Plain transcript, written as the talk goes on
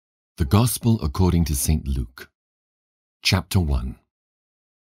The Gospel according to St. Luke, Chapter 1.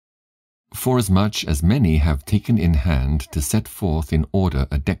 Forasmuch as many have taken in hand to set forth in order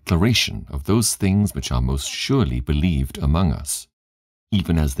a declaration of those things which are most surely believed among us,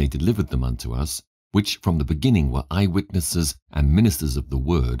 even as they delivered them unto us, which from the beginning were eyewitnesses and ministers of the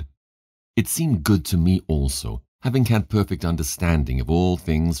word, it seemed good to me also, having had perfect understanding of all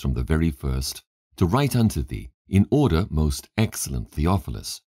things from the very first, to write unto thee, in order, most excellent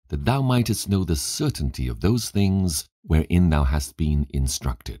Theophilus, that thou mightest know the certainty of those things wherein thou hast been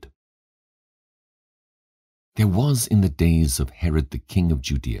instructed. There was in the days of Herod the king of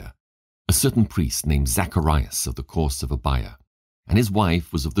Judea a certain priest named Zacharias of the course of Abiah, and his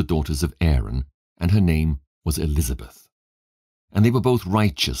wife was of the daughters of Aaron, and her name was Elizabeth. And they were both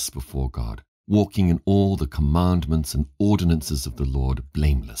righteous before God, walking in all the commandments and ordinances of the Lord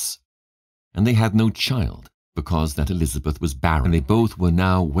blameless. And they had no child, because that Elizabeth was barren, and they both were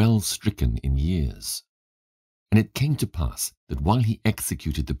now well stricken in years. And it came to pass that while he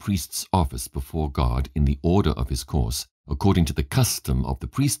executed the priest's office before God in the order of his course, according to the custom of the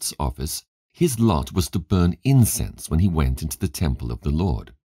priest's office, his lot was to burn incense when he went into the temple of the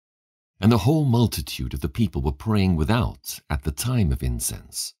Lord. And the whole multitude of the people were praying without at the time of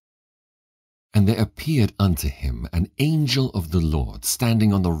incense. And there appeared unto him an angel of the Lord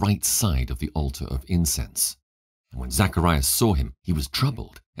standing on the right side of the altar of incense. And when Zacharias saw him, he was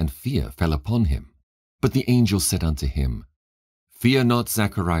troubled, and fear fell upon him. But the angel said unto him, Fear not,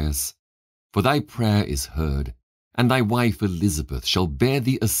 Zacharias, for thy prayer is heard, and thy wife Elizabeth shall bear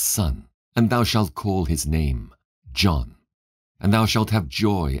thee a son, and thou shalt call his name John. And thou shalt have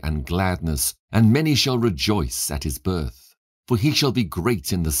joy and gladness, and many shall rejoice at his birth. For he shall be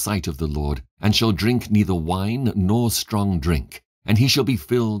great in the sight of the Lord, and shall drink neither wine nor strong drink, and he shall be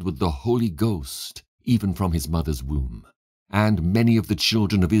filled with the Holy Ghost, even from his mother's womb. And many of the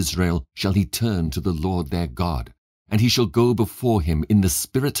children of Israel shall he turn to the Lord their God, and he shall go before him in the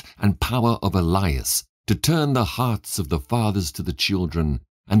spirit and power of Elias, to turn the hearts of the fathers to the children,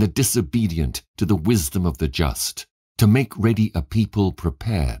 and the disobedient to the wisdom of the just, to make ready a people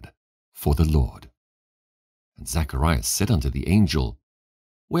prepared for the Lord. And Zacharias said unto the angel,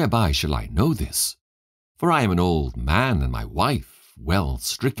 Whereby shall I know this? For I am an old man, and my wife well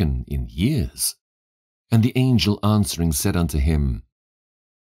stricken in years. And the angel answering said unto him,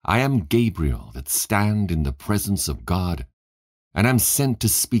 I am Gabriel that stand in the presence of God, and am sent to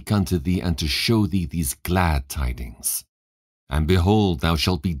speak unto thee and to show thee these glad tidings. And behold, thou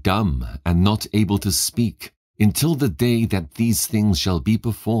shalt be dumb and not able to speak, until the day that these things shall be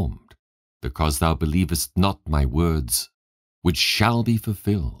performed, because thou believest not my words, which shall be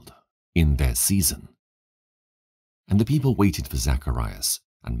fulfilled in their season. And the people waited for Zacharias,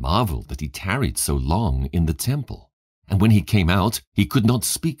 and marveled that he tarried so long in the temple. And when he came out, he could not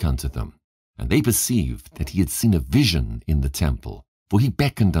speak unto them. And they perceived that he had seen a vision in the temple, for he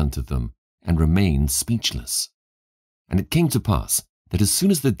beckoned unto them, and remained speechless. And it came to pass that as soon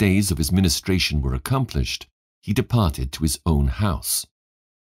as the days of his ministration were accomplished, he departed to his own house.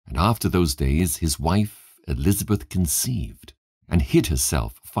 And after those days his wife Elizabeth conceived, and hid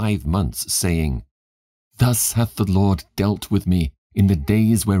herself 5 months, saying, Thus hath the Lord dealt with me in the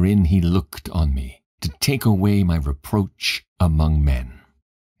days wherein he looked on me, to take away my reproach among men.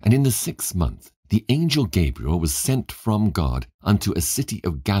 And in the 6th month the angel Gabriel was sent from God unto a city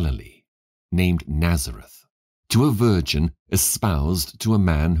of Galilee, named Nazareth, to a virgin espoused to a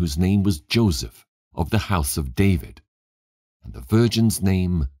man whose name was Joseph, of the house of David. And the virgin's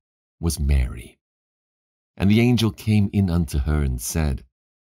name was Mary. And the angel came in unto her and said,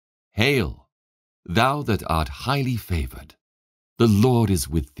 Hail, thou that art highly favored, the Lord is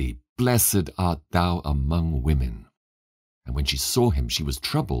with thee, blessed art thou among women. And when she saw him, she was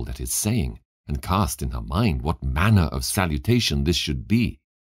troubled at his saying, and cast in her mind what manner of salutation this should be.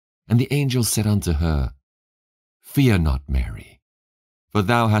 And the angel said unto her, Fear not, Mary, for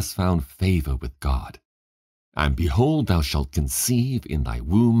thou hast found favor with God. And behold, thou shalt conceive in thy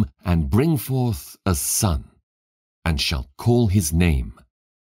womb, and bring forth a son, and shalt call his name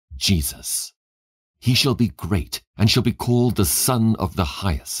Jesus. He shall be great, and shall be called the Son of the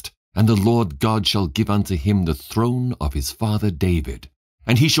Highest. And the Lord God shall give unto him the throne of his father David.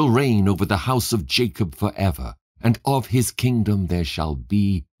 And he shall reign over the house of Jacob forever, and of his kingdom there shall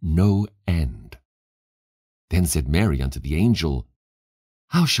be no end. Then said Mary unto the angel,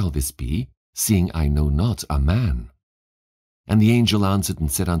 How shall this be, seeing I know not a man? And the angel answered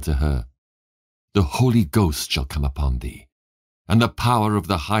and said unto her, The Holy Ghost shall come upon thee, and the power of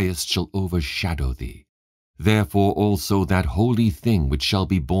the Highest shall overshadow thee. Therefore also that holy thing which shall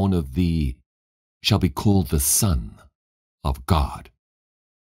be born of thee shall be called the Son of God.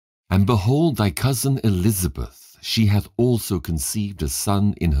 And behold, thy cousin Elizabeth, she hath also conceived a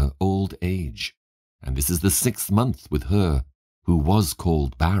son in her old age, and this is the 6th month with her, who was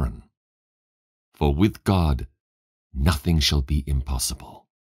called barren. For with God nothing shall be impossible.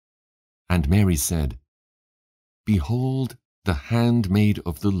 And Mary said, Behold the handmaid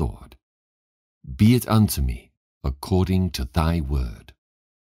of the Lord. Be it unto me according to thy word.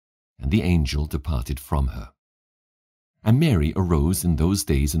 And the angel departed from her. And Mary arose in those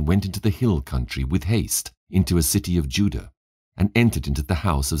days and went into the hill country with haste into a city of Judah, and entered into the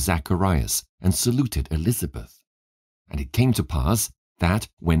house of Zacharias, and saluted Elizabeth. And it came to pass that,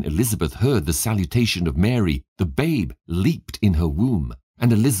 when Elizabeth heard the salutation of Mary, the babe leaped in her womb,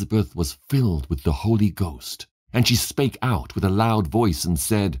 and Elizabeth was filled with the Holy Ghost. And she spake out with a loud voice, and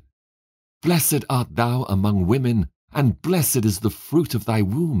said, Blessed art thou among women, and blessed is the fruit of thy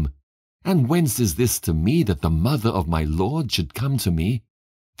womb. And whence is this to me, that the mother of my Lord should come to me?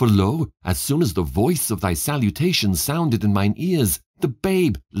 For lo, as soon as the voice of thy salutation sounded in mine ears, the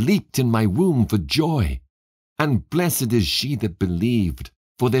babe leaped in my womb for joy. And blessed is she that believed,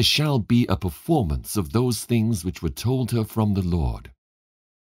 for there shall be a performance of those things which were told her from the Lord.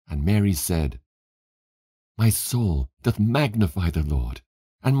 And Mary said, My soul doth magnify the Lord,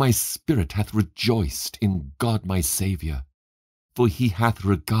 and my spirit hath rejoiced in God my Saviour. For he hath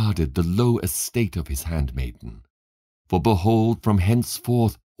regarded the low estate of his handmaiden. For behold, from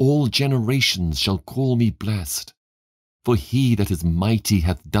henceforth all generations shall call me blessed. For he that is mighty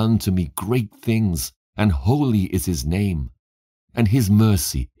hath done to me great things, and holy is his name. And his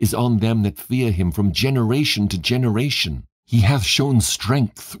mercy is on them that fear him from generation to generation. He hath shown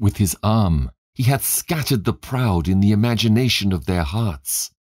strength with his arm. He hath scattered the proud in the imagination of their hearts.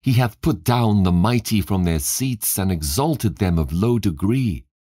 He hath put down the mighty from their seats, and exalted them of low degree.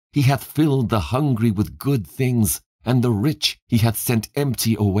 He hath filled the hungry with good things, and the rich he hath sent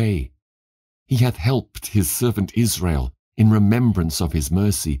empty away. He hath helped his servant Israel in remembrance of his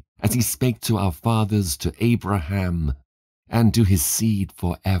mercy, as he spake to our fathers, to Abraham, and to his seed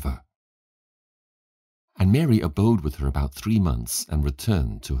for ever. And Mary abode with her about 3 months, and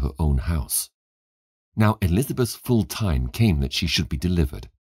returned to her own house. Now Elizabeth's full time came that she should be delivered,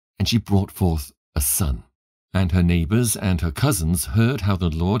 and she brought forth a son. And her neighbors and her cousins heard how the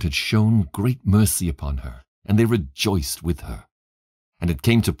Lord had shown great mercy upon her, and they rejoiced with her. And it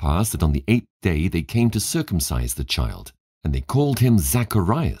came to pass that on the 8th day they came to circumcise the child, and they called him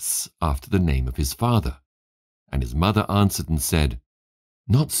Zacharias, after the name of his father. And his mother answered and said,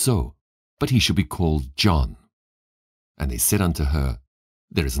 Not so, but he shall be called John. And they said unto her,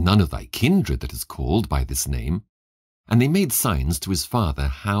 There is none of thy kindred that is called by this name. And they made signs to his father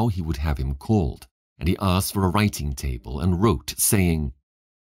how he would have him called. And he asked for a writing table, and wrote, saying,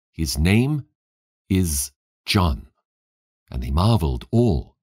 His name is John. And they marveled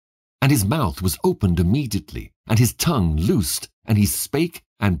all. And his mouth was opened immediately, and his tongue loosed, and he spake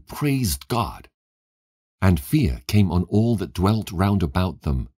and praised God. And fear came on all that dwelt round about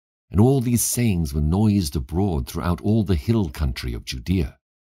them, and all these sayings were noised abroad throughout all the hill country of Judea.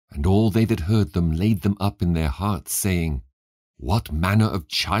 And all they that heard them laid them up in their hearts, saying, What manner of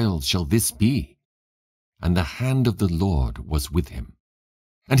child shall this be? And the hand of the Lord was with him.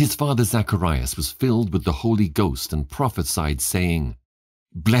 And his father Zacharias was filled with the Holy Ghost, and prophesied, saying,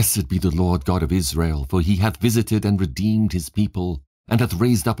 Blessed be the Lord God of Israel, for he hath visited and redeemed his people, and hath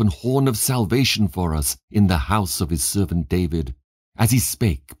raised up an horn of salvation for us in the house of his servant David, as he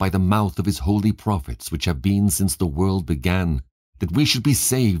spake by the mouth of his holy prophets, which have been since the world began, that we should be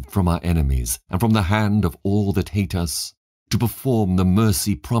saved from our enemies, and from the hand of all that hate us, to perform the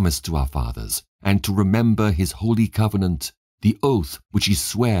mercy promised to our fathers, and to remember his holy covenant, the oath which he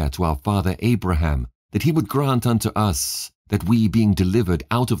sware to our father Abraham, that he would grant unto us, that we, being delivered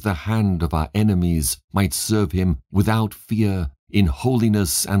out of the hand of our enemies, might serve him without fear, in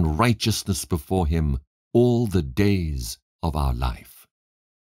holiness and righteousness before him, all the days of our life.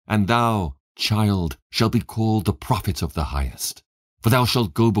 And thou, child, shalt be called the prophet of the highest. For thou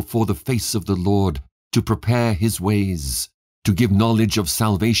shalt go before the face of the Lord, to prepare his ways, to give knowledge of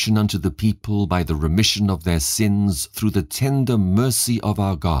salvation unto the people by the remission of their sins through the tender mercy of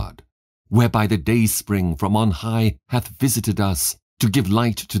our God, whereby the dayspring from on high hath visited us, to give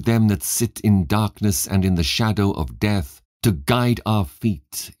light to them that sit in darkness and in the shadow of death, to guide our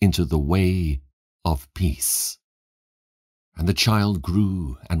feet into the way of peace. And the child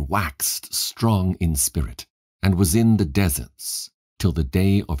grew and waxed strong in spirit, and was in the deserts, till the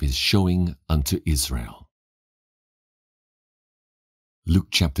day of his showing unto Israel. Luke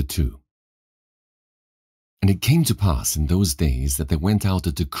chapter 2. And it came to pass in those days that there went out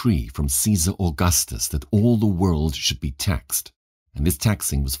a decree from Caesar Augustus that all the world should be taxed. And this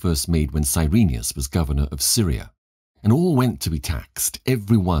taxing was first made when Cyrenius was governor of Syria. And all went to be taxed,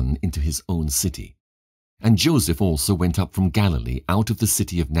 every one into his own city. And Joseph also went up from Galilee out of the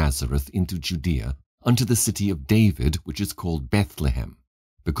city of Nazareth into Judea, unto the city of David, which is called Bethlehem,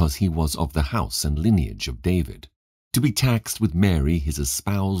 because he was of the house and lineage of David, to be taxed with Mary his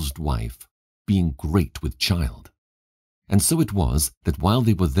espoused wife, being great with child. And so it was that while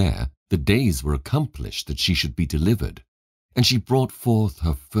they were there, the days were accomplished that she should be delivered. And she brought forth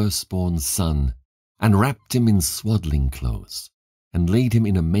her firstborn son, and wrapped him in swaddling clothes, and laid him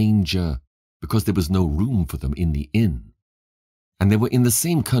in a manger, because there was no room for them in the inn. And there were in the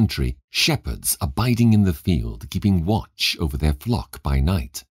same country shepherds abiding in the field, keeping watch over their flock by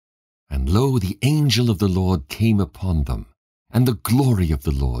night. And lo, the angel of the Lord came upon them, and the glory of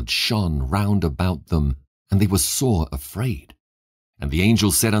the Lord shone round about them, and they were sore afraid. And the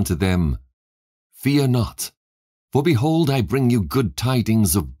angel said unto them, Fear not, for behold, I bring you good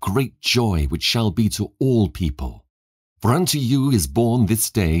tidings of great joy, which shall be to all people. For unto you is born this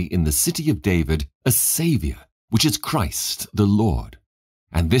day in the city of David a Saviour, which is Christ the Lord.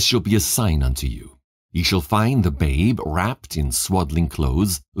 And this shall be a sign unto you. Ye shall find the babe wrapped in swaddling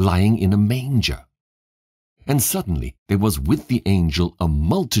clothes, lying in a manger. And suddenly there was with the angel a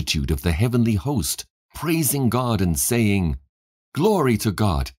multitude of the heavenly host, praising God and saying, Glory to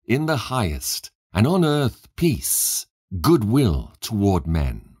God in the highest, and on earth peace, goodwill toward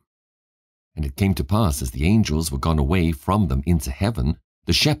men. And it came to pass, as the angels were gone away from them into heaven,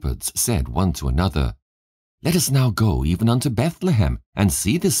 the shepherds said one to another, Let us now go even unto Bethlehem, and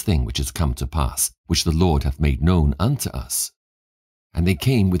see this thing which is come to pass, which the Lord hath made known unto us. And they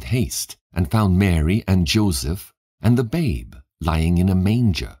came with haste, and found Mary and Joseph, and the babe lying in a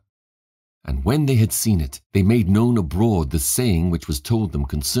manger. And when they had seen it, they made known abroad the saying which was told them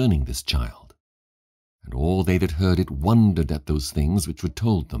concerning this child. And all they that heard it wondered at those things which were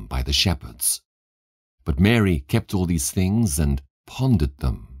told them by the shepherds. But Mary kept all these things, and pondered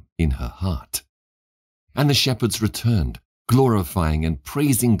them in her heart. And the shepherds returned, glorifying and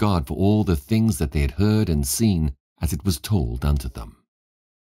praising God for all the things that they had heard and seen, as it was told unto them.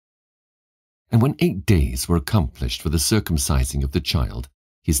 And when 8 days were accomplished for the circumcising of the child,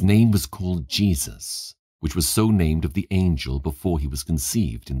 his name was called Jesus, which was so named of the angel before he was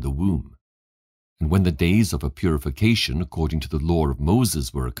conceived in the womb. And when the days of a purification according to the law of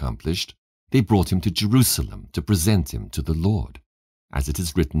Moses were accomplished, they brought him to Jerusalem to present him to the Lord. As it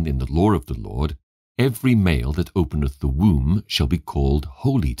is written in the law of the Lord, Every male that openeth the womb shall be called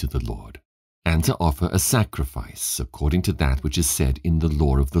holy to the Lord, and to offer a sacrifice according to that which is said in the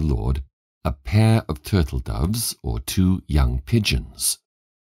law of the Lord, a pair of turtle doves or 2 young pigeons.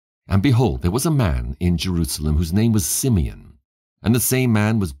 And behold, there was a man in Jerusalem whose name was Simeon, and the same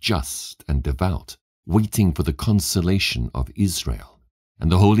man was just and devout, waiting for the consolation of Israel.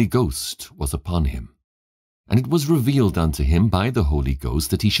 And the Holy Ghost was upon him. And it was revealed unto him by the Holy Ghost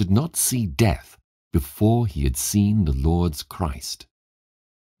that he should not see death before he had seen the Lord's Christ.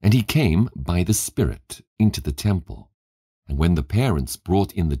 And he came by the Spirit into the temple. And when the parents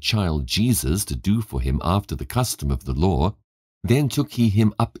brought in the child Jesus to do for him after the custom of the law, then took he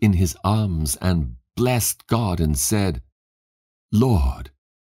him up in his arms, and blessed God, and said, Lord,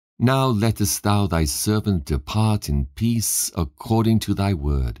 now lettest thou thy servant depart in peace according to thy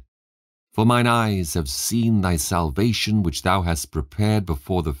word. For mine eyes have seen thy salvation, which thou hast prepared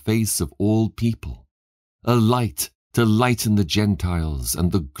before the face of all people, a light to lighten the Gentiles,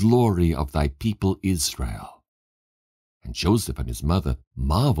 and the glory of thy people Israel. And Joseph and his mother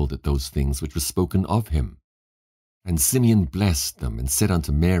marveled at those things which were spoken of him. And Simeon blessed them, and said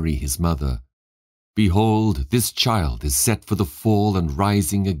unto Mary his mother, Behold, this child is set for the fall and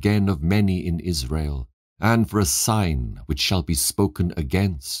rising again of many in Israel, and for a sign which shall be spoken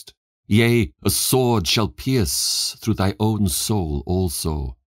against. Yea, a sword shall pierce through thy own soul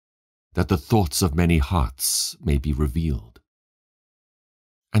also, that the thoughts of many hearts may be revealed.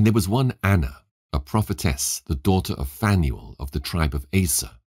 And there was one Anna, a prophetess, the daughter of Phanuel of the tribe of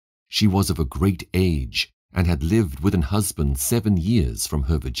Aser. She was of a great age, and had lived with an husband 7 years from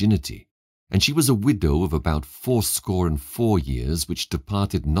her virginity. And she was a widow of about 84 years, which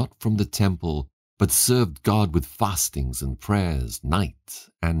departed not from the temple, but served God with fastings and prayers night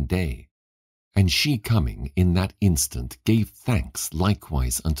and day. And she coming in that instant gave thanks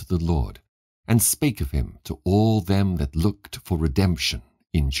likewise unto the Lord, and spake of him to all them that looked for redemption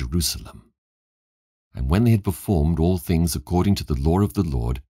in Jerusalem. And when they had performed all things according to the law of the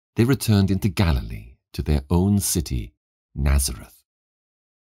Lord, they returned into Galilee to their own city, Nazareth.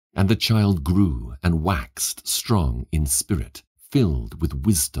 And the child grew and waxed strong in spirit, filled with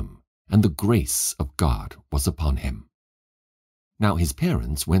wisdom, and the grace of God was upon him. Now his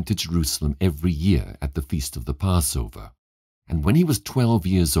parents went to Jerusalem every year at the feast of the Passover. And when he was 12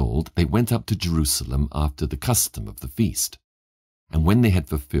 years old, they went up to Jerusalem after the custom of the feast. And when they had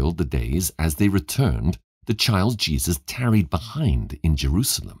fulfilled the days, as they returned, the child Jesus tarried behind in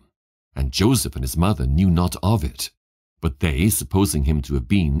Jerusalem. And Joseph and his mother knew not of it. But they, supposing him to have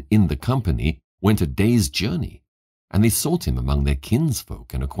been in the company, went a day's journey. And they sought him among their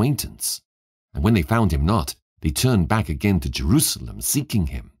kinsfolk and acquaintance. And when they found him not, they turned back again to Jerusalem, seeking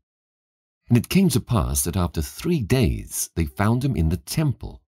him. And it came to pass that after 3 days they found him in the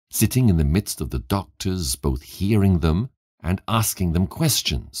temple, sitting in the midst of the doctors, both hearing them and asking them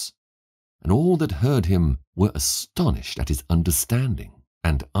questions. And all that heard him were astonished at his understanding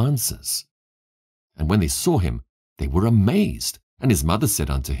and answers. And when they saw him, they were amazed. And his mother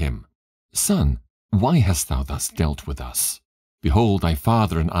said unto him, Son, why hast thou thus dealt with us? Behold, thy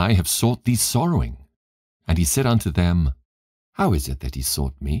father and I have sought thee sorrowing. And he said unto them, How is it that ye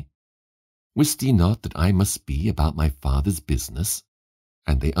sought me? Wist ye not that I must be about my father's business?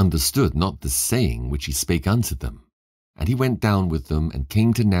 And they understood not the saying which he spake unto them. And he went down with them, and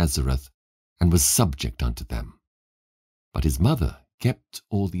came to Nazareth, and was subject unto them. But his mother kept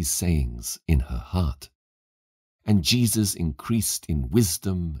all these sayings in her heart. And Jesus increased in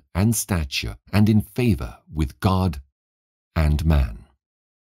wisdom and stature, and in favor with God and man.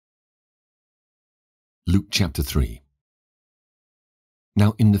 Luke chapter 3.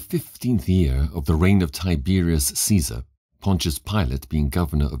 Now in the 15th year of the reign of Tiberius Caesar, Pontius Pilate being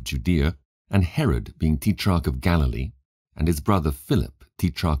governor of Judea, and Herod being tetrarch of Galilee, and his brother Philip,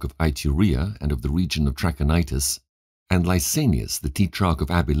 tetrarch of Iturea and of the region of Trachonitis, and Lysanias, the tetrarch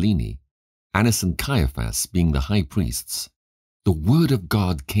of Abilene, Annas and Caiaphas being the high priests, the word of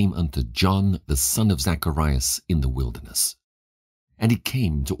God came unto John the son of Zacharias in the wilderness. And he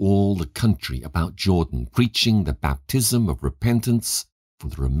came to all the country about Jordan, preaching the baptism of repentance for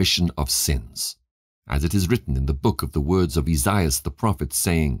the remission of sins, as it is written in the book of the words of Isaiah the prophet,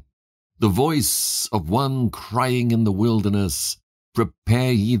 saying, The voice of one crying in the wilderness,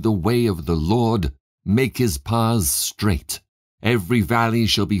 Prepare ye the way of the Lord, make his paths straight. Every valley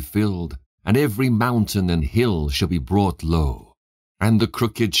shall be filled, and every mountain and hill shall be brought low. And the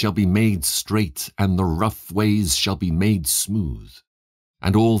crooked shall be made straight, and the rough ways shall be made smooth.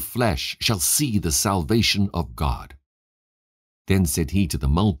 And all flesh shall see the salvation of God. Then said he to the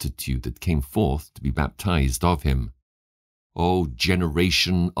multitude that came forth to be baptized of him, O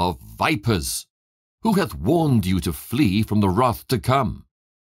generation of vipers, who hath warned you to flee from the wrath to come?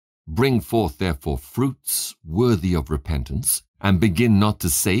 Bring forth therefore fruits worthy of repentance, and begin not to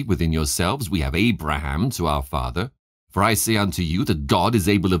say within yourselves, We have Abraham to our father. For I say unto you that God is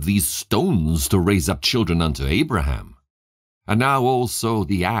able of these stones to raise up children unto Abraham. And now also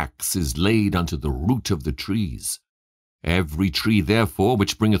the axe is laid unto the root of the trees. Every tree therefore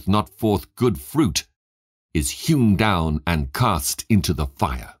which bringeth not forth good fruit is hewn down and cast into the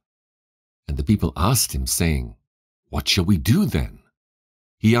fire. And the people asked him, saying, What shall we do then?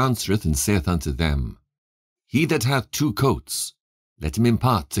 He answereth and saith unto them, He that hath 2 coats, let him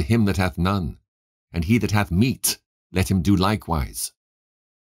impart to him that hath none, and he that hath meat, let him do likewise.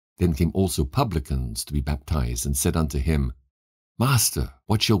 Then came also publicans to be baptized, and said unto him, Master,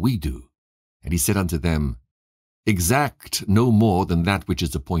 what shall we do? And he said unto them, Exact no more than that which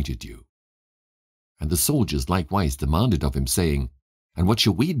is appointed you. And the soldiers likewise demanded of him, saying, And what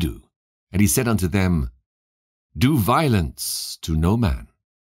shall we do? And he said unto them, Do violence to no man,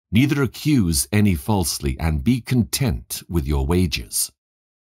 neither accuse any falsely, and be content with your wages.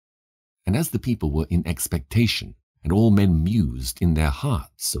 And as the people were in expectation, and all men mused in their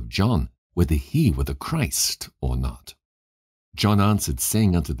hearts of John, whether he were the Christ or not, John answered,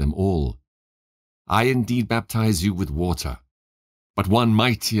 saying unto them all, I indeed baptize you with water, but one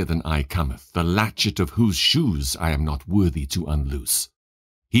mightier than I cometh, the latchet of whose shoes I am not worthy to unloose.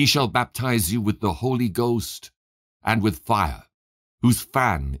 He shall baptize you with the Holy Ghost and with fire, whose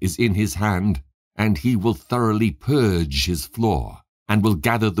fan is in his hand, and he will thoroughly purge his floor, and will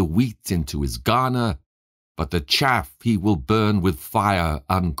gather the wheat into his garner, but the chaff he will burn with fire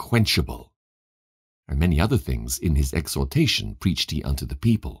unquenchable. And many other things in his exhortation preached he unto the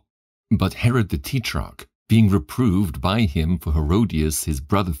people. But Herod the tetrarch, being reproved by him for Herodias his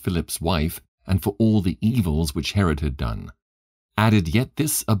brother Philip's wife, and for all the evils which Herod had done, added yet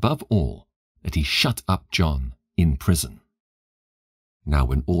this above all, that he shut up John in prison. Now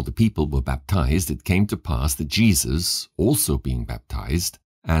when all the people were baptized, it came to pass that Jesus, also being baptized,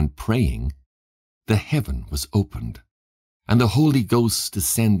 and praying, the heaven was opened, and the Holy Ghost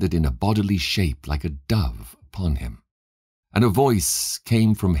descended in a bodily shape like a dove upon him. And a voice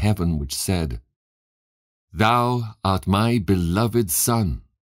came from heaven which said, Thou art my beloved Son.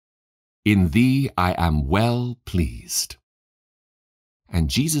 In thee I am well pleased. And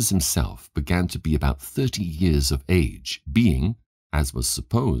Jesus himself began to be about 30 years of age, being, as was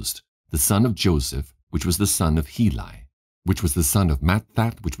supposed, the son of Joseph, which was the son of Heli, which was the son of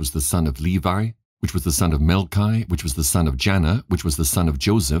Matthat, which was the son of Levi, which was the son of Melchi, which was the son of Janna, which was the son of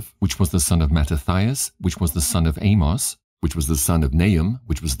Joseph, which was the son of Mattathias, which was the son of Amos, which was the son of Nahum,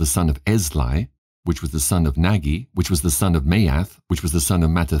 which was the son of Esli, which was the son of Nagi, which was the son of Maath, which was the son of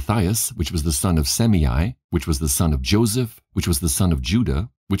Mattathias, which was the son of Semei, which was the son of Joseph, which was the son of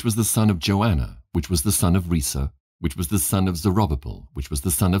Judah, which was the son of Joanna, which was the son of Risa, which was the son of Zerubbabel, which was the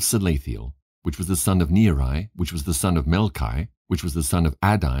son of Salathiel, which was the son of Neri, which was the son of Melchi, which was the son of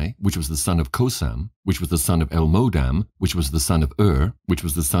Adai, which was the son of Kosam, which was the son of Elmodam, which was the son of which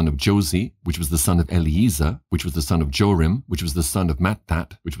was the son of Josi, which was the son of Eliezer, which was the son of Jorim, which was the son of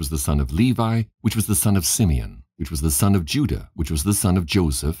Matthat, which was the son of Levi, which was the son of Simeon, which was the son of Judah, which was the son of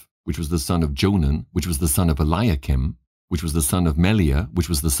Joseph, which was the son of Jonan, which was the son of Eliakim, which was the son of Meliah, which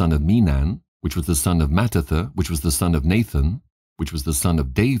was the son of Menan, which was the son of Mattatha, which was the son of Nathan, which was the son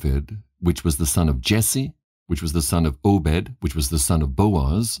of David, which was the son of Jesse, which was the son of Obed, which was the son of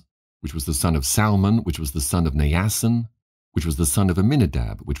Boaz, which was the son of Salmon, which was the son of Naasson, which was the son of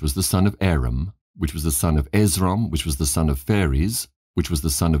Amminadab, which was the son of Aram, which was the son of Ezrom, which was the son of Phares, which was the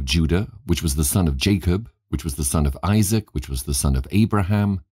son of Judah, which was the son of Jacob, which was the son of Isaac, which was the son of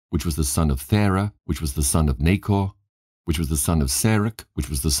Abraham, which was the son of Thera, which was the son of Nachor, which was the son of Serach, which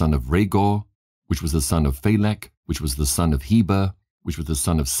was the son of Regor, which was the son of Phalec, which was the son of Heber, which was the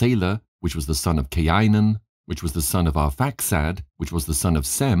son of Salah, which was the son of Cainan, which was the son of Arphaxad, which was the son of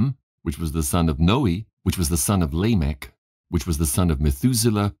Sem, which was the son of Noe, which was the son of Lamech, which was the son of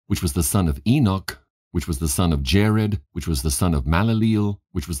Methuselah, which was the son of Enoch, which was the son of Jared, which was the son of Malaleel,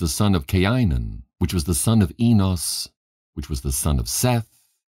 which was the son of Cainan, which was the son of Enos, which was the son of Seth,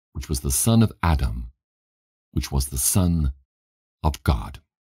 which was the son of Adam, which was the son of God.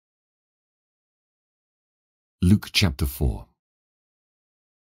 Luke chapter 4.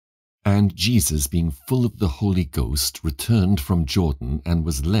 And Jesus, being full of the Holy Ghost, returned from Jordan, and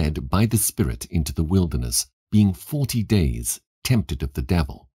was led by the Spirit into the wilderness, being 40 days tempted of the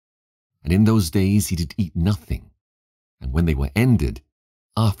devil. And in those days he did eat nothing. And when they were ended,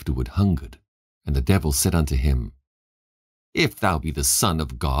 afterward hungered. And the devil said unto him, If thou be the Son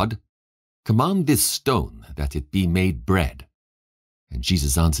of God, command this stone that it be made bread. And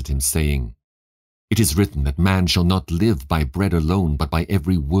Jesus answered him, saying, It is written that man shall not live by bread alone, but by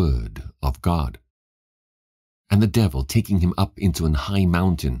every word of God. And the devil, taking him up into an high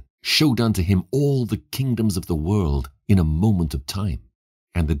mountain, showed unto him all the kingdoms of the world in a moment of time.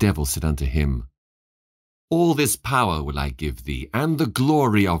 And the devil said unto him, All this power will I give thee, and the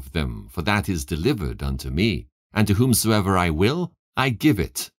glory of them, for that is delivered unto me, and to whomsoever I will, I give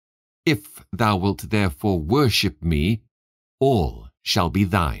it. If thou wilt therefore worship me, all shall be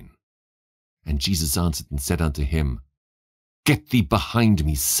thine. And Jesus answered and said unto him, Get thee behind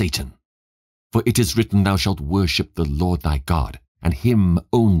me, Satan. For it is written, Thou shalt worship the Lord thy God, and him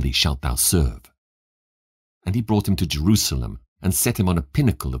only shalt thou serve. And he brought him to Jerusalem, and set him on a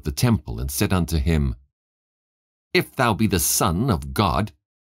pinnacle of the temple, and said unto him, If thou be the Son of God,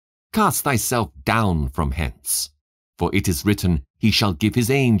 cast thyself down from hence. For it is written, He shall give his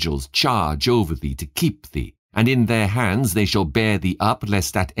angels charge over thee to keep thee, and in their hands they shall bear thee up,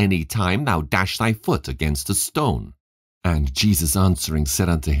 lest at any time thou dash thy foot against a stone. And Jesus answering said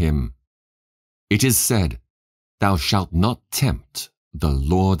unto him, It is said, Thou shalt not tempt the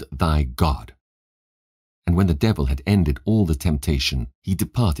Lord thy God. And when the devil had ended all the temptation, he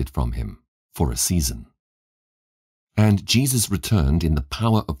departed from him for a season. And Jesus returned in the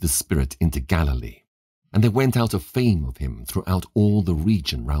power of the Spirit into Galilee. And there went out a fame of him throughout all the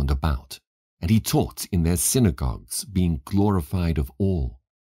region round about. And he taught in their synagogues, being glorified of all.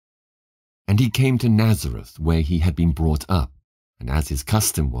 And he came to Nazareth, where he had been brought up. And as his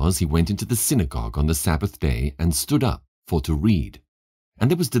custom was, he went into the synagogue on the Sabbath day, and stood up for to read. And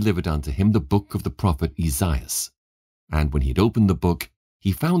there was delivered unto him the book of the prophet Esaias. And when he had opened the book,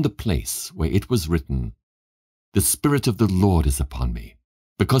 he found the place where it was written, The Spirit of the Lord is upon me,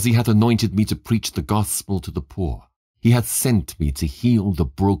 because he hath anointed me to preach the gospel to the poor. He hath sent me to heal the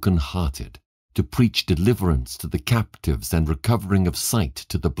broken-hearted, to preach deliverance to the captives, and recovering of sight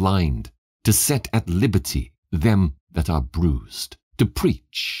to the blind, to set at liberty them that are bruised, to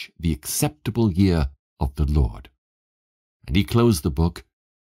preach the acceptable year of the Lord. And he closed the book,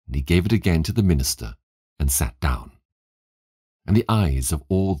 and he gave it again to the minister, and sat down. And the eyes of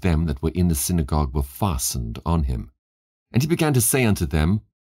all them that were in the synagogue were fastened on him. And he began to say unto them,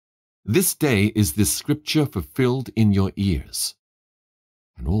 This day is this scripture fulfilled in your ears.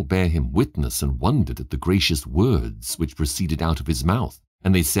 And all bare him witness and wondered at the gracious words which proceeded out of his mouth.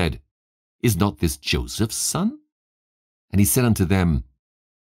 And they said, Is not this Joseph's son? And he said unto them,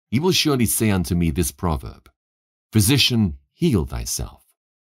 Ye will surely say unto me this proverb, Physician, heal thyself.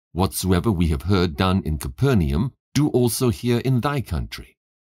 Whatsoever we have heard done in Capernaum, do also here in thy country.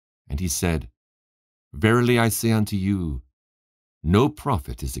 And he said, Verily I say unto you, no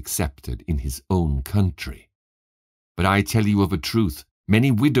prophet is accepted in his own country. But I tell you of a truth, many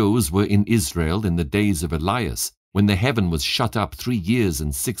widows were in Israel in the days of Elias, when the heaven was shut up 3 years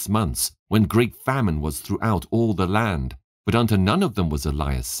and 6 months, when great famine was throughout all the land. But unto none of them was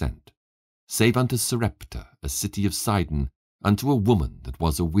Elias sent, save unto Sarepta, a city of Sidon, unto a woman that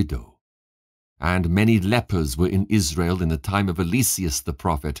was a widow. And many lepers were in Israel in the time of Eliseus the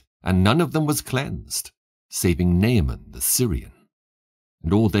prophet, and none of them was cleansed, saving Naaman the Syrian.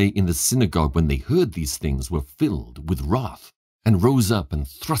 And all they in the synagogue, when they heard these things, were filled with wrath, and rose up and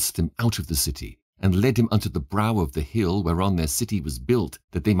thrust him out of the city, and led him unto the brow of the hill whereon their city was built,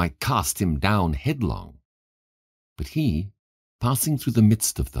 that they might cast him down headlong. But he, passing through the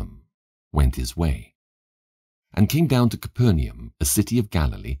midst of them, went his way, and came down to Capernaum, a city of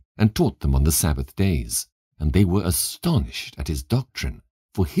Galilee, and taught them on the Sabbath days. And they were astonished at his doctrine,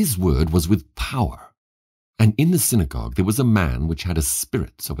 for his word was with power. And in the synagogue there was a man which had a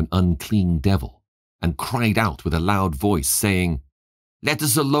spirit of an unclean devil, and cried out with a loud voice, saying, Let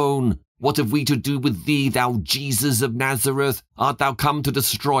us alone. What have we to do with thee, thou Jesus of Nazareth? Art thou come to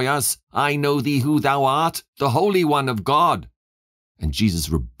destroy us? I know thee who thou art, the Holy One of God. And Jesus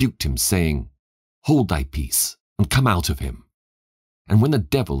rebuked him, saying, Hold thy peace, and come out of him. And when the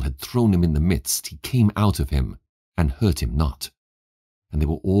devil had thrown him in the midst, he came out of him, and hurt him not. And they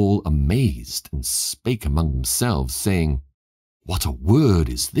were all amazed, and spake among themselves, saying, What a word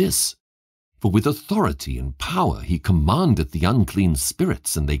is this! For with authority and power he commandeth the unclean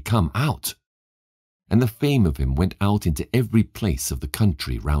spirits, and they come out. And the fame of him went out into every place of the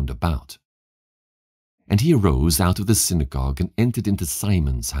country round about. And he arose out of the synagogue, and entered into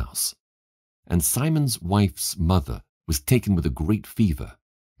Simon's house. And Simon's wife's mother was taken with a great fever,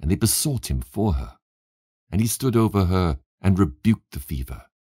 and they besought him for her. And he stood over her, and rebuked the fever,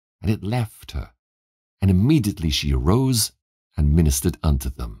 and it left her. And immediately she arose, and ministered unto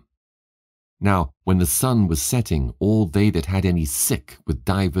them. Now when the sun was setting, all they that had any sick with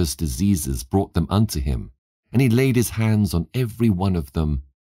divers diseases brought them unto him, and he laid his hands on every one of them,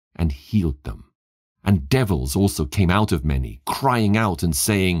 and healed them. And devils also came out of many, crying out and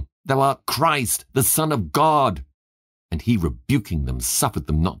saying, Thou art Christ, the Son of God. And he, rebuking them, suffered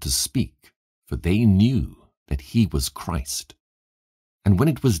them not to speak, for they knew that he was Christ. And when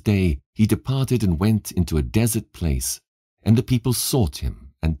it was day, he departed and went into a desert place, and the people sought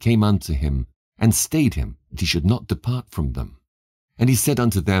him, and came unto him, and stayed him, that he should not depart from them. And he said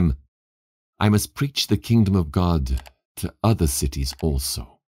unto them, I must preach the kingdom of God to other cities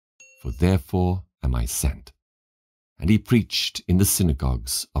also, for therefore am I sent. And he preached in the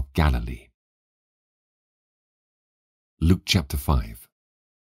synagogues of Galilee. Luke chapter 5.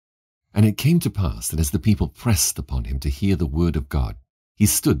 And it came to pass that as the people pressed upon him to hear the word of God, he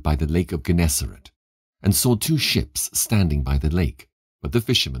stood by the lake of Gennesaret, and saw 2 ships standing by the lake, but the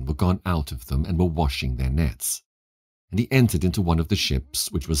fishermen were gone out of them, and were washing their nets. And he entered into one of the ships,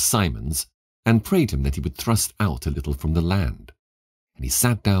 which was Simon's, and prayed him that he would thrust out a little from the land. And he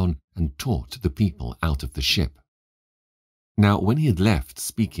sat down and taught the people out of the ship. Now when he had left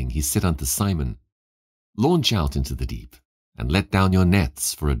speaking, he said unto Simon, Launch out into the deep, and let down your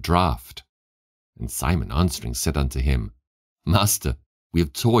nets for a draught. And Simon answering said unto him, Master, we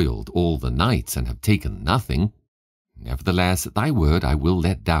have toiled all the night, and have taken nothing. Nevertheless, at thy word I will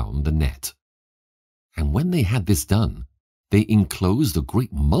let down the net. And when they had this done, they enclosed a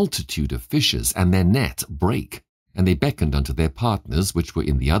great multitude of fishes, and their net brake. And they beckoned unto their partners which were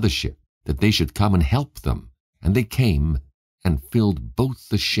in the other ship, that they should come and help them. And they came, and filled both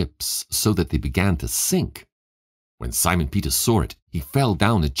the ships, so that they began to sink. When Simon Peter saw it, he fell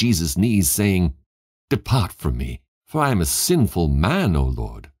down at Jesus' knees, saying, Depart from me, for I am a sinful man, O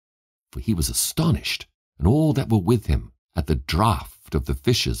Lord. For he was astonished, and all that were with him, at the draught of the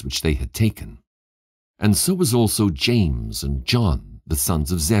fishes which they had taken. And so was also James and John, the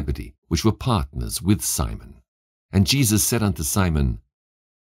sons of Zebedee, which were partners with Simon. And Jesus said unto Simon,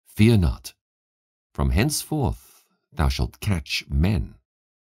 Fear not, from henceforth thou shalt catch men.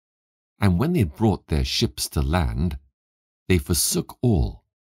 And when they had brought their ships to land, they forsook all,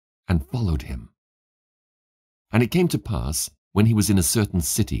 and followed him. And it came to pass, when he was in a certain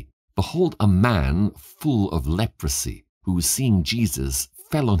city, behold, a man full of leprosy, who, seeing Jesus,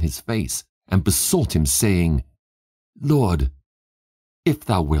 fell on his face, and besought him, saying, Lord, if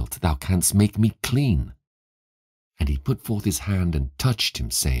thou wilt, thou canst make me clean. And he put forth his hand and touched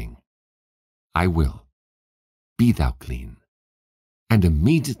him, saying, I will, be thou clean. And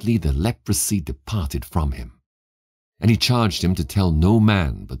immediately the leprosy departed from him. And he charged him to tell no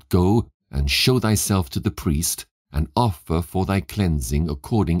man, but go and show thyself to the priest, and offer for thy cleansing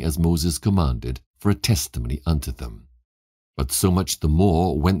according as Moses commanded, for a testimony unto them. But so much the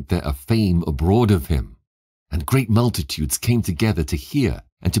more went there a fame abroad of him, and great multitudes came together to hear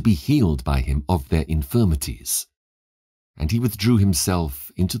and to be healed by him of their infirmities. And he withdrew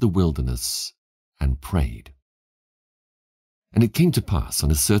himself into the wilderness and prayed. And it came to pass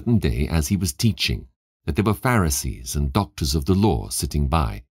on a certain day, as he was teaching, that there were Pharisees and doctors of the law sitting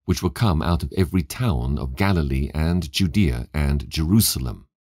by, which were come out of every town of Galilee and Judea and Jerusalem.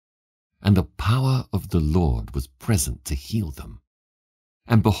 And the power of the Lord was present to heal them.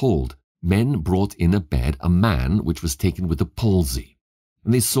 And behold, men brought in a bed a man which was taken with a palsy,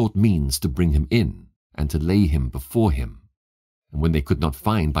 and they sought means to bring him in, and to lay him before him. And when they could not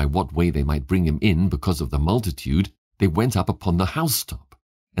find by what way they might bring him in because of the multitude, they went up upon the housetop,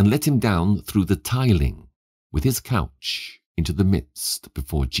 and let him down through the tiling, with his couch, into the midst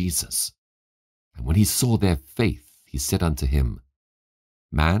before Jesus. And when he saw their faith, he said unto him,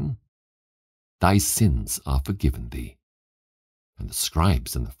 Man, thy sins are forgiven thee. And the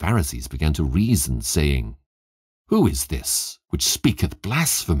scribes and the Pharisees began to reason, saying, Who is this which speaketh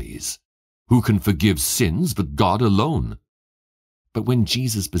blasphemies? Who can forgive sins but God alone? But when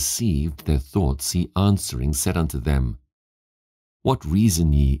Jesus perceived their thoughts, he answering said unto them, What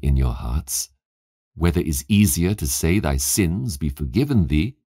reason ye in your hearts? Whether is easier to say, Thy sins be forgiven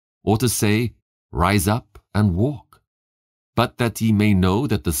thee, or to say, Rise up and walk? But that ye may know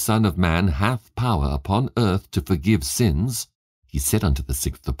that the Son of Man hath power upon earth to forgive sins, he said unto the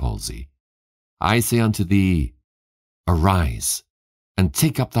sick of the palsy, I say unto thee, Arise, and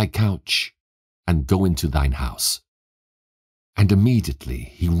take up thy couch, and go into thine house. And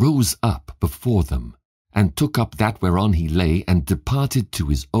immediately he rose up before them, and took up that whereon he lay, and departed to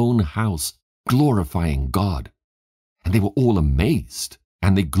his own house, glorifying God. And they were all amazed,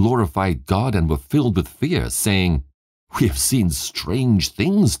 and they glorified God, and were filled with fear, saying, We have seen strange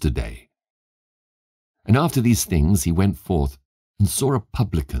things today. And after these things he went forth, and saw a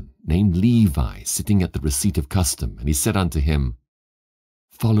publican named Levi sitting at the receipt of custom, and he said unto him,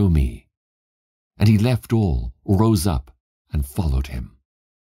 Follow me. And he left all, rose up, and followed him.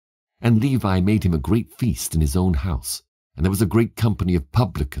 And Levi made him a great feast in his own house, and there was a great company of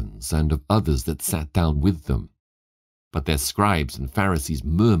publicans and of others that sat down with them. But their scribes and Pharisees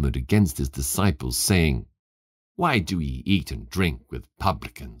murmured against his disciples, saying, Why do ye eat and drink with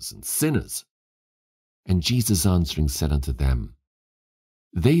publicans and sinners? And Jesus answering said unto them,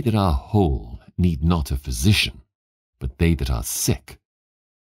 They that are whole need not a physician, but they that are sick.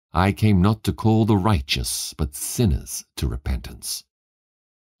 I came not to call the righteous, but sinners to repentance.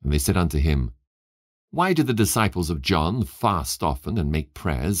 And they said unto him, Why do the disciples of John fast often and make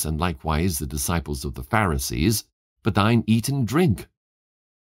prayers, and likewise the disciples of the Pharisees, but thine eat and drink?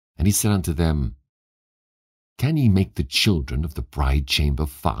 And he said unto them, Can ye make the children of the bride chamber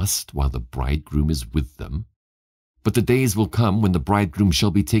fast, while the bridegroom is with them? But the days will come when the bridegroom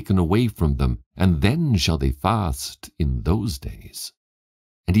shall be taken away from them, and then shall they fast in those days.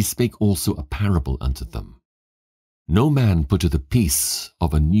 And he spake also a parable unto them. No man putteth a piece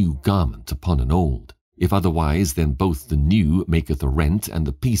of a new garment upon an old. If otherwise, then both the new maketh a rent, and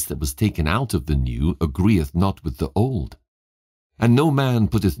the piece that was taken out of the new agreeth not with the old. And no man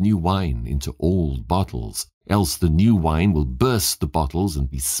putteth new wine into old bottles, else the new wine will burst the bottles and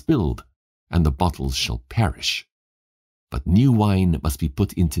be spilled, and the bottles shall perish. But new wine must be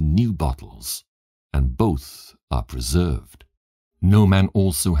put into new bottles, and both are preserved. No man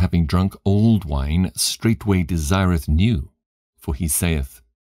also having drunk old wine straightway desireth new, for he saith,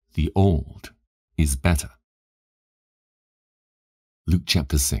 The old is better. Luke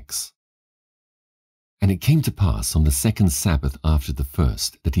chapter 6. And it came to pass on the second Sabbath after the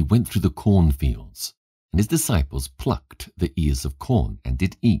first, that he went through the cornfields, and his disciples plucked the ears of corn, and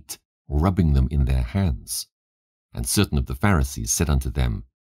did eat, rubbing them in their hands. And certain of the Pharisees said unto them,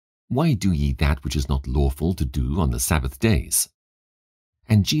 Why do ye that which is not lawful to do on the Sabbath days?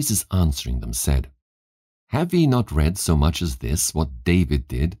 And Jesus answering them said, Have ye not read so much as this, what David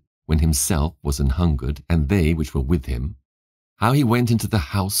did, when himself was an hungered, and they which were with him, how he went into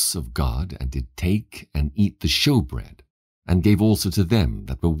the house of God, and did take and eat the showbread, and gave also to them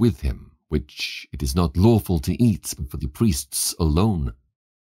that were with him, which it is not lawful to eat, but for the priests alone.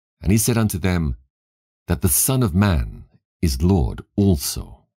 And he said unto them, That the Son of Man is Lord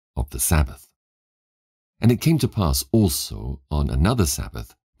also of the Sabbath. And it came to pass also on another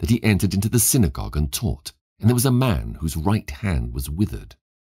Sabbath that he entered into the synagogue and taught, and there was a man whose right hand was withered.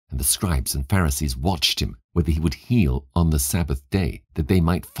 And the scribes and Pharisees watched him, whether he would heal on the Sabbath day, that they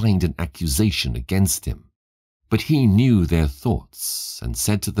might find an accusation against him. But he knew their thoughts, and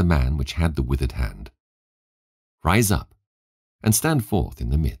said to the man which had the withered hand, Rise up, and stand forth in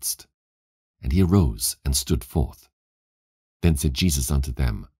the midst. And he arose and stood forth. Then said Jesus unto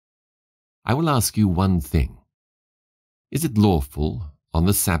them, I will ask you one thing. Is it lawful on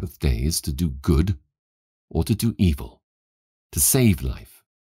the Sabbath days to do good, or to do evil, to save life,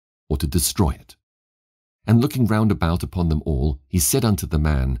 or to destroy it? And looking round about upon them all, he said unto the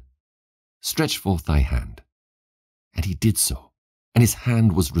man, Stretch forth thy hand. And he did so, and his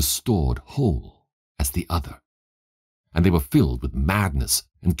hand was restored whole as the other. And they were filled with madness,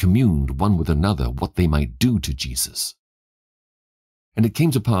 and communed one with another what they might do to Jesus. And it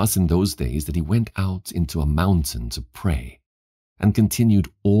came to pass in those days that he went out into a mountain to pray, and continued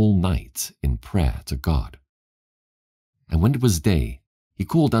all night in prayer to God. And when it was day, he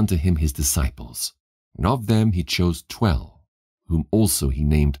called unto him his disciples, and of them he chose 12, whom also he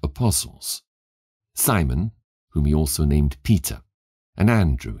named apostles, Simon, whom he also named Peter, and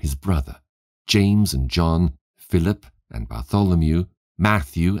Andrew his brother, James and John, Philip and Bartholomew,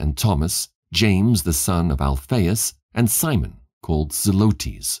 Matthew and Thomas, James the son of Alphaeus, and Simon called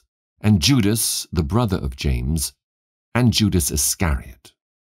Zelotes, and Judas the brother of James, and Judas Iscariot,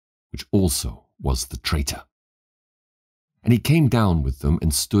 which also was the traitor. And he came down with them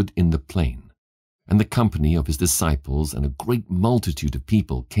and stood in the plain. And the company of his disciples and a great multitude of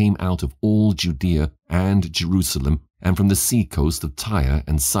people came out of all Judea and Jerusalem, and from the sea coast of Tyre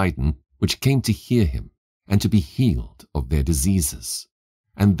and Sidon, which came to hear him, and to be healed of their diseases.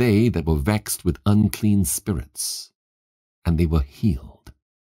 And they that were vexed with unclean spirits, and they were healed.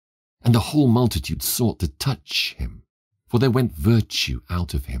 And the whole multitude sought to touch him, for there went virtue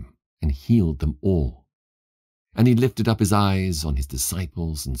out of him, and healed them all. And he lifted up his eyes on his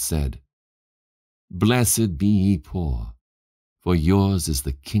disciples, and said, Blessed be ye poor, for yours is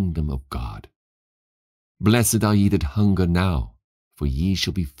the kingdom of God. Blessed are ye that hunger now, for ye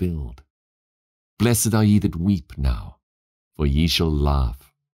shall be filled. Blessed are ye that weep now, for ye shall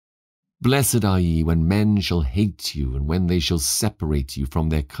laugh. Blessed are ye when men shall hate you, and when they shall separate you from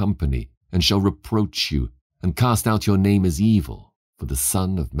their company, and shall reproach you, and cast out your name as evil, for the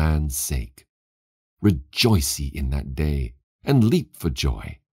Son of Man's sake. Rejoice ye in that day, and leap for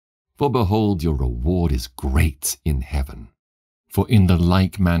joy. For behold, your reward is great in heaven. For in the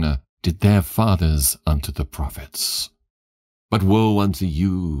like manner did their fathers unto the prophets. But woe unto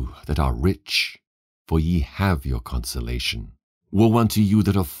you that are rich, for ye have your consolation. Woe unto you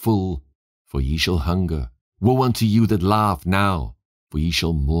that are full, for ye shall hunger. Woe unto you that laugh now, for ye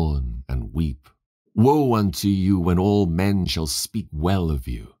shall mourn and weep. Woe unto you when all men shall speak well of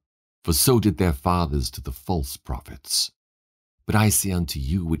you, for so did their fathers to the false prophets. But I say unto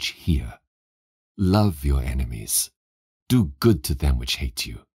you which hear, love your enemies, do good to them which hate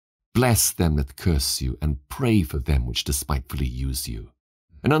you, bless them that curse you, and pray for them which despitefully use you.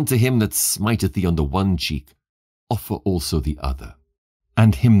 And unto him that smiteth thee on the one cheek, offer also the other.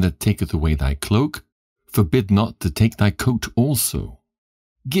 And him that taketh away thy cloak, forbid not to take thy coat also.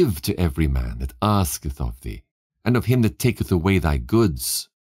 Give to every man that asketh of thee, and of him that taketh away thy goods,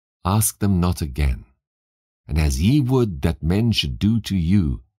 ask them not again. And as ye would that men should do to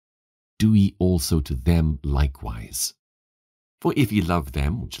you, do ye also to them likewise. For if ye love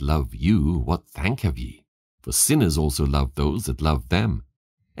them which love you, what thank have ye? For sinners also love those that love them.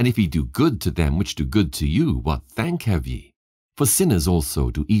 And if ye do good to them which do good to you, what thank have ye? For sinners also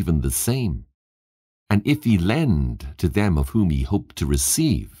do even the same. And if ye lend to them of whom ye hope to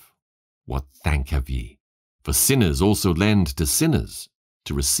receive, what thank have ye? For sinners also lend to sinners,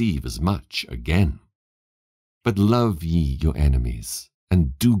 to receive as much again. But love ye your enemies,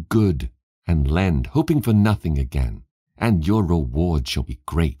 and do good, and lend, hoping for nothing again, and your reward shall be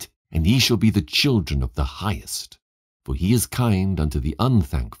great, and ye shall be the children of the highest. For he is kind unto the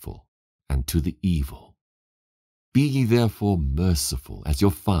unthankful, and to the evil. Be ye therefore merciful, as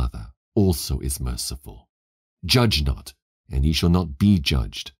your Father also is merciful. Judge not, and ye shall not be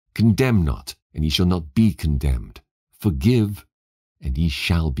judged. Condemn not, and ye shall not be condemned. Forgive, and ye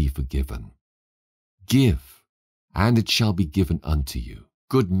shall be forgiven. Give, and it shall be given unto you.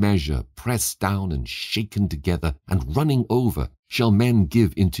 Good measure, pressed down and shaken together, and running over, shall men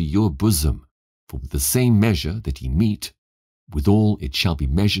give into your bosom. For with the same measure that ye mete, withal it shall be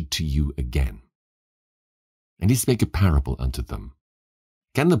measured to you again. And he spake a parable unto them.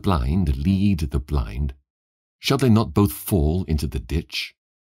 Can the blind lead the blind? Shall they not both fall into the ditch?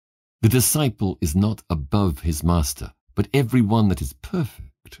 The disciple is not above his master, but every one that is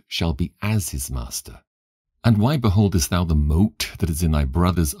perfect shall be as his master. And why beholdest thou the mote that is in thy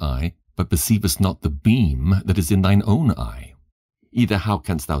brother's eye, but perceivest not the beam that is in thine own eye? Either how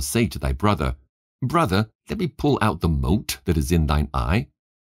canst thou say to thy brother, Brother, let me pull out the mote that is in thine eye,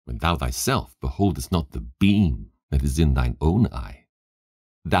 when thou thyself beholdest not the beam that is in thine own eye?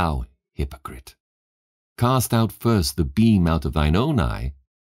 Thou hypocrite, cast out first the beam out of thine own eye,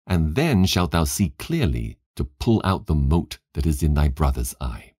 and then shalt thou see clearly to pull out the mote that is in thy brother's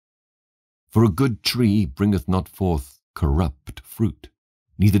eye. For a good tree bringeth not forth corrupt fruit,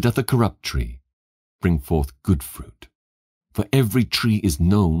 neither doth a corrupt tree bring forth good fruit. For every tree is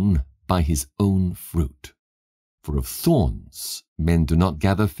known by his own fruit. For of thorns men do not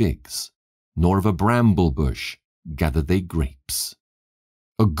gather figs, nor of a bramble bush gather they grapes.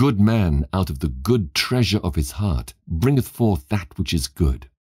 A good man out of the good treasure of his heart bringeth forth that which is good,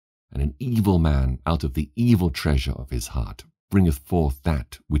 and an evil man out of the evil treasure of his heart bringeth forth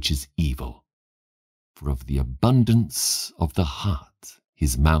that which is evil. For of the abundance of the heart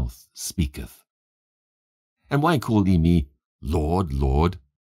his mouth speaketh. And why call ye me Lord, Lord,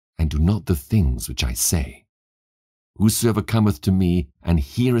 and do not the things which I say? Whosoever cometh to me, and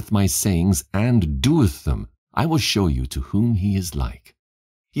heareth my sayings, and doeth them, I will show you to whom he is like.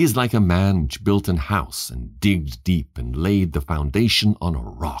 He is like a man which built an house, and digged deep, and laid the foundation on a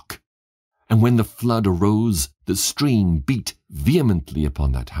rock. And when the flood arose, the stream beat vehemently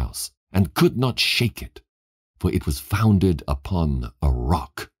upon that house, and could not shake it, for it was founded upon a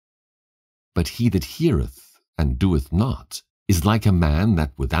rock. But he that heareth and doeth not is like a man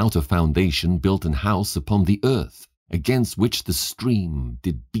that without a foundation built an house upon the earth, against which the stream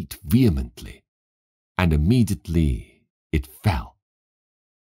did beat vehemently, and immediately it fell.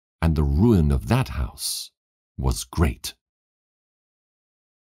 And the ruin of that house was great.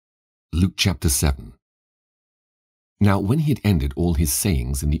 Luke chapter 7. Now when he had ended all his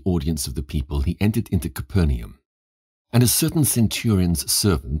sayings in the audience of the people, he entered into Capernaum. And a certain centurion's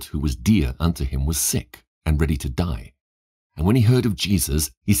servant, who was dear unto him, was sick, and ready to die. And when he heard of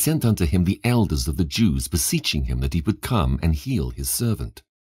Jesus, he sent unto him the elders of the Jews, beseeching him that he would come and heal his servant.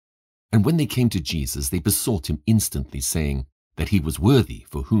 And when they came to Jesus, they besought him instantly, saying, that he was worthy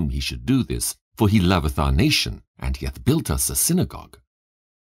for whom he should do this, for he loveth our nation, and he hath built us a synagogue.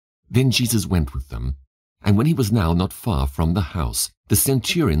 Then Jesus went with them, and when he was now not far from the house, the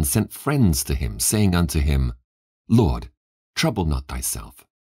centurion sent friends to him, saying unto him, Lord, trouble not thyself,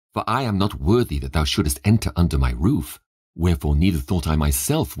 for I am not worthy that thou shouldest enter under my roof, wherefore neither thought I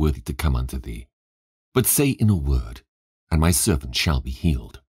myself worthy to come unto thee. But say in a word, and my servant shall be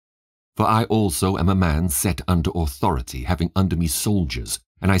healed. For I also am a man set under authority, having under me soldiers,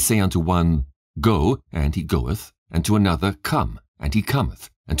 and I say unto one, Go, and he goeth, and to another, Come, and he cometh,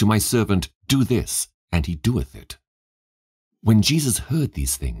 and to my servant, Do this, and he doeth it. When Jesus heard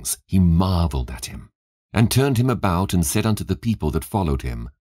these things, he marveled at him, and turned him about, and said unto the people that followed him,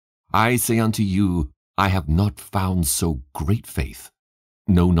 I say unto you, I have not found so great faith,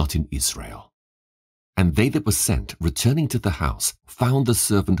 no, not in Israel. And they that were sent, returning to the house, found the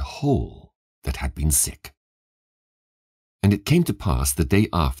servant whole that had been sick. And it came to pass the day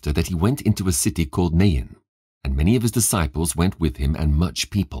after that he went into a city called Nain, and many of his disciples went with him, and much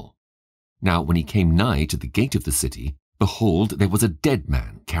people. Now when he came nigh to the gate of the city, behold, there was a dead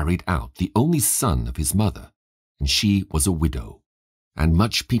man carried out, the only son of his mother, and she was a widow, and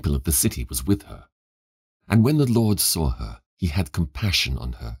much people of the city was with her. And when the Lord saw her, he had compassion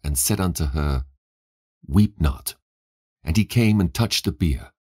on her, and said unto her, Weep not. And he came and touched the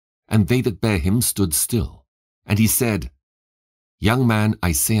bier, and they that bare him stood still. And he said, Young man,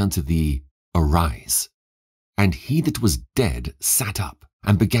 I say unto thee, arise. And he that was dead sat up,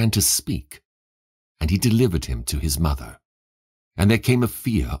 and began to speak. And he delivered him to his mother. And there came a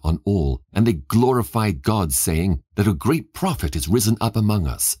fear on all, and they glorified God, saying, that a great prophet is risen up among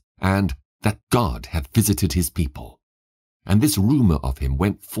us, and that God hath visited his people. And this rumor of him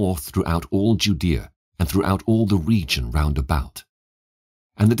went forth throughout all Judea, and throughout all the region round about.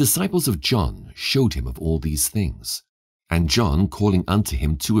 And the disciples of John showed him of all these things. And John, calling unto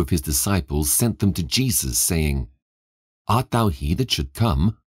him 2 of his disciples, sent them to Jesus, saying, Art thou he that should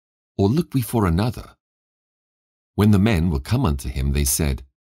come, or look we for another? When the men were come unto him, they said,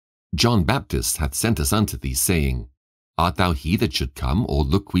 John Baptist hath sent us unto thee, saying, Art thou he that should come, or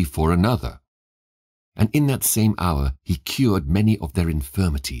look we for another? And in that same hour he cured many of their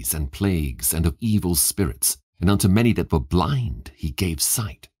infirmities and plagues and of evil spirits, and unto many that were blind he gave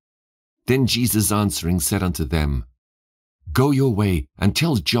sight. Then Jesus answering said unto them, Go your way, and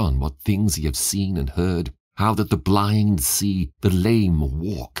tell John what things ye have seen and heard, how that the blind see, the lame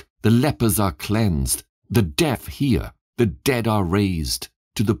walk, the lepers are cleansed, the deaf hear, the dead are raised,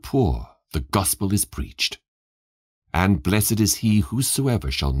 to the poor the gospel is preached. And blessed is he whosoever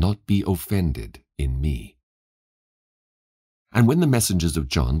shall not be offended in me. And when the messengers of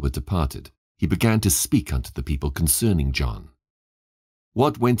John were departed, he began to speak unto the people concerning John.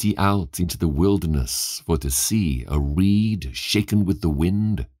 What went ye out into the wilderness for to see? A reed shaken with the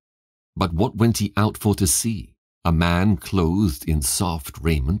wind? But what went ye out for to see? A man clothed in soft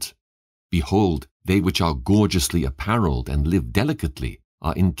raiment? Behold, they which are gorgeously apparelled and live delicately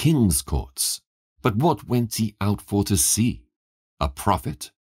are in kings' courts. But what went ye out for to see? A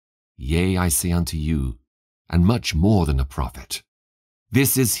prophet? Yea, I say unto you, and much more than a prophet.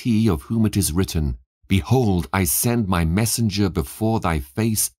 This is he of whom it is written, Behold, I send my messenger before thy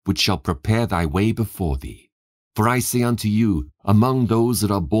face, which shall prepare thy way before thee. For I say unto you, among those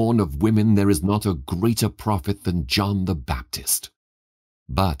that are born of women there is not a greater prophet than John the Baptist.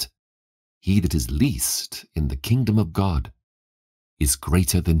 But he that is least in the kingdom of God is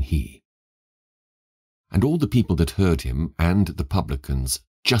greater than he. And all the people that heard him and the publicans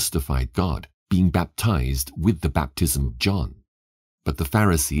justified God, being baptized with the baptism of John. But the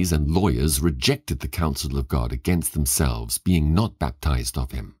Pharisees and lawyers rejected the counsel of God against themselves, being not baptized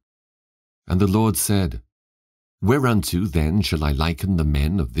of him. And the Lord said, Whereunto then shall I liken the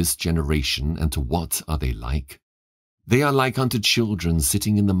men of this generation, and to what are they like? They are like unto children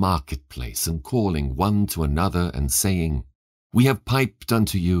sitting in the marketplace, and calling one to another, and saying, We have piped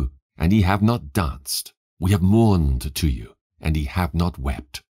unto you, and ye have not danced. We have mourned to you, and ye have not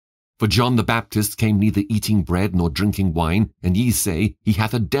wept. For John the Baptist came neither eating bread nor drinking wine, and ye say, He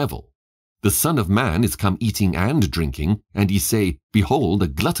hath a devil. The Son of Man is come eating and drinking, and ye say, Behold, a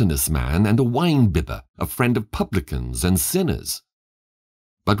gluttonous man and a wine-bibber, a friend of publicans and sinners.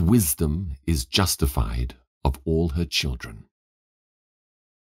 But wisdom is justified of all her children.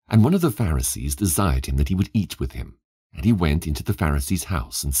 And one of the Pharisees desired him that he would eat with him. And he went into the Pharisee's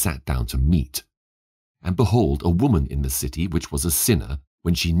house, and sat down to meat. And behold, a woman in the city, which was a sinner,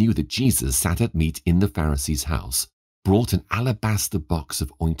 when she knew that Jesus sat at meat in the Pharisee's house, brought an alabaster box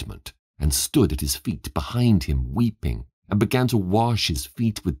of ointment, and stood at his feet behind him weeping, and began to wash his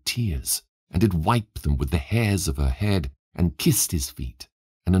feet with tears, and did wipe them with the hairs of her head, and kissed his feet,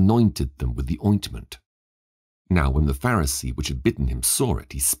 and anointed them with the ointment. Now when the Pharisee which had bidden him saw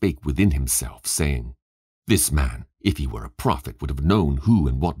it, he spake within himself, saying, This man, if he were a prophet, would have known who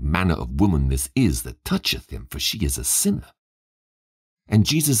and what manner of woman this is that toucheth him, for she is a sinner. And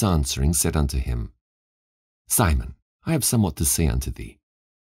Jesus answering said unto him, Simon, I have somewhat to say unto thee.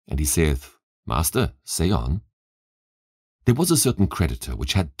 And he saith, Master, say on. There was a certain creditor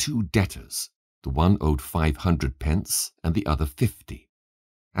which had 2 debtors. The one owed 500 pence, and the other 50.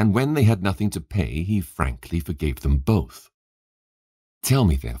 And when they had nothing to pay, he frankly forgave them both. Tell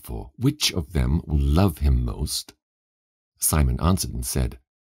me, therefore, which of them will love him most? Simon answered and said,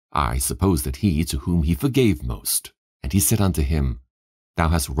 I suppose that he to whom he forgave most. And he said unto him, Thou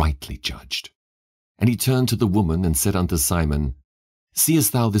hast rightly judged. And he turned to the woman and said unto Simon,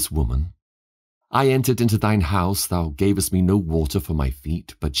 Seest thou this woman? I entered into thine house, thou gavest me no water for my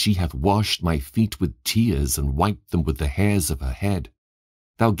feet, but she hath washed my feet with tears, and wiped them with the hairs of her head.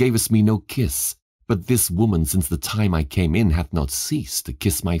 Thou gavest me no kiss, but this woman since the time I came in hath not ceased to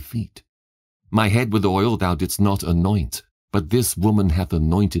kiss my feet. My head with oil thou didst not anoint, but this woman hath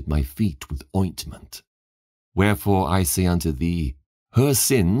anointed my feet with ointment. Wherefore I say unto thee, her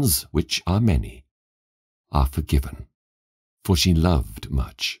sins, which are many, are forgiven, for she loved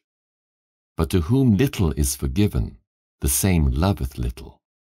much. But to whom little is forgiven, the same loveth little.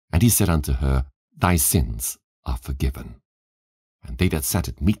 And he said unto her, Thy sins are forgiven. And they that sat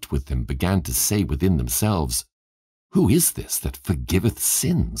at meat with him began to say within themselves, Who is this that forgiveth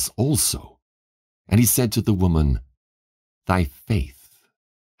sins also? And he said to the woman, Thy faith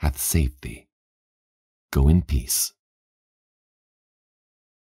hath saved thee. Go in peace.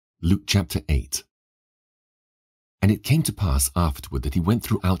 Luke chapter 8. And it came to pass afterward that he went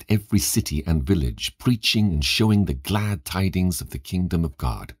throughout every city and village, preaching and showing the glad tidings of the kingdom of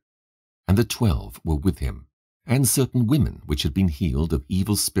God. And the 12 were with him, and certain women which had been healed of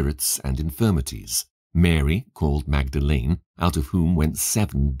evil spirits and infirmities, Mary, called Magdalene, out of whom went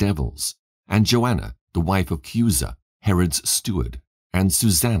 7 devils, and Joanna, the wife of Chuza, Herod's steward, and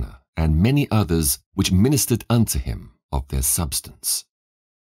Susanna, and many others which ministered unto him of their substance.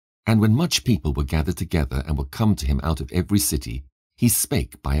 And when much people were gathered together and were come to him out of every city, he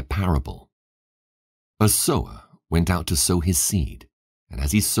spake by a parable. A sower went out to sow his seed, and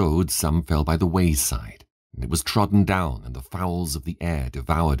as he sowed, some fell by the wayside, and it was trodden down, and the fowls of the air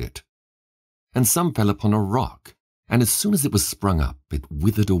devoured it. and some fell upon a rock, and as soon as it was sprung up, it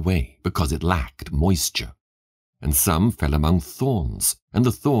withered away, because it lacked moisture. And some fell among thorns, and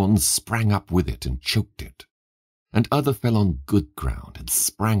the thorns sprang up with it and choked it. And other fell on good ground, and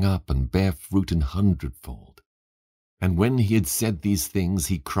sprang up and bare fruit an hundredfold. And when he had said these things,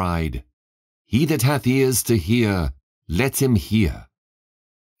 he cried, He that hath ears to hear, let him hear.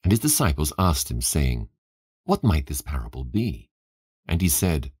 And his disciples asked him, saying, What might this parable be? And he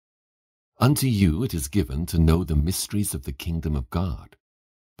said, Unto you it is given to know the mysteries of the kingdom of God,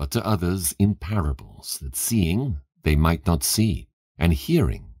 but to others in parables, that seeing they might not see, and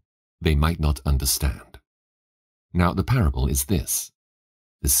hearing they might not understand. Now the parable is this.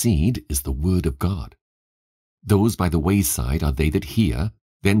 The seed is the word of God. Those by the wayside are they that hear,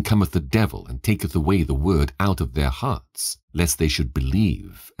 then cometh the devil, and taketh away the word out of their hearts, lest they should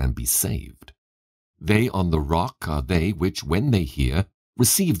believe and be saved. They on the rock are they which, when they hear,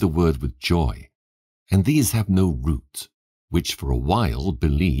 receive the word with joy. And these have no root, which for a while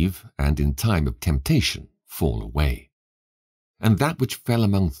believe, and in time of temptation fall away. And that which fell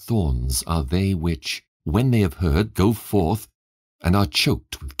among thorns are they which, when they have heard, go forth, and are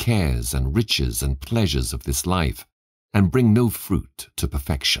choked with cares and riches and pleasures of this life, and bring no fruit to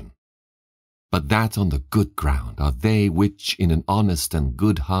perfection. But that on the good ground are they which in an honest and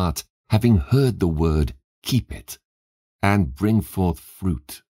good heart, having heard the word, keep it, and bring forth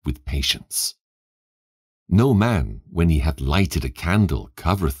fruit with patience. No man, when he hath lighted a candle,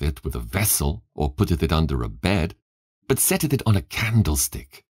 covereth it with a vessel, or putteth it under a bed, but setteth it on a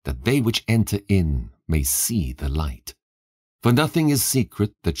candlestick, that they which enter in may see the light. For nothing is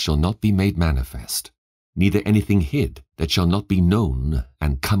secret that shall not be made manifest, neither anything hid that shall not be known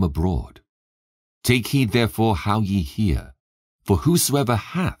and come abroad. Take heed therefore how ye hear, for whosoever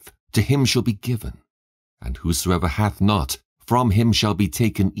hath, to him shall be given, and whosoever hath not, from him shall be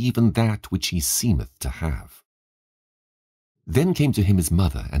taken even that which he seemeth to have. Then came to him his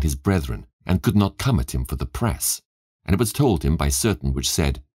mother and his brethren, and could not come at him for the press. And it was told him by certain which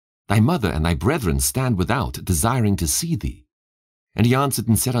said, Thy mother and thy brethren stand without, desiring to see thee. And he answered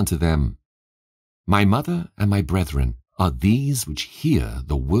and said unto them, My mother and my brethren are these which hear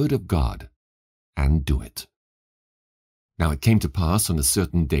the word of God, and do it. Now it came to pass on a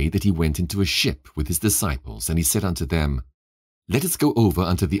certain day that he went into a ship with his disciples, and he said unto them, Let us go over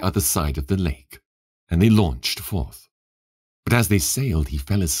unto the other side of the lake. And they launched forth. But as they sailed, he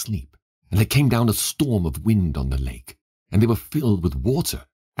fell asleep, and there came down a storm of wind on the lake, and they were filled with water,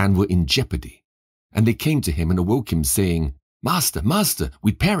 and were in jeopardy. And they came to him and awoke him, saying, Master, Master,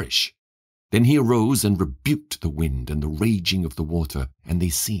 we perish. Then he arose and rebuked the wind and the raging of the water, and they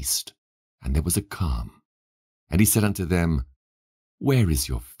ceased, and there was a calm. And he said unto them, Where is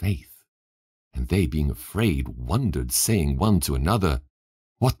your faith? And they, being afraid, wondered, saying one to another,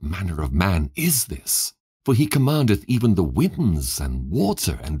 What manner of man is this? For he commandeth even the winds and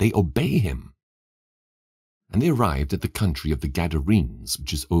water, and they obey him. And they arrived at the country of the Gadarenes,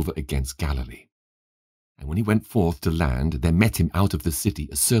 which is over against Galilee. And when he went forth to land, there met him out of the city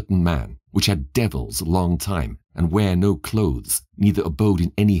a certain man, which had devils long time, and wear no clothes, neither abode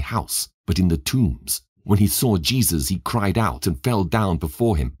in any house, but in the tombs. When he saw Jesus, he cried out, and fell down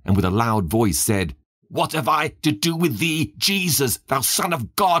before him, and with a loud voice said, What have I to do with thee, Jesus, thou Son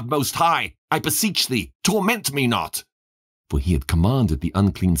of God Most High? I beseech thee, torment me not. For he had commanded the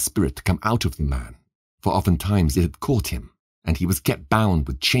unclean spirit to come out of the man. For oftentimes it had caught him, and he was kept bound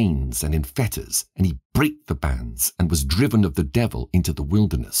with chains and in fetters, and he brake the bands, and was driven of the devil into the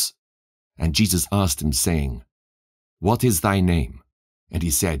wilderness. And Jesus asked him, saying, What is thy name? And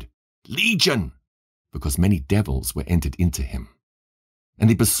he said, Legion, because many devils were entered into him. And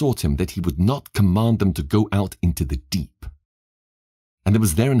they besought him that he would not command them to go out into the deep. And there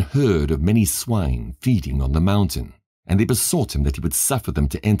was there an herd of many swine feeding on the mountain, and they besought him that he would suffer them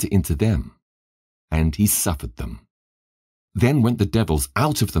to enter into them. And he suffered them. Then went the devils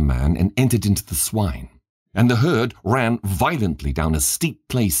out of the man and entered into the swine. And the herd ran violently down a steep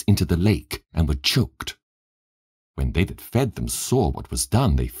place into the lake, and were choked. When they that fed them saw what was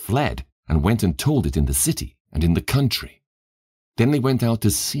done, they fled, and went and told it in the city and in the country. Then they went out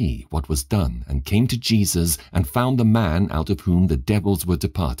to see what was done, and came to Jesus, and found the man out of whom the devils were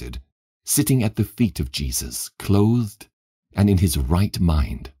departed, sitting at the feet of Jesus, clothed and in his right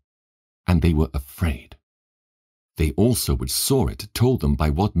mind. And they were afraid. They also which saw it told them by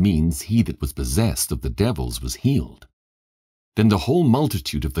what means he that was possessed of the devils was healed. Then the whole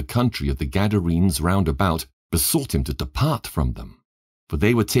multitude of the country of the Gadarenes round about besought him to depart from them, for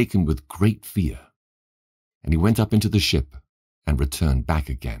they were taken with great fear. And he went up into the ship, and returned back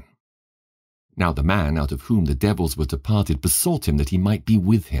again. Now the man out of whom the devils were departed besought him that he might be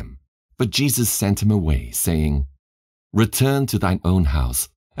with him. But Jesus sent him away, saying, Return to thine own house,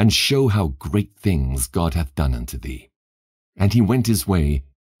 and show how great things God hath done unto thee. And he went his way,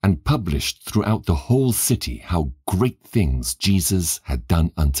 and published throughout the whole city how great things Jesus had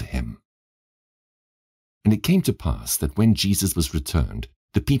done unto him. And it came to pass that when Jesus was returned,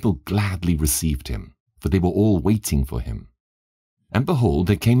 the people gladly received him, for they were all waiting for him. And behold,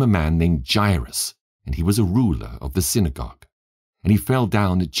 there came a man named Jairus, and he was a ruler of the synagogue. And he fell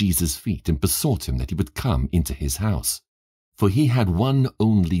down at Jesus' feet and besought him that he would come into his house. For he had one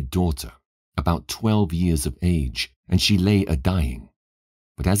only daughter, about 12 years of age, and she lay a-dying.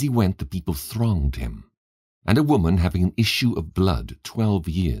 But as he went, the people thronged him. And a woman having an issue of blood 12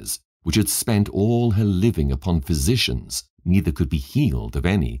 years, which had spent all her living upon physicians, neither could be healed of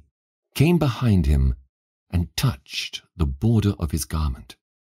any, came behind him and touched the border of his garment.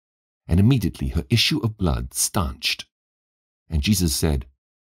 And immediately her issue of blood stanched. And Jesus said,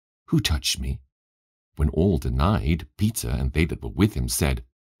 Who touched me? When all denied, Peter and they that were with him said,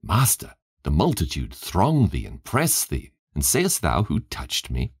 Master, the multitude throng thee and press thee, and sayest thou, Who touched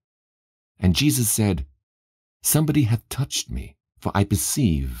me? And Jesus said, Somebody hath touched me, for I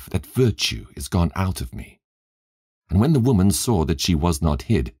perceive that virtue is gone out of me. And when the woman saw that she was not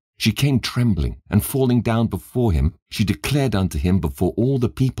hid, she came trembling, and falling down before him, she declared unto him before all the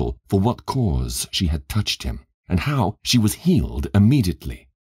people for what cause she had touched him, and how she was healed immediately.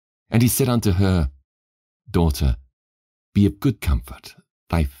 And he said unto her, Daughter, be of good comfort,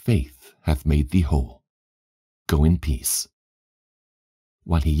 thy faith hath made thee whole. Go in peace.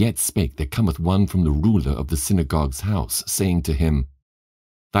 While he yet spake, there cometh one from the ruler of the synagogue's house, saying to him,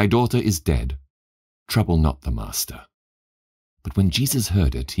 Thy daughter is dead, trouble not the master. But when Jesus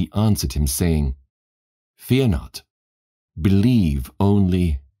heard it, he answered him, saying, Fear not, believe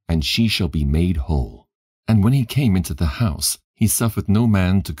only, and she shall be made whole. And when he came into the house, he suffered no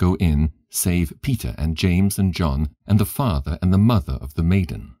man to go in, save Peter and James and John, and the father and the mother of the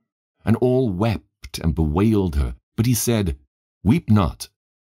maiden. And all wept and bewailed her. But he said, Weep not,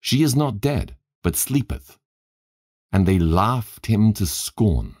 she is not dead, but sleepeth. And they laughed him to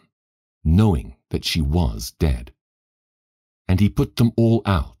scorn, knowing that she was dead. And he put them all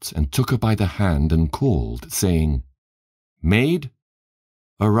out, and took her by the hand, and called, saying, Maid,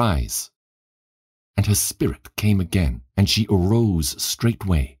 arise. And her spirit came again, and she arose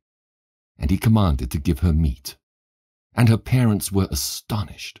straightway. And he commanded to give her meat. And her parents were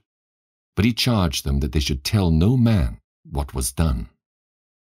astonished. But he charged them that they should tell no man what was done.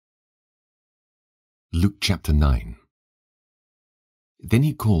 Luke chapter 9. Then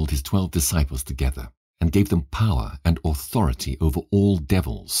he called his 12 disciples together, and gave them power and authority over all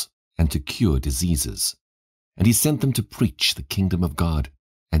devils, and to cure diseases. And he sent them to preach the kingdom of God,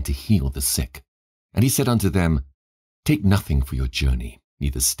 and to heal the sick. And he said unto them, Take nothing for your journey,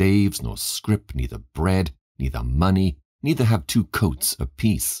 neither staves, nor scrip, neither bread, neither money, neither have 2 coats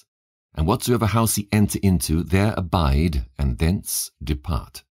apiece. And whatsoever house ye enter into, there abide, and thence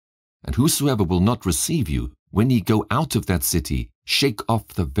depart. And whosoever will not receive you, when ye go out of that city, shake off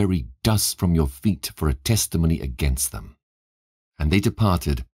the very dust from your feet for a testimony against them. And they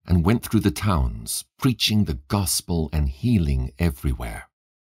departed, and went through the towns, preaching the gospel and healing everywhere.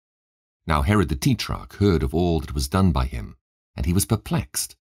 Now Herod the Tetrarch heard of all that was done by him, and he was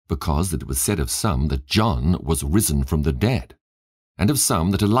perplexed, because that it was said of some that John was risen from the dead, and of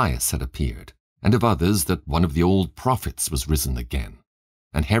some that Elias had appeared, and of others that one of the old prophets was risen again.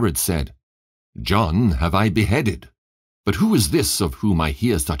 And Herod said, John have I beheaded, but who is this of whom I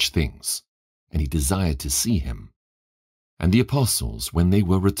hear such things? And he desired to see him. And the apostles, when they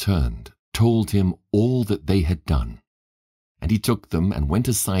were returned, told him all that they had done. And he took them and went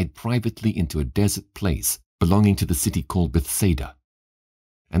aside privately into a desert place belonging to the city called Bethsaida.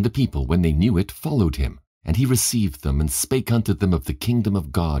 And the people, when they knew it, followed him, and he received them, and spake unto them of the kingdom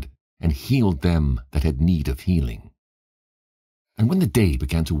of God, and healed them that had need of healing. And when the day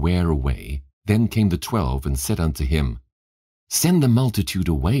began to wear away, then came the 12, and said unto him, Send the multitude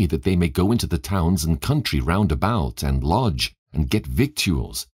away, that they may go into the towns and country round about, and lodge, and get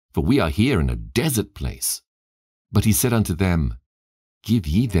victuals, for we are here in a desert place. But he said unto them, Give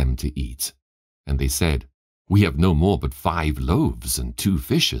ye them to eat. And they said, We have no more but 5 loaves and 2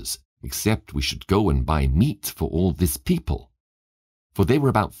 fishes, except we should go and buy meat for all this people. For they were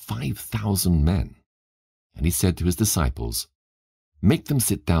about 5,000 men. And he said to his disciples, Make them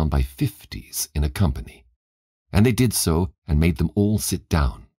sit down by 50s in a company. And they did so, and made them all sit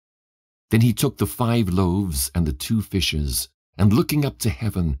down. Then he took the 5 loaves and the 2 fishes, and looking up to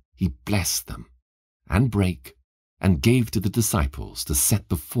heaven, he blessed them, and brake, and gave to the disciples to set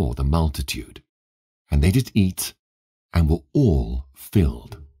before the multitude. And they did eat, and were all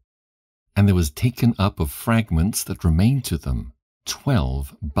filled. and there was taken up of fragments that remained to them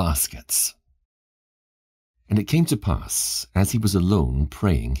 12 baskets. And it came to pass, as he was alone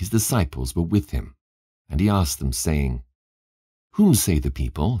praying, his disciples were with him, and he asked them, saying, Whom say the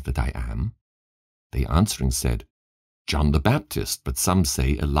people that I am? They answering said, John the Baptist, but some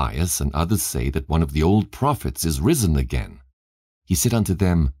say Elias, and others say that one of the old prophets is risen again. He said unto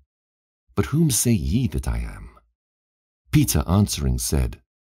them, But whom say ye that I am? Peter answering said,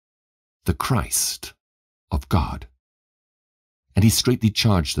 The Christ of God. And he straitly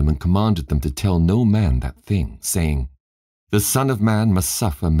charged them and commanded them to tell no man that thing, saying, The Son of Man must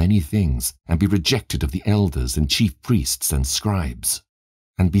suffer many things, and be rejected of the elders and chief priests and scribes,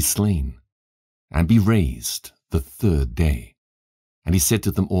 and be slain, and be raised the third day. And he said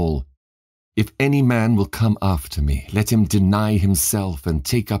to them all, If any man will come after me, let him deny himself, and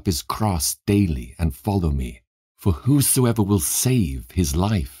take up his cross daily, and follow me. For whosoever will save his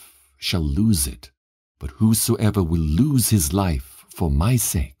life shall lose it, but whosoever will lose his life for my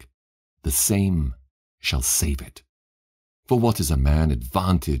sake, the same shall save it. For what is a man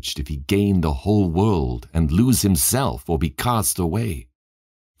advantaged if he gain the whole world, and lose himself, or be cast away?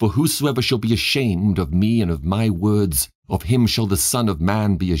 For whosoever shall be ashamed of me and of my words, of him shall the Son of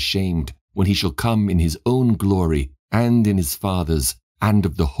Man be ashamed, when he shall come in his own glory, and in his Father's, and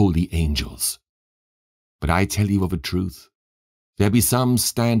of the holy angels. But I tell you of a truth, there be some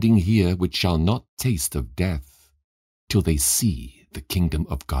standing here which shall not taste of death, till they see the kingdom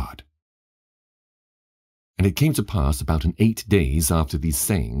of God. And it came to pass about 8 days after these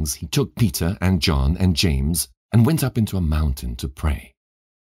sayings, he took Peter and John and James, and went up into a mountain to pray.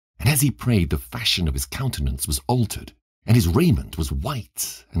 And as he prayed, the fashion of his countenance was altered, and his raiment was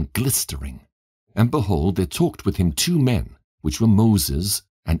white and glistering. And behold, there talked with him 2 men, which were Moses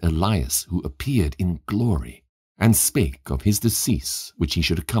and Elias, who appeared in glory, and spake of his decease, which he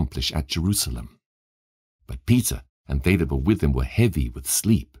should accomplish at Jerusalem. But Peter and they that were with him were heavy with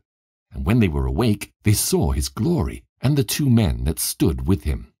sleep. And when they were awake, they saw his glory, and the 2 men that stood with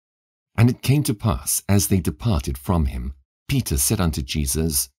him. And it came to pass, as they departed from him, Peter said unto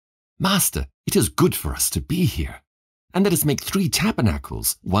Jesus, Master, it is good for us to be here. And let us make 3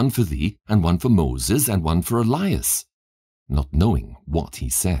 tabernacles, one for thee, and one for Moses, and one for Elias, not knowing what he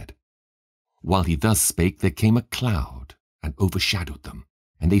said. While he thus spake, there came a cloud, and overshadowed them,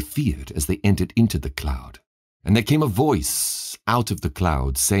 and they feared as they entered into the cloud. And there came a voice out of the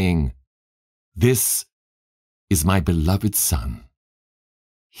cloud, saying, This is my beloved Son,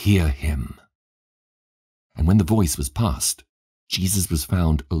 hear him. And when the voice was past, Jesus was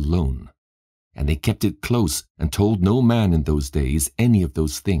found alone. And they kept it close, and told no man in those days any of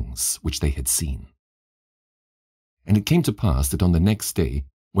those things which they had seen. And it came to pass that on the next day,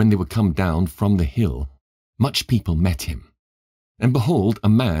 when they were come down from the hill, much people met him. And behold, a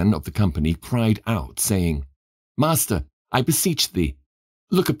man of the company cried out, saying, Master, I beseech thee,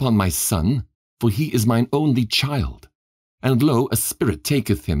 look upon my son, for he is mine only child. And lo, a spirit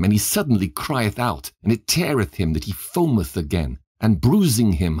taketh him, and he suddenly crieth out, and it teareth him that he foameth again, and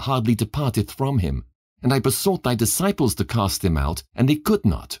bruising him hardly departeth from him. And I besought thy disciples to cast him out, and they could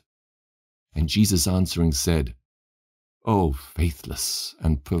not. And Jesus answering said, O faithless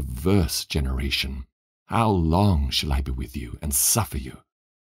and perverse generation, how long shall I be with you, and suffer you?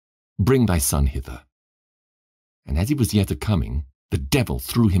 Bring thy son hither. And as he was yet a-coming, the devil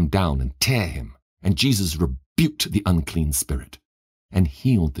threw him down and tare him, and Jesus rebuked the unclean spirit, and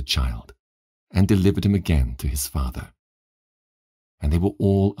healed the child, and delivered him again to his father. And they were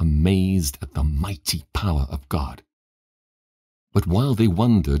all amazed at the mighty power of God. But while they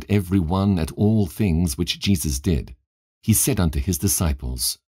wondered every one at all things which Jesus did, he said unto his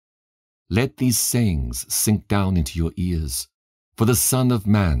disciples, Let these sayings sink down into your ears, for the Son of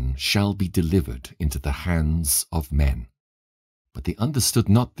Man shall be delivered into the hands of men. But they understood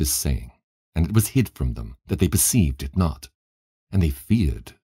not this saying, and it was hid from them, that they perceived it not, and they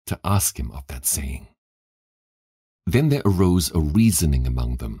feared to ask him of that saying. Then there arose a reasoning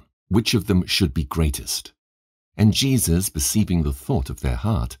among them, which of them should be greatest. And Jesus, perceiving the thought of their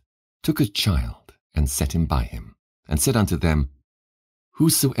heart, took a child, and set him by him, and said unto them,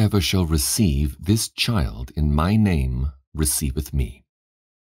 Whosoever shall receive this child in my name receiveth me.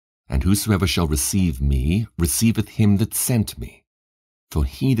 And whosoever shall receive me receiveth him that sent me. For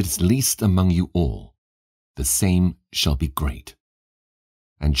he that is least among you all, the same shall be great.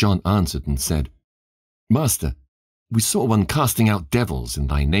 And John answered and said, Master, we saw one casting out devils in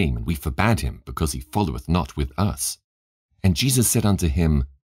thy name, and we forbade him, because he followeth not with us. And Jesus said unto him,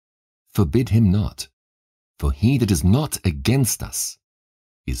 Forbid him not, for he that is not against us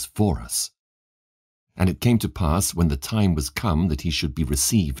is for us. And it came to pass, when the time was come that he should be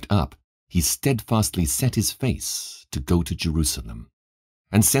received up, he steadfastly set his face to go to Jerusalem,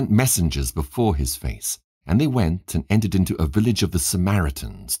 and sent messengers before his face, and they went and entered into a village of the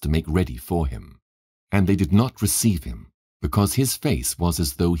Samaritans to make ready for him. And they did not receive him, because his face was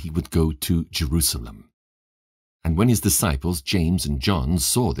as though he would go to Jerusalem. And when his disciples James and John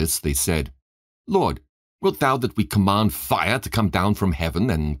saw this, they said, Lord, wilt thou that we command fire to come down from heaven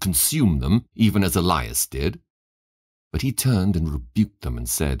and consume them, even as Elias did? But he turned and rebuked them and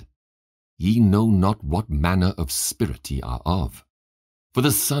said, Ye know not what manner of spirit ye are of. For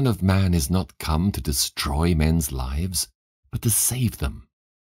the Son of Man is not come to destroy men's lives, but to save them.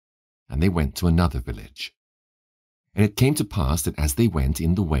 And they went to another village. And it came to pass that as they went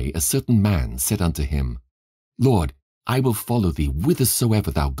in the way, a certain man said unto him, Lord, I will follow thee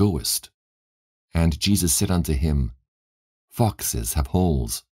whithersoever thou goest. And Jesus said unto him, Foxes have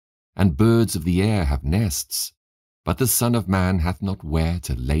holes, and birds of the air have nests, but the Son of Man hath not where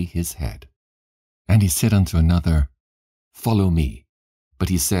to lay his head. And he said unto another, Follow me. But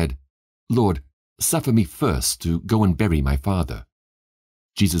he said, Lord, suffer me first to go and bury my father.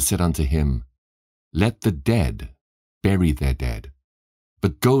 Jesus said unto him, Let the dead bury their dead,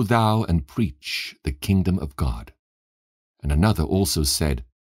 but go thou and preach the kingdom of God. And another also said,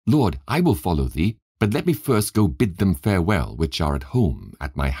 Lord, I will follow thee, but let me first go bid them farewell, which are at home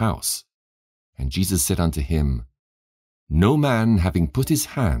at my house. And Jesus said unto him, No man having put his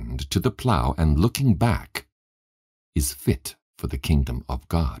hand to the plough and looking back is fit for the kingdom of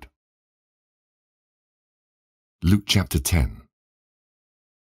God. Luke chapter 10.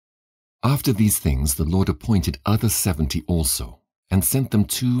 After these things the Lord appointed other 70 also, and sent them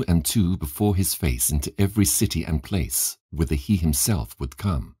 2 and 2 before his face into every city and place, whither he himself would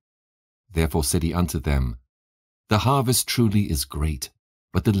come. Therefore said he unto them, The harvest truly is great,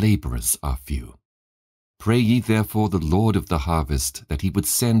 but the laborers are few. Pray ye therefore the Lord of the harvest, that he would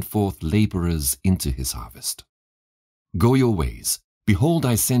send forth laborers into his harvest. Go your ways. Behold,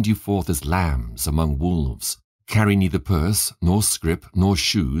 I send you forth as lambs among wolves. Carry neither purse, nor scrip, nor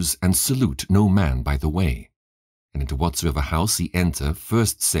shoes, and salute no man by the way. And into whatsoever house ye enter,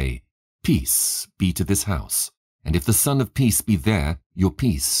 first say, Peace be to this house. And if the Son of Peace be there, your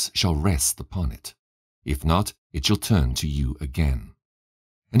peace shall rest upon it. If not, it shall turn to you again.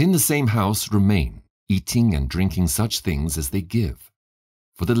 And in the same house remain, eating and drinking such things as they give.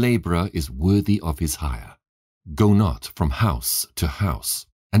 For the laborer is worthy of his hire. Go not from house to house.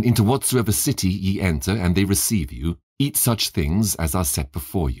 And into whatsoever city ye enter, and they receive you, eat such things as are set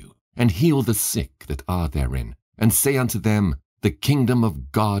before you, and heal the sick that are therein, and say unto them, The kingdom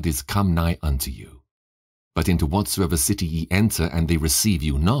of God is come nigh unto you. But into whatsoever city ye enter, and they receive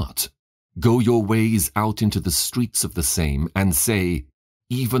you not, go your ways out into the streets of the same, and say,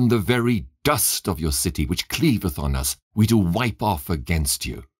 Even the very dust of your city which cleaveth on us, we do wipe off against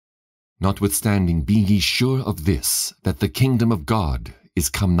you. Notwithstanding, be ye sure of this, that the kingdom of God is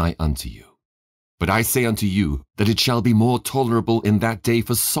come nigh unto you. But I say unto you, that it shall be more tolerable in that day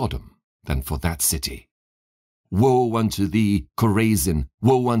for Sodom than for that city. Woe unto thee, Chorazin!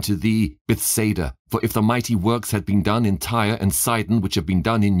 Woe unto thee, Bethsaida! For if the mighty works had been done in Tyre and Sidon, which have been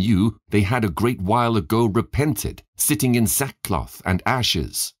done in you, they had a great while ago repented, sitting in sackcloth and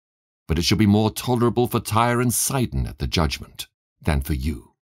ashes. But it shall be more tolerable for Tyre and Sidon at the judgment than for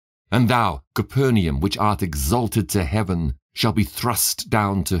you. And thou, Capernaum, which art exalted to heaven, shall be thrust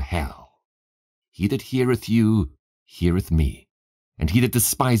down to hell. He that heareth you, heareth me, and he that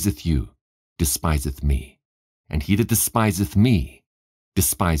despiseth you, despiseth me, and he that despiseth me,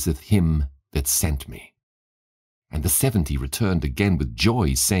 despiseth him that sent me. And the 70 returned again with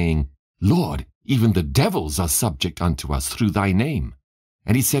joy, saying, Lord, even the devils are subject unto us through thy name.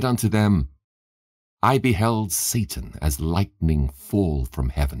 And he said unto them, I beheld Satan as lightning fall from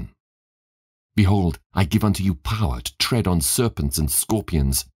heaven. Behold, I give unto you power to tread on serpents and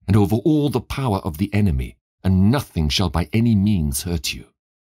scorpions, and over all the power of the enemy, and nothing shall by any means hurt you.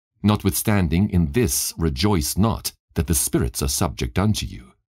 Notwithstanding, in this rejoice not, that the spirits are subject unto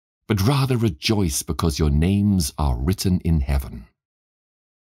you, but rather rejoice because your names are written in heaven.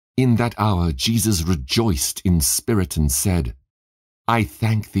 In that hour Jesus rejoiced in spirit and said, I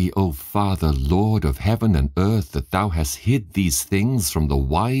thank thee, O Father, Lord of heaven and earth, that thou hast hid these things from the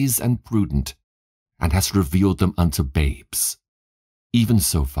wise and prudent, and hast revealed them unto babes. Even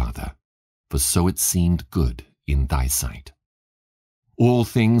so, Father, for so it seemed good in thy sight. All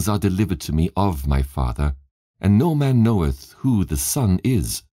things are delivered to me of my Father, and no man knoweth who the Son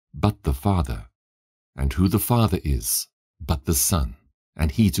is, but the Father, and who the Father is, but the Son,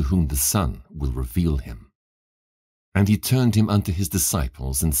 and he to whom the Son will reveal him. And he turned him unto his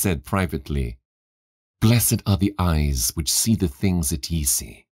disciples, and said privately, Blessed are the eyes which see the things that ye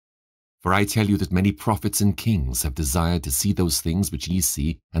see. For I tell you that many prophets and kings have desired to see those things which ye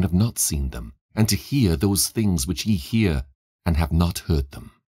see, and have not seen them, and to hear those things which ye hear, and have not heard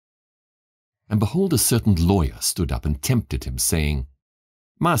them. And behold, a certain lawyer stood up and tempted him, saying,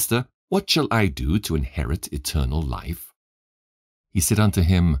 Master, what shall I do to inherit eternal life? He said unto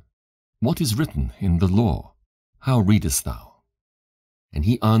him, What is written in the law? How readest thou? And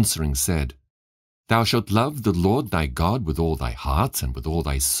he answering said, Thou shalt love the Lord thy God with all thy heart, and with all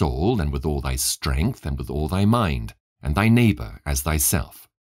thy soul, and with all thy strength, and with all thy mind, and thy neighbor as thyself.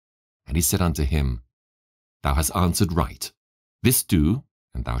 And he said unto him, Thou hast answered right. This do,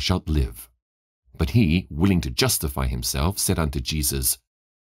 and thou shalt live. But he, willing to justify himself, said unto Jesus,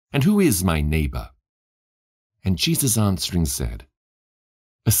 And who is my neighbor? And Jesus answering said,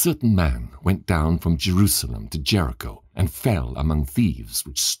 A certain man went down from Jerusalem to Jericho, and fell among thieves,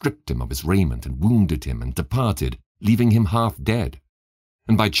 which stripped him of his raiment, and wounded him, and departed, leaving him half dead.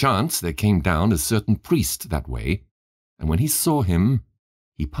 And by chance there came down a certain priest that way, and when he saw him,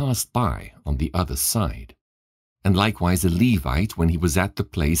 he passed by on the other side. And likewise a Levite, when he was at the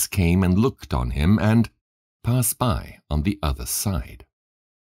place, came and looked on him, and passed by on the other side.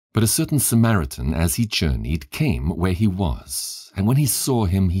 But a certain Samaritan, as he journeyed, came where he was, and when he saw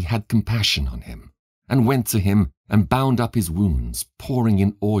him, he had compassion on him, and went to him, and bound up his wounds, pouring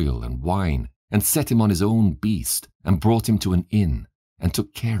in oil and wine, and set him on his own beast, and brought him to an inn, and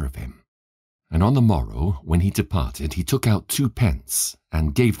took care of him. And on the morrow, when he departed, he took out 2 pence,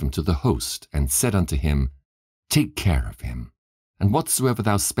 and gave them to the host, and said unto him, Take care of him, and whatsoever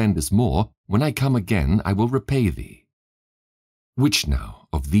thou spendest more, when I come again, I will repay thee. Which now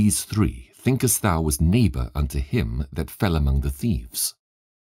of these 3 thinkest thou was neighbor unto him that fell among the thieves?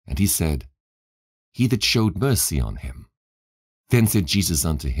 And he said, He that showed mercy on him. Then said Jesus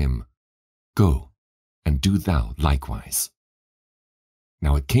unto him, Go, and do thou likewise.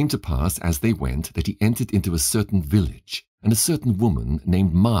 Now it came to pass, as they went, that he entered into a certain village, and a certain woman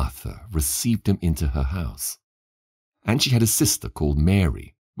named Martha received him into her house. And she had a sister called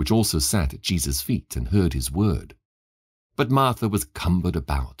Mary, which also sat at Jesus' feet, and heard his word. But Martha was cumbered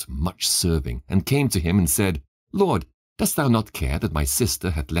about, much serving, and came to him and said, Lord, dost thou not care that my sister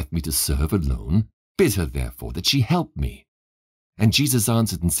hath left me to serve alone? Bid her therefore that she help me. And Jesus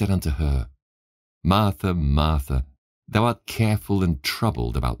answered and said unto her, Martha, Martha, thou art careful and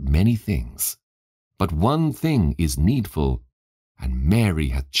troubled about many things. But one thing is needful, and Mary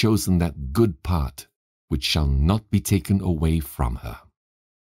hath chosen that good part, which shall not be taken away from her.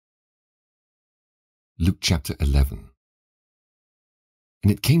 Luke chapter 11.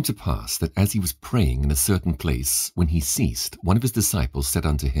 And it came to pass that as he was praying in a certain place, when he ceased, one of his disciples said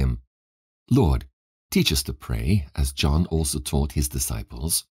unto him, Lord, teach us to pray, as John also taught his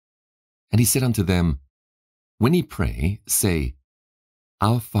disciples. And he said unto them, When ye pray, say,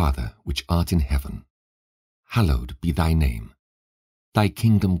 Our Father which art in heaven, hallowed be thy name. Thy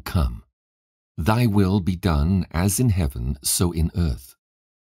kingdom come. Thy will be done, as in heaven, so in earth.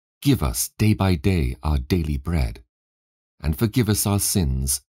 Give us day by day our daily bread, and forgive us our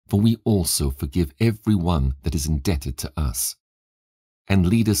sins, for we also forgive every one that is indebted to us. And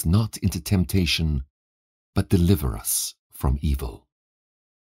lead us not into temptation, but deliver us from evil.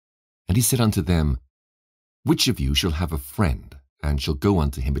 And he said unto them, Which of you shall have a friend, and shall go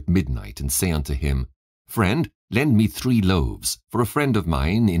unto him at midnight, and say unto him, Friend, lend me 3 loaves, for a friend of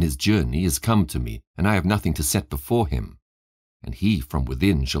mine in his journey is come to me, and I have nothing to set before him. And he from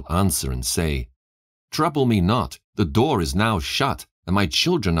within shall answer and say, Trouble me not, the door is now shut, and my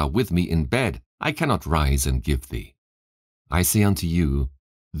children are with me in bed, I cannot rise and give thee. I say unto you,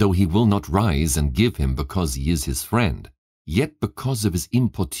 though he will not rise and give him because he is his friend, yet because of his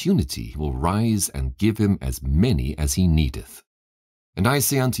importunity he will rise and give him as many as he needeth. And I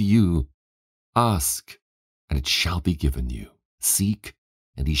say unto you, Ask, and it shall be given you. Seek,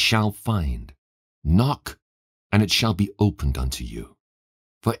 and ye shall find. Knock, and it shall be opened unto you.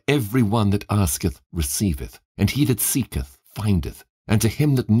 For every one that asketh receiveth, and he that seeketh findeth, and to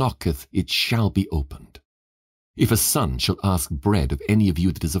him that knocketh it shall be opened. If a son shall ask bread of any of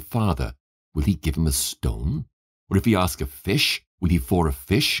you that is a father, will he give him a stone? Or if he ask a fish, will he for a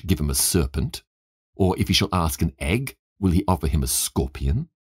fish give him a serpent? Or if he shall ask an egg, will he offer him a scorpion?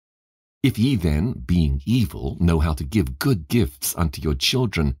 If ye then, being evil, know how to give good gifts unto your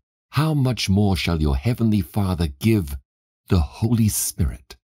children, how much more shall your heavenly Father give the Holy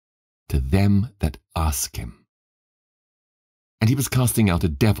Spirit to them that ask him? And he was casting out a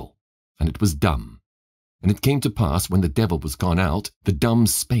devil, and it was dumb. And it came to pass, when the devil was gone out, the dumb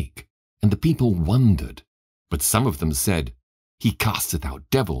spake, and the people wondered. But some of them said, He casteth out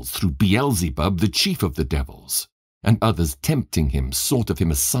devils through Beelzebub, the chief of the devils. and others tempting him sought of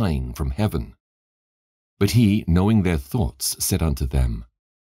him a sign from heaven. But he, knowing their thoughts, said unto them,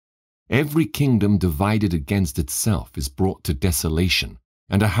 Every kingdom divided against itself is brought to desolation,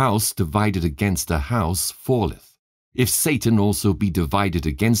 and a house divided against a house falleth. If Satan also be divided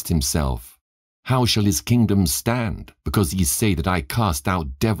against himself, how shall his kingdom stand? Because ye say that I cast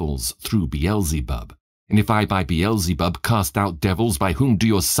out devils through Beelzebub. And if I by Beelzebub cast out devils, by whom do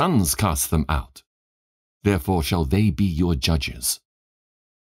your sons cast them out? Therefore shall they be your judges.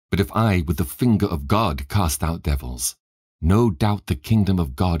 But if I with the finger of God cast out devils, no doubt the kingdom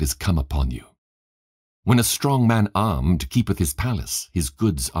of God is come upon you. When a strong man armed keepeth his palace, his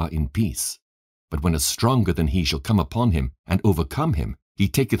goods are in peace. But when a stronger than he shall come upon him, and overcome him, he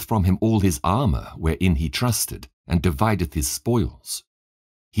taketh from him all his armour wherein he trusted, and divideth his spoils.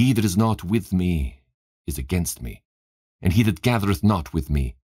 He that is not with me is against me, and he that gathereth not with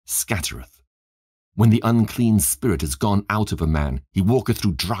me scattereth. When the unclean spirit is gone out of a man, he walketh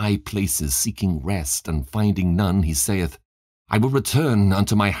through dry places, seeking rest, and finding none, he saith, I will return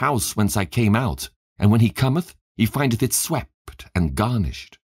unto my house whence I came out. And when he cometh, he findeth it swept and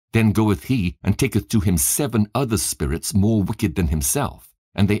garnished. Then goeth he, and taketh to him 7 other spirits more wicked than himself,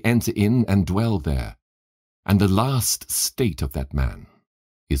 and they enter in and dwell there. And the last state of that man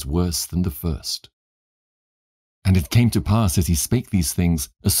is worse than the first. And it came to pass, as he spake these things,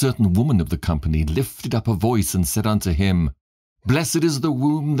 a certain woman of the company lifted up a voice, and said unto him, Blessed is the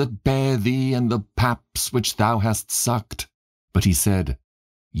womb that bare thee, and the paps which thou hast sucked. But he said,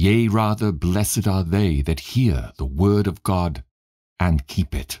 Yea, rather blessed are they that hear the word of God, and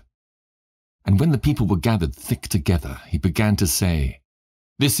keep it. And when the people were gathered thick together, he began to say,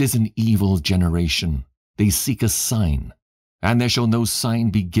 This is an evil generation. They seek a sign, and there shall no sign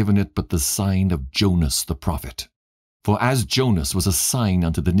be given it but the sign of Jonas the prophet. For as Jonas was a sign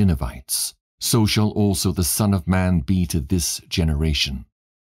unto the Ninevites, so shall also the Son of Man be to this generation.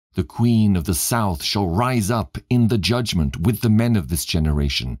 The queen of the south shall rise up in the judgment with the men of this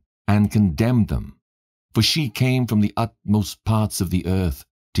generation, and condemn them. For she came from the utmost parts of the earth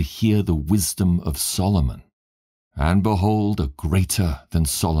to hear the wisdom of Solomon. And behold, a greater than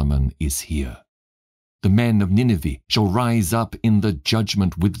Solomon is here. The men of Nineveh shall rise up in the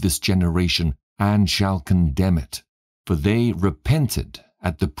judgment with this generation, and shall condemn it. For they repented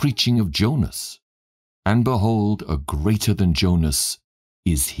at the preaching of Jonas. And behold, a greater than Jonas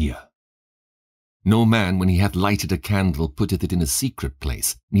is here. No man, when he hath lighted a candle, putteth it in a secret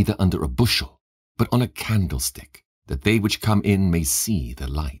place, neither under a bushel, but on a candlestick, that they which come in may see the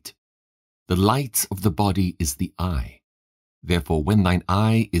light. The light of the body is the eye. Therefore when thine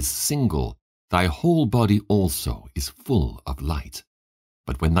eye is single, thy whole body also is full of light.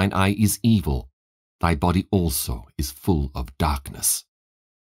 But when thine eye is evil, thy body also is full of darkness.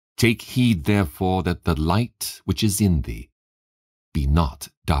 Take heed therefore that the light which is in thee be not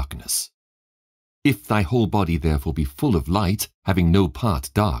darkness. If thy whole body therefore be full of light, having no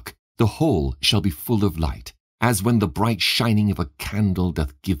part dark, the whole shall be full of light, as when the bright shining of a candle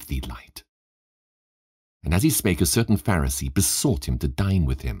doth give thee light. And as he spake, a certain Pharisee besought him to dine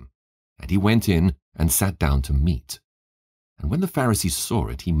with him. And he went in and sat down to meat. And when the Pharisee saw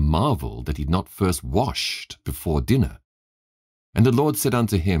it, he marveled that he had not first washed before dinner. And the Lord said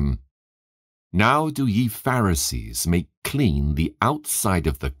unto him, Now do ye Pharisees make clean the outside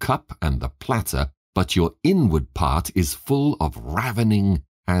of the cup and the platter, but your inward part is full of ravening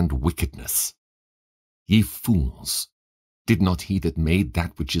and wickedness. Ye fools, did not he that made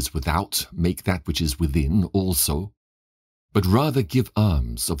that which is without make that which is within also? But rather give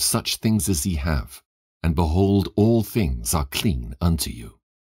alms of such things as ye have, and behold, all things are clean unto you.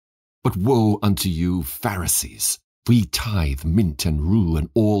 But woe unto you, Pharisees! For ye tithe mint and rue and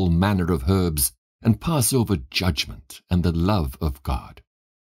all manner of herbs, and pass over judgment and the love of God.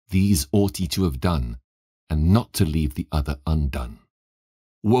 These ought ye to have done, and not to leave the other undone.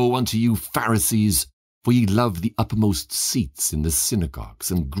 Woe unto you, Pharisees! For ye love the uppermost seats in the synagogues,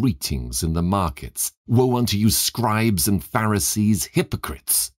 and greetings in the markets. Woe unto you, scribes and Pharisees,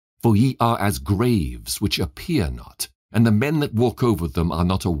 hypocrites! For ye are as graves which appear not, and the men that walk over them are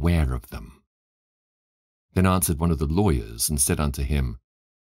not aware of them. Then answered one of the lawyers, and said unto him,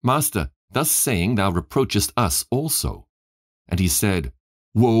 Master, thus saying thou reproachest us also. And he said,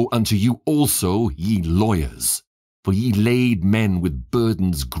 Woe unto you also, ye lawyers! For ye lade men with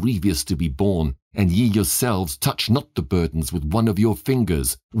burdens grievous to be borne, and ye yourselves touch not the burdens with one of your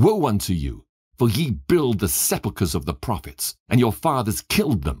fingers. Woe unto you! For ye build the sepulchres of the prophets, and your fathers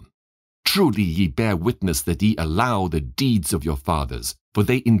killed them. Truly ye bear witness that ye allow the deeds of your fathers, for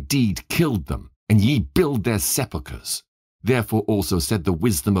they indeed killed them, and ye build their sepulchres. Therefore also said the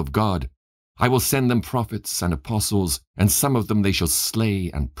wisdom of God, I will send them prophets and apostles, and some of them they shall slay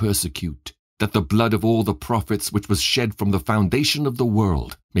and persecute, that the blood of all the prophets which was shed from the foundation of the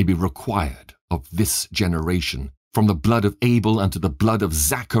world may be required of this generation, from the blood of Abel unto the blood of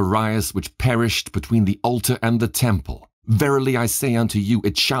Zacharias which perished between the altar and the temple. Verily I say unto you,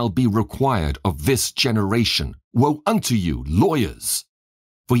 it shall be required of this generation. Woe unto you, lawyers!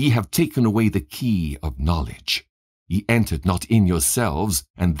 For ye have taken away the key of knowledge. Ye entered not in yourselves,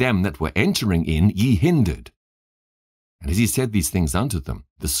 and them that were entering in ye hindered. And as he said these things unto them,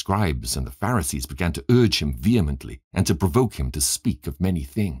 the scribes and the Pharisees began to urge him vehemently, and to provoke him to speak of many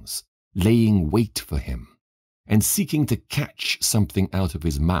things, laying wait for him, and seeking to catch something out of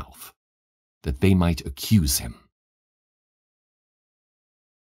his mouth, that they might accuse him.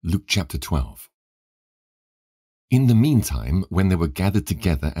 Luke chapter 12. In the meantime, when there were gathered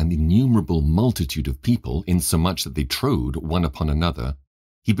together an innumerable multitude of people, insomuch that they trode one upon another,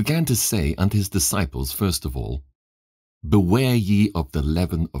 he began to say unto his disciples first of all, Beware ye of the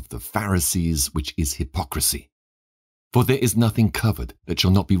leaven of the Pharisees, which is hypocrisy. For there is nothing covered that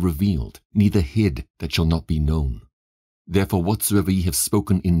shall not be revealed, neither hid that shall not be known. Therefore whatsoever ye have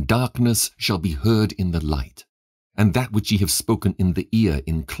spoken in darkness shall be heard in the light, and that which ye have spoken in the ear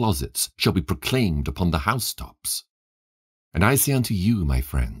in closets shall be proclaimed upon the housetops. And I say unto you, my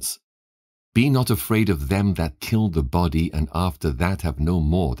friends, be not afraid of them that kill the body, and after that have no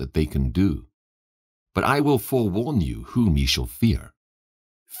more that they can do. But I will forewarn you whom ye shall fear.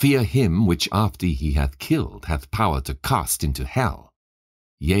 Fear him which after he hath killed hath power to cast into hell.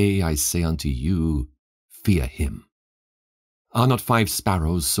 Yea, I say unto you, fear him. Are not 5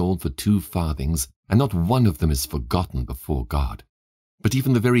 sparrows sold for 2 farthings, and not one of them is forgotten before God? But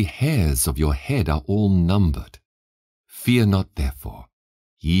even the very hairs of your head are all numbered. Fear not therefore,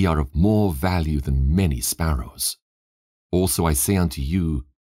 ye are of more value than many sparrows. Also I say unto you,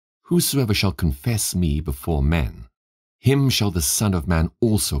 whosoever shall confess me before men, him shall the Son of Man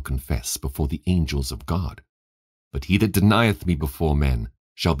also confess before the angels of God. But he that denieth me before men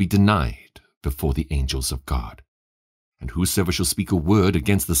shall be denied before the angels of God. And whosoever shall speak a word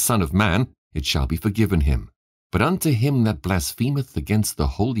against the Son of Man, it shall be forgiven him. But unto him that blasphemeth against the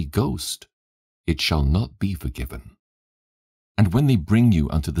Holy Ghost, it shall not be forgiven. And when they bring you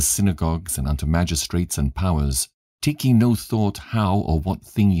unto the synagogues and unto magistrates and powers, take ye no thought how or what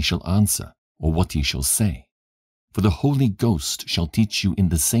thing ye shall answer, or what ye shall say. For the Holy Ghost shall teach you in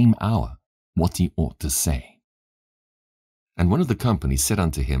the same hour what ye ought to say. And one of the company said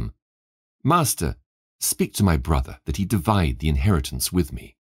unto him, Master, speak to my brother, that he divide the inheritance with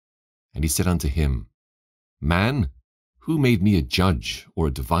me. And he said unto him, Man, who made me a judge or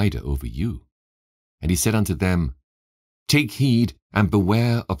a divider over you? And he said unto them, Take heed and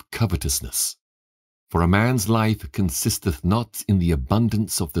beware of covetousness. For a man's life consisteth not in the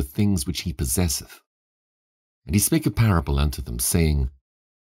abundance of the things which he possesseth. And he spake a parable unto them, saying,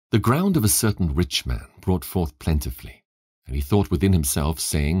 The ground of a certain rich man brought forth plentifully. And he thought within himself,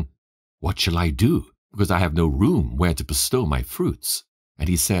 saying, What shall I do, because I have no room where to bestow my fruits? And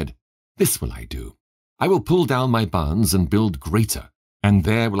he said, This will I do. I will pull down my barns and build greater, and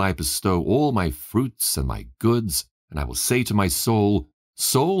there will I bestow all my fruits and my goods, and I will say to my soul,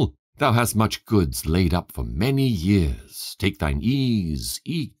 Soul, thou hast much goods laid up for many years. Take thine ease,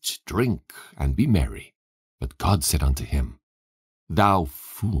 eat, drink, and be merry. But God said unto him, Thou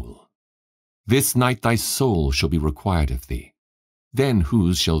fool, this night thy soul shall be required of thee. Then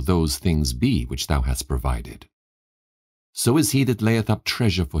whose shall those things be which thou hast provided? So is he that layeth up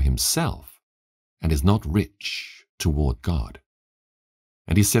treasure for himself, and is not rich toward God.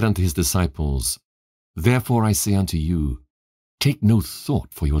 And he said unto his disciples, Therefore I say unto you, take no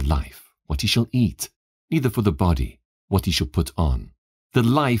thought for your life, what ye shall eat, neither for the body, what ye shall put on. The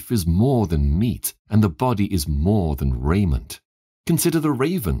life is more than meat, and the body is more than raiment. Consider the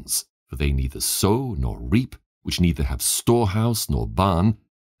ravens, for they neither sow nor reap, which neither have storehouse nor barn,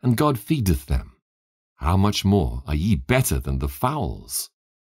 and God feedeth them. How much more are ye better than the fowls?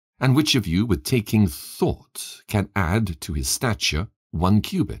 And which of you, with taking thought, can add to his stature 1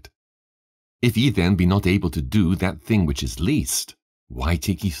 cubit? If ye then be not able to do that thing which is least, why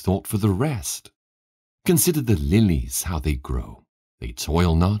take ye thought for the rest? Consider the lilies, how they grow. They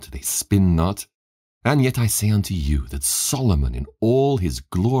toil not, they spin not. And yet I say unto you that Solomon in all his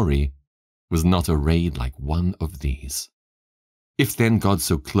glory was not arrayed like one of these. If then God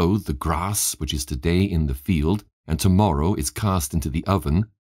so clothe the grass which is today in the field, and tomorrow is cast into the oven,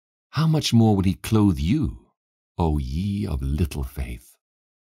 how much more would he clothe you, O ye of little faith?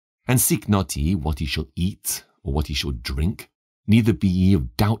 And seek not ye what ye shall eat, or what ye shall drink, neither be ye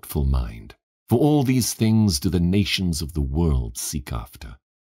of doubtful mind. For all these things do the nations of the world seek after.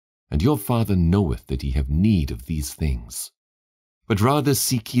 and your Father knoweth that ye have need of these things. But rather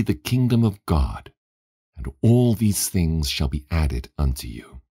seek ye the kingdom of God, and all these things shall be added unto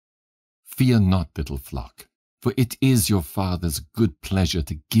you. Fear not, little flock, for it is your Father's good pleasure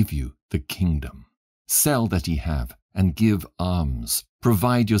to give you the kingdom. Sell that ye have, and give alms.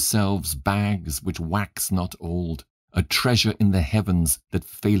 Provide yourselves bags which wax not old, a treasure in the heavens that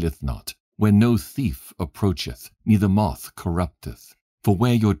faileth not, where no thief approacheth, neither moth corrupteth. For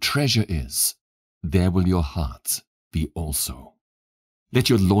where your treasure is, there will your heart be also. Let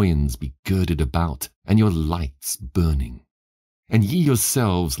your loins be girded about, and your lights burning. And ye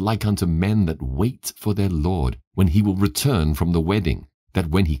yourselves like unto men that wait for their Lord, when he will return from the wedding, that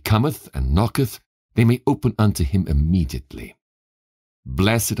when he cometh and knocketh, they may open unto him immediately.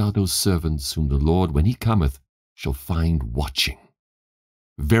 Blessed are those servants whom the Lord, when he cometh, shall find watching.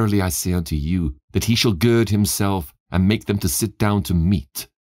 Verily I say unto you, that he shall gird himself, and make them to sit down to meat,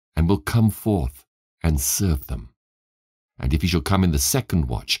 and will come forth and serve them. And if he shall come in the second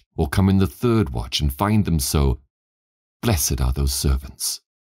watch, or come in the third watch, and find them so, blessed are those servants.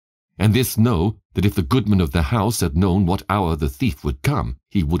 And this know, that if the goodman of the house had known what hour the thief would come,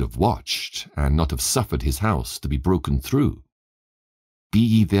 he would have watched, and not have suffered his house to be broken through. Be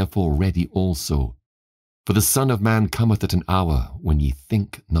ye therefore ready also, for the Son of Man cometh at an hour when ye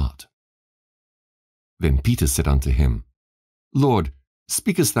think not. Then Peter said unto him, Lord,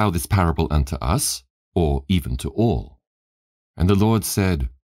 speakest thou this parable unto us, or even to all? And the Lord said,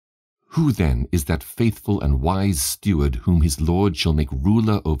 Who then is that faithful and wise steward whom his Lord shall make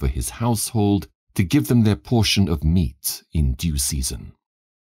ruler over his household, to give them their portion of meat in due season?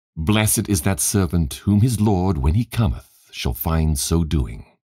 Blessed is that servant whom his Lord, when he cometh, shall find so doing.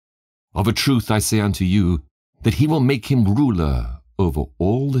 Of a truth I say unto you, that he will make him ruler over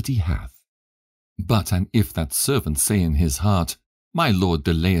all that he hath. But and if that servant say in his heart, My Lord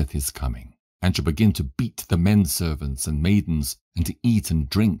delayeth his coming, and shall begin to beat the menservants and maidens, and to eat and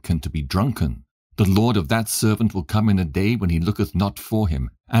drink, and to be drunken, the Lord of that servant will come in a day when he looketh not for him,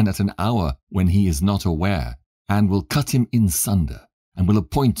 and at an hour when he is not aware, and will cut him in sunder, and will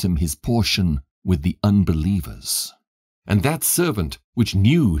appoint him his portion with the unbelievers. And that servant which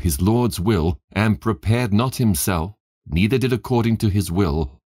knew his Lord's will, and prepared not himself, neither did according to his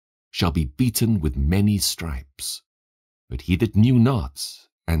will, shall be beaten with many stripes. But he that knew not,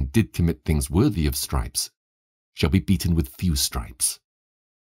 and did commit things worthy of stripes, shall be beaten with few stripes.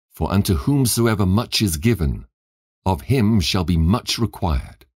 For unto whomsoever much is given, of him shall be much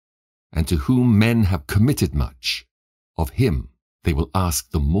required, and to whom men have committed much, of him they will ask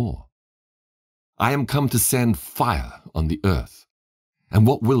the more. I am come to send fire on the earth, and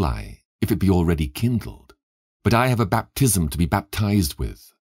what will I, if it be already kindled? But I have a baptism to be baptized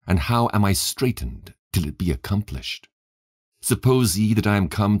with, and how am I straitened till it be accomplished? Suppose ye that I am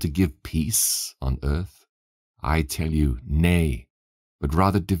come to give peace on earth? I tell you, nay, but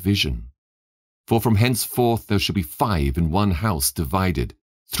rather division. For from henceforth there shall be 5 in one house divided,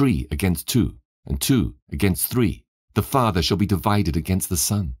 3 against 2, and 2 against 3. The father shall be divided against the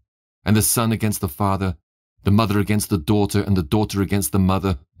son, and the son against the father, the mother against the daughter, and the daughter against the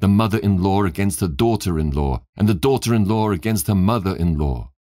mother-in-law against her daughter-in-law, and the daughter-in-law against her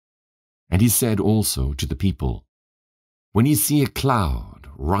mother-in-law. And he said also to the people, When ye see a cloud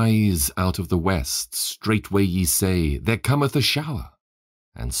rise out of the west, straightway ye say, There cometh a shower.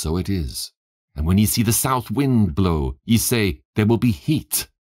 And so it is. And when ye see the south wind blow, ye say, There will be heat.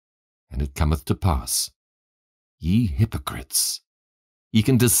 And it cometh to pass. Ye hypocrites, ye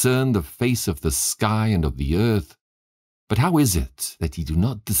can discern the face of the sky and of the earth, but how is it that ye do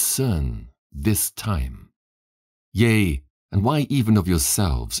not discern this time? Yea, and why even of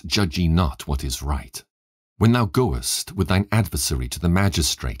yourselves judge ye not what is right? When thou goest with thine adversary to the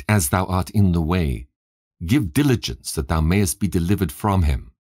magistrate, as thou art in the way, give diligence that thou mayest be delivered from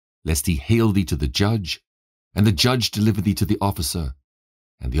him, lest he hale thee to the judge, and the judge deliver thee to the officer,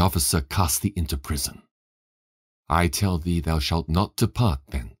 and the officer cast thee into prison. I tell thee, thou shalt not depart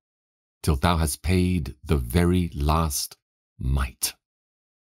then, till thou hast paid the very last mite.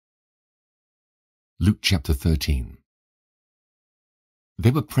 Luke chapter 13.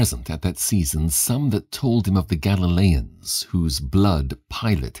 There were present at that season some that told him of the Galileans, whose blood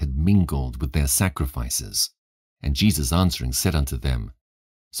Pilate had mingled with their sacrifices. And Jesus answering said unto them,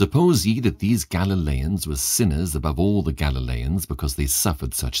 Suppose ye that these Galileans were sinners above all the Galileans, because they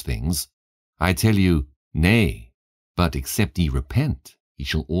suffered such things? I tell you, nay, but except ye repent, ye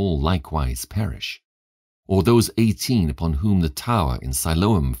shall all likewise perish. Or those 18 upon whom the tower in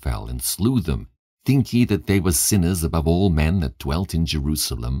Siloam fell and slew them, think ye that they were sinners above all men that dwelt in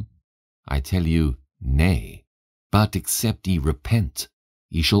Jerusalem? I tell you, nay, but except ye repent,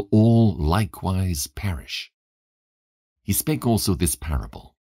 ye shall all likewise perish. He spake also this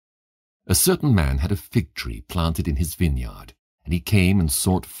parable. A certain man had a fig tree planted in his vineyard, and he came and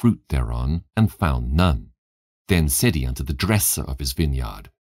sought fruit thereon, and found none. Then said he unto the dresser of his vineyard,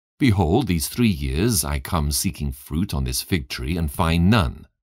 Behold, these 3 years I come seeking fruit on this fig tree, and find none.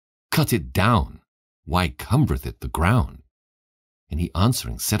 Cut it down. Why cumbereth it the ground? And he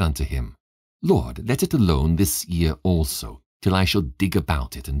answering said unto him, Lord, let it alone this year also, till I shall dig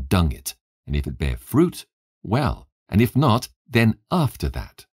about it and dung it, and if it bear fruit, well, and if not, then after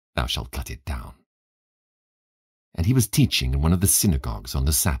that thou shalt cut it down. And he was teaching in one of the synagogues on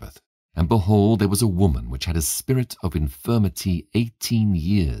the Sabbath, and behold, there was a woman which had a spirit of infirmity 18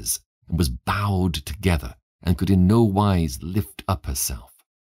 years, and was bowed together, and could in no wise lift up herself.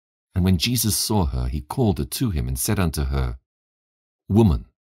 And when Jesus saw her, he called her to him, and said unto her, Woman,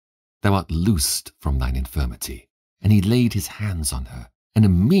 thou art loosed from thine infirmity. And he laid his hands on her, and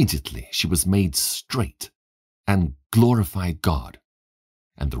immediately she was made straight, and glorified God.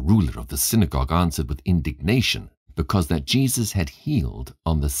 And the ruler of the synagogue answered with indignation, because that Jesus had healed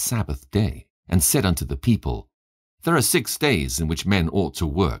on the Sabbath day, and said unto the people, There are 6 days in which men ought to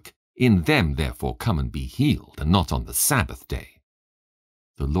work. In them therefore come and be healed, and not on the Sabbath day.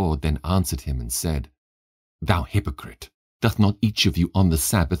 The Lord then answered him and said, Thou hypocrite, doth not each of you on the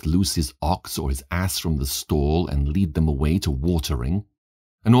Sabbath loose his ox or his ass from the stall, and lead them away to watering?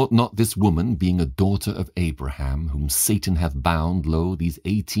 And ought not this woman, being a daughter of Abraham, whom Satan hath bound, lo, these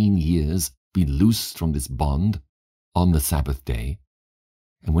 18 years, be loosed from this bond on the Sabbath day?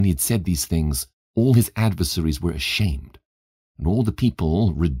 And when he had said these things, all his adversaries were ashamed, and all the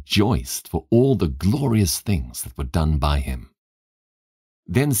people rejoiced for all the glorious things that were done by him.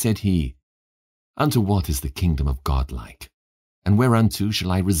 Then said he, Unto what is the kingdom of God like? And whereunto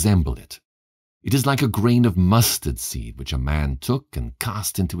shall I resemble it? It is like a grain of mustard seed which a man took and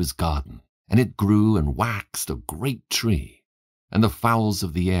cast into his garden, and it grew and waxed a great tree, and the fowls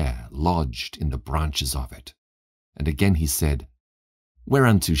of the air lodged in the branches of it. And again he said,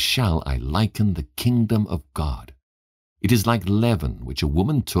 Whereunto shall I liken the kingdom of God? It is like leaven which a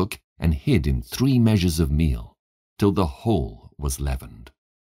woman took and hid in 3 measures of meal, till the whole was leavened.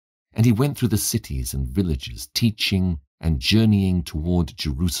 And he went through the cities and villages, teaching and journeying toward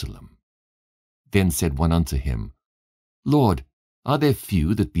Jerusalem. Then said one unto him, Lord, are there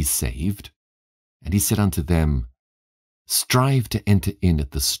few that be saved? And he said unto them, Strive to enter in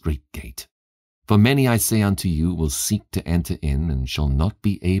at the strait gate. For many, I say unto you, will seek to enter in, and shall not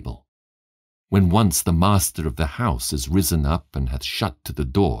be able. When once the master of the house is risen up, and hath shut to the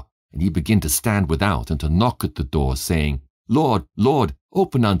door, and ye begin to stand without, and to knock at the door, saying, Lord, Lord,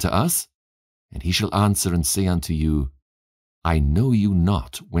 open unto us. And he shall answer and say unto you, I know you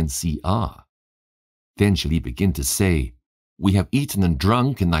not whence ye are. Then shall he begin to say, We have eaten and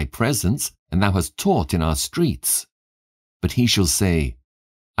drunk in thy presence, and thou hast taught in our streets. But he shall say,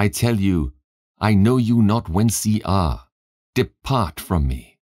 I tell you, I know you not whence ye are. Depart from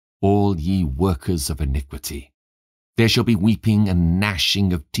me, all ye workers of iniquity. There shall be weeping and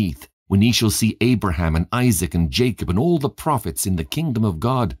gnashing of teeth, when ye shall see Abraham and Isaac and Jacob and all the prophets in the kingdom of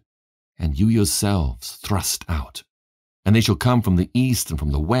God, and you yourselves thrust out. And they shall come from the east and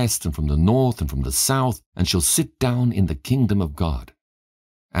from the west and from the north and from the south, and shall sit down in the kingdom of God.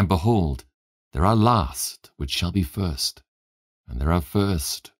 And behold, there are last which shall be first, and there are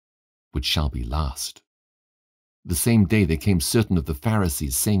first which shall be last. The same day there came certain of the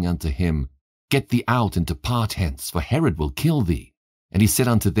Pharisees, saying unto him, Get thee out and depart hence, for Herod will kill thee. And he said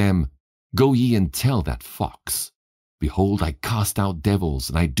unto them, Go ye and tell that fox, Behold, I cast out devils,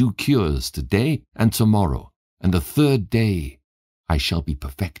 and I do cures today and tomorrow, and the 3rd day I shall be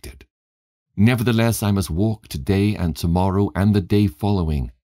perfected. Nevertheless I must walk today and tomorrow and the day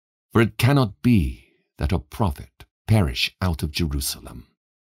following, for it cannot be that a prophet perish out of Jerusalem.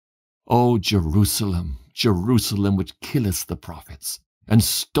 O Jerusalem, Jerusalem, which killest the prophets, and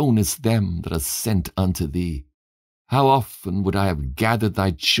stonest them that are sent unto thee, how often would I have gathered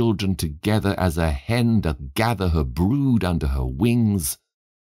thy children together as a hen doth gather her brood under her wings,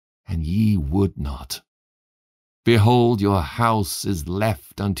 and ye would not. Behold, your house is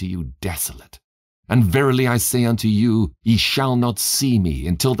left unto you desolate. And verily I say unto you, ye shall not see me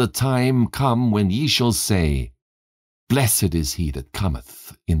until the time come when ye shall say, Blessed is he that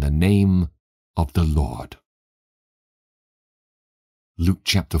cometh in the name of the Lord. Luke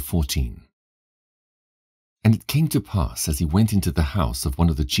chapter 14. And it came to pass, as he went into the house of one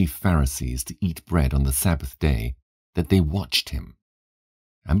of the chief Pharisees to eat bread on the Sabbath day, that they watched him.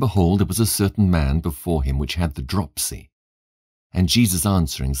 And behold, there was a certain man before him which had the dropsy. And Jesus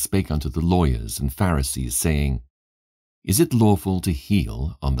answering spake unto the lawyers and Pharisees, saying, Is it lawful to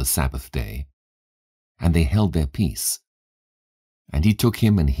heal on the Sabbath day? And they held their peace. And he took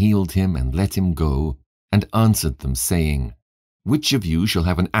him and healed him and let him go, and answered them, saying, Which of you shall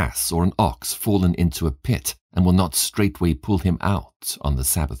have an ass or an ox fallen into a pit, and will not straightway pull him out on the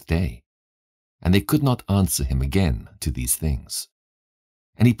Sabbath day? And they could not answer him again to these things.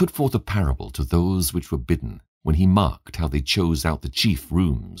 And he put forth a parable to those which were bidden, when he marked how they chose out the chief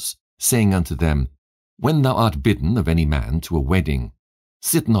rooms, saying unto them, When thou art bidden of any man to a wedding,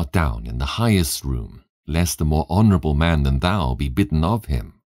 sit not down in the highest room, lest a more honourable man than thou be bidden of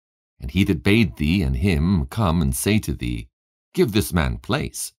him. And he that bade thee and him come and say to thee, Give this man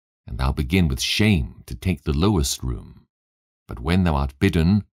place, and thou begin with shame to take the lowest room. But when thou art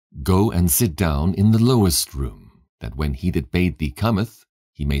bidden, go and sit down in the lowest room, that when he that bade thee cometh,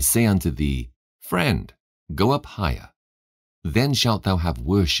 he may say unto thee, Friend, go up higher. Then shalt thou have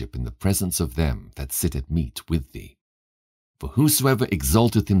worship in the presence of them that sit at meat with thee. For whosoever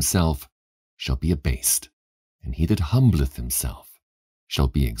exalteth himself shall be abased, and he that humbleth himself shall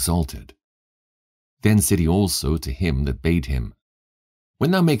be exalted. Then said he also to him that bade him,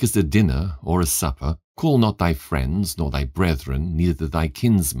 When thou makest a dinner or a supper, call not thy friends, nor thy brethren, neither thy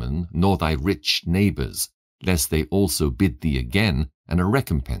kinsmen, nor thy rich neighbours, lest they also bid thee again, and a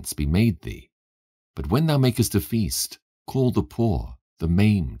recompense be made thee. But when thou makest a feast, call the poor, the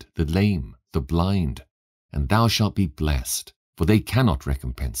maimed, the lame, the blind, and thou shalt be blessed, for they cannot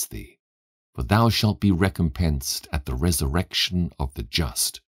recompense thee. For thou shalt be recompensed at the resurrection of the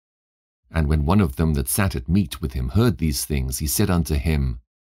just. And when one of them that sat at meat with him heard these things, he said unto him,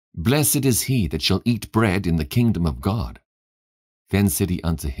 Blessed is he that shall eat bread in the kingdom of God. Then said he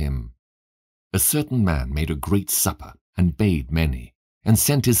unto him, A certain man made a great supper, and bade many, and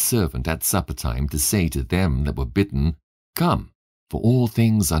sent his servant at supper time to say to them that were bidden, Come, for all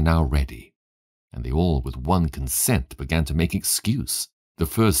things are now ready. And they all with one consent began to make excuse. The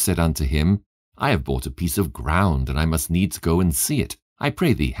first said unto him, I have bought a piece of ground, and I must needs go and see it. I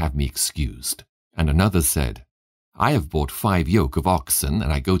pray thee, have me excused. And another said, I have bought 5 yoke of oxen,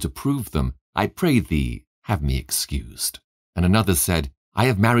 and I go to prove them. I pray thee, have me excused. And another said, I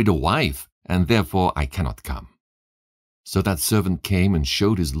have married a wife, and therefore I cannot come. So that servant came and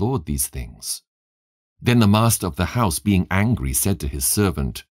showed his lord these things. Then the master of the house, being angry, said to his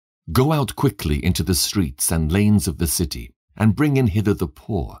servant, Go out quickly into the streets and lanes of the city, and bring in hither the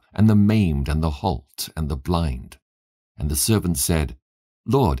poor, and the maimed, and the halt, and the blind. And the servant said,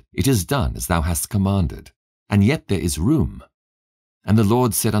 Lord, it is done as thou hast commanded, and yet there is room. And the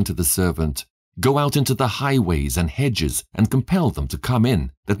Lord said unto the servant, Go out into the highways and hedges, and compel them to come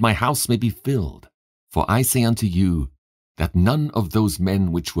in, that my house may be filled. For I say unto you, that none of those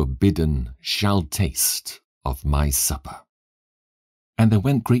men which were bidden shall taste of my supper. And there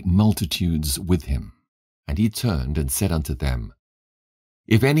went great multitudes with him. And he turned and said unto them,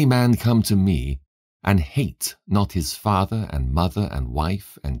 If any man come to me, and hate not his father and mother and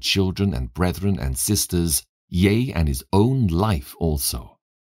wife and children and brethren and sisters, yea, and his own life also,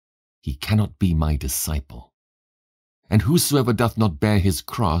 he cannot be my disciple. And whosoever doth not bear his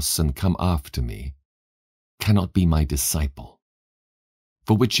cross and come after me, cannot be my disciple.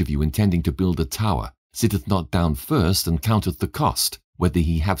 For which of you, intending to build a tower, sitteth not down first and counteth the cost, whether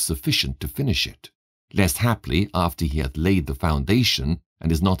he have sufficient to finish it? Lest haply, after he hath laid the foundation,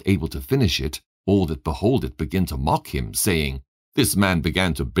 and is not able to finish it, all that behold it begin to mock him, saying, This man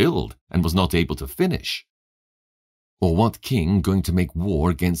began to build, and was not able to finish. Or what king, going to make war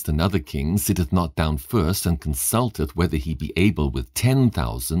against another king, sitteth not down first, and consulteth whether he be able with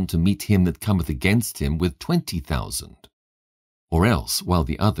 10,000 to meet him that cometh against him with 20,000? Or else, while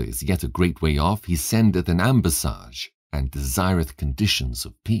the other is yet a great way off, he sendeth an ambassage, and desireth conditions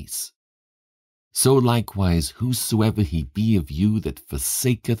of peace. So likewise, whosoever he be of you that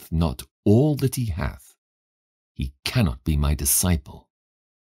forsaketh not all that he hath, he cannot be my disciple.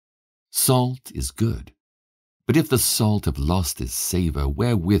 Salt is good, but if the salt have lost his savour,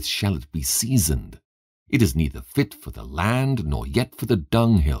 wherewith shall it be seasoned? It is neither fit for the land, nor yet for the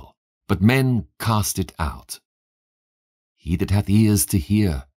dunghill, but men cast it out. He that hath ears to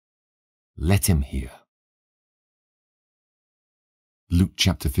hear, let him hear. Luke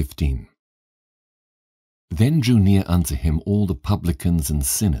chapter 15. Then drew near unto him all the publicans and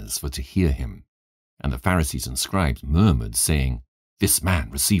sinners for to hear him. And the Pharisees and scribes murmured, saying, This man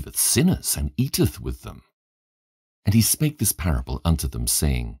receiveth sinners, and eateth with them. And he spake this parable unto them,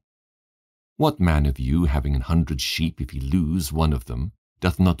 saying, What man of you, having 100 sheep, if he lose one of them,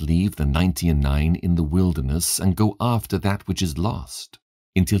 doth not leave the 99 in the wilderness, and go after that which is lost,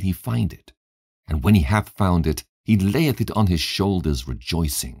 until he find it? And when he hath found it, he layeth it on his shoulders,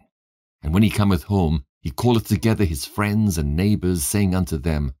 rejoicing. And when he cometh home, He calleth together his friends and neighbors, saying unto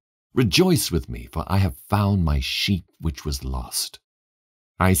them, Rejoice with me, for I have found my sheep which was lost.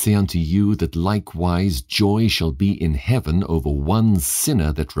 I say unto you that likewise joy shall be in heaven over one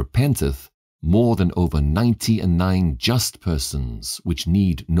sinner that repenteth, more than over 99 just persons which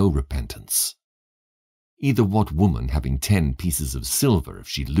need no repentance. Either what woman, having 10 pieces of silver, if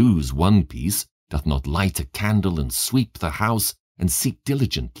she lose one piece, doth not light a candle and sweep the house, and seek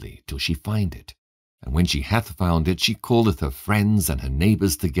diligently till she find it? And when she hath found it, she calleth her friends and her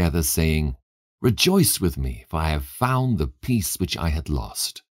neighbors together, saying, Rejoice with me, for I have found the piece which I had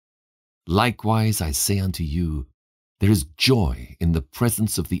lost. Likewise I say unto you, there is joy in the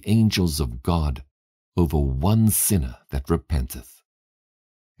presence of the angels of God over one sinner that repenteth.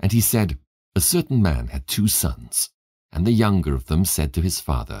 And he said, A certain man had 2 sons, and the younger of them said to his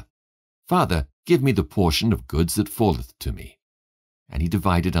father, Father, give me the portion of goods that falleth to me. And he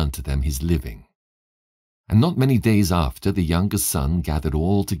divided unto them his living. And not many days after, the younger son gathered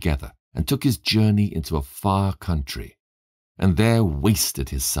all together, and took his journey into a far country, and there wasted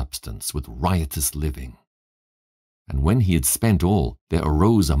his substance with riotous living. And when he had spent all, there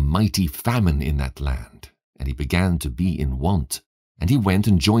arose a mighty famine in that land, and he began to be in want. And he went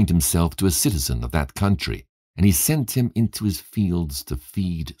and joined himself to a citizen of that country, and he sent him into his fields to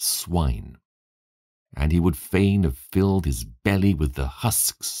feed swine. And he would fain have filled his belly with the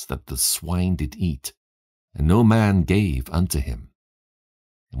husks that the swine did eat, and no man gave unto him.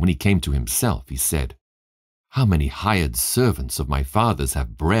 And when he came to himself, he said, How many hired servants of my father's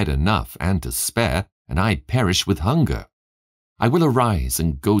have bread enough and to spare, and I perish with hunger? I will arise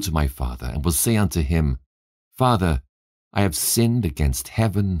and go to my father, and will say unto him, Father, I have sinned against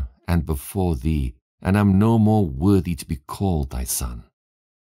heaven and before thee, and am no more worthy to be called thy son.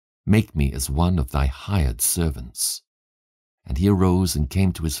 Make me as one of thy hired servants. And he arose and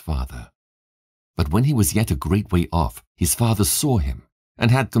came to his father. But when he was yet a great way off, his father saw him, and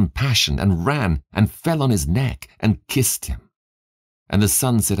had compassion, and ran, and fell on his neck, and kissed him. And the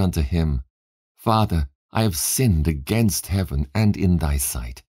son said unto him, Father, I have sinned against heaven and in thy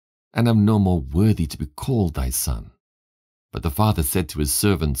sight, and am no more worthy to be called thy son. But the father said to his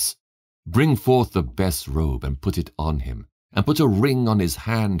servants, Bring forth the best robe, and put it on him, and put a ring on his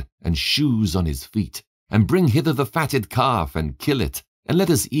hand, and shoes on his feet, and bring hither the fatted calf, and kill it, and let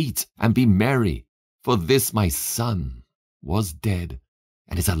us eat, and be merry. For this my son was dead,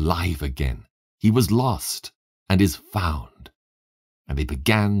 and is alive again. He was lost, and is found. And they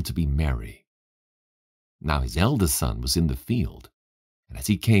began to be merry. Now his elder son was in the field, and as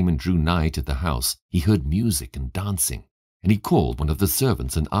he came and drew nigh to the house, he heard music and dancing. And he called one of the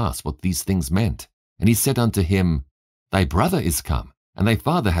servants, and asked what these things meant. And he said unto him, Thy brother is come, and thy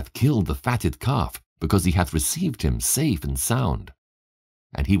father hath killed the fatted calf, because he hath received him safe and sound.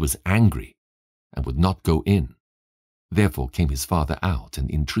 And he was angry, and would not go in. Therefore came his father out,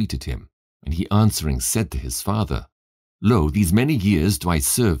 and entreated him. And he answering said to his father, Lo, these many years do I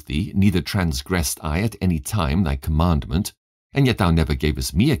serve thee, neither transgressed I at any time thy commandment, and yet thou never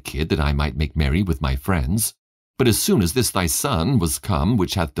gavest me a kid that I might make merry with my friends. But as soon as this thy son was come,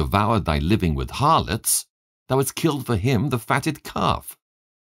 which hath devoured thy living with harlots, thou hast killed for him the fatted calf.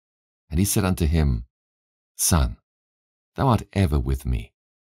 And he said unto him, Son, thou art ever with me,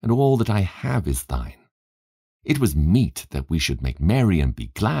 and all that I have is thine. It was meet that we should make merry and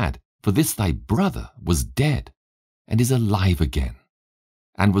be glad, for this thy brother was dead, and is alive again,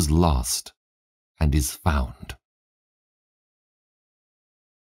 and was lost, and is found.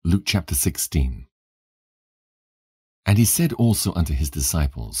 Luke chapter 16. And he said also unto his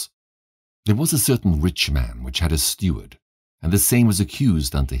disciples, There was a certain rich man which had a steward, and the same was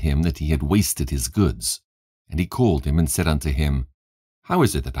accused unto him that he had wasted his goods. And he called him, and said unto him, How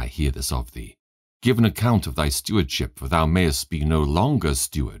is it that I hear this of thee? Give an account of thy stewardship, for thou mayest be no longer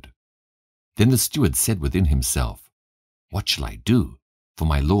steward. Then the steward said within himself, What shall I do? For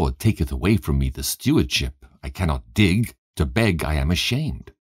my Lord taketh away from me the stewardship. I cannot dig, to beg I am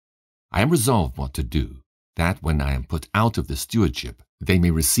ashamed. I am resolved what to do, that when I am put out of the stewardship, they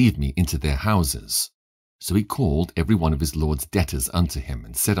may receive me into their houses. So he called every one of his Lord's debtors unto him,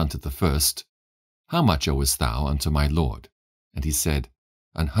 and said unto the first, How much owest thou unto my Lord? And he said,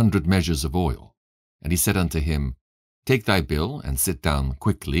 100 measures of oil. And he said unto him, Take thy bill, and sit down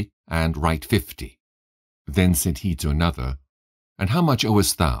quickly, and write 50. Then said he to another, And how much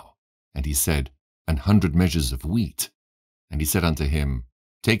owest thou? And he said, 100 measures of wheat. And he said unto him,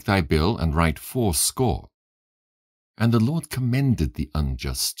 Take thy bill, and write 80. And the Lord commended the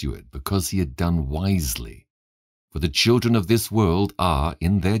unjust steward, because he had done wisely. For the children of this world are,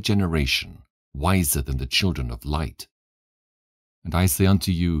 in their generation, wiser than the children of light. And I say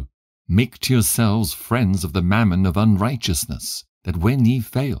unto you, Make to yourselves friends of the mammon of unrighteousness, that when ye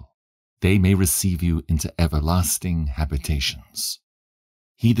fail, they may receive you into everlasting habitations.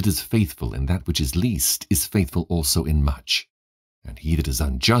 He that is faithful in that which is least is faithful also in much, and he that is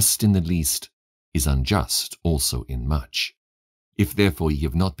unjust in the least is unjust also in much. If therefore ye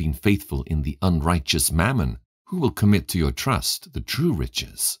have not been faithful in the unrighteous mammon, who will commit to your trust the true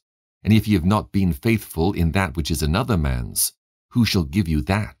riches? And if ye have not been faithful in that which is another man's, who shall give you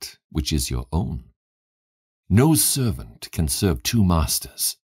that which is your own? No servant can serve two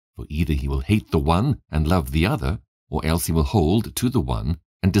masters, for either he will hate the one and love the other, or else he will hold to the one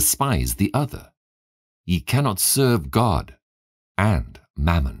and despise the other. Ye cannot serve God and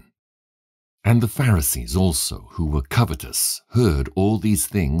mammon. And the Pharisees also, who were covetous, heard all these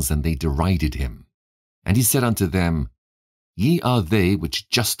things, and they derided him. And he said unto them, Ye are they which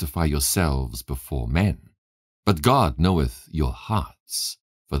justify yourselves before men, but God knoweth your hearts,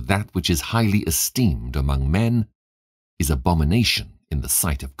 for that which is highly esteemed among men is abomination in the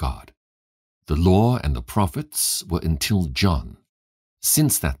sight of God. The law and the prophets were until John.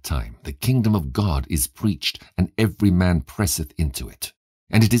 Since that time the kingdom of God is preached, and every man presseth into it.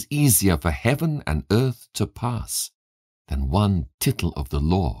 And it is easier for heaven and earth to pass than one tittle of the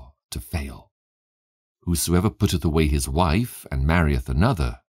law to fail. Whosoever putteth away his wife and marrieth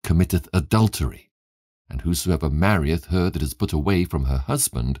another committeth adultery, and whosoever marrieth her that is put away from her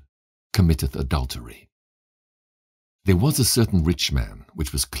husband committeth adultery. There was a certain rich man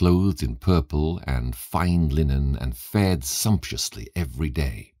which was clothed in purple and fine linen, and fared sumptuously every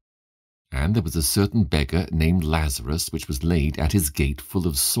day. And there was a certain beggar named Lazarus, which was laid at his gate full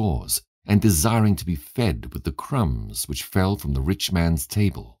of sores, and desiring to be fed with the crumbs which fell from the rich man's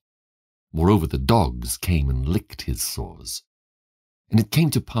table. Moreover, the dogs came and licked his sores. And it came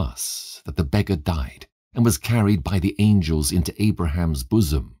to pass that the beggar died, and was carried by the angels into Abraham's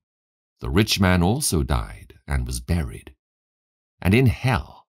bosom. The rich man also died, and was buried. And in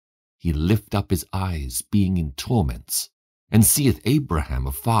hell he lift up his eyes, being in torments, and seeth Abraham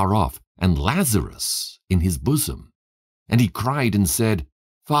afar off, and Lazarus in his bosom. And he cried and said,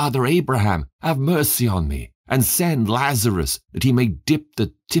 Father Abraham, have mercy on me, and send Lazarus, that he may dip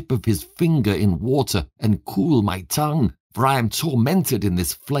the tip of his finger in water, and cool my tongue, for I am tormented in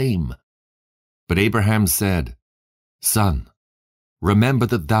this flame. But Abraham said, Son, remember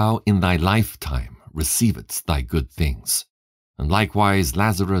that thou in thy lifetime receivedst thy good things, and likewise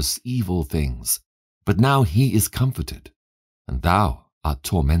Lazarus evil things. But now he is comforted, and thou art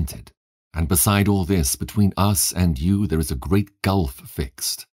tormented. And beside all this, between us and you there is a great gulf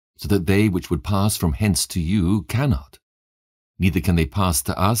fixed, so that they which would pass from hence to you cannot, neither can they pass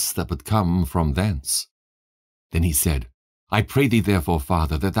to us that would come from thence. Then he said, I pray thee therefore,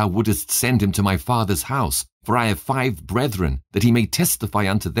 Father, that thou wouldest send him to my father's house, for I have 5 brethren, that he may testify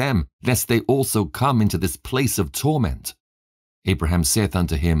unto them, lest they also come into this place of torment. Abraham saith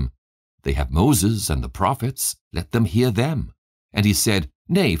unto him, They have Moses and the prophets, let them hear them. And he said,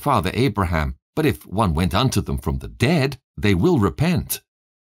 Nay, Father Abraham, but if one went unto them from the dead, they will repent.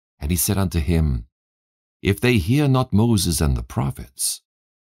 And he said unto him, If they hear not Moses and the prophets,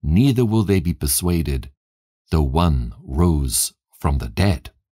 neither will they be persuaded, though one rose from the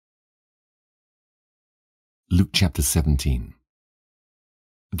dead. Luke chapter 17.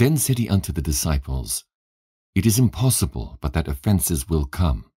 Then said he unto the disciples, It is impossible but that offences will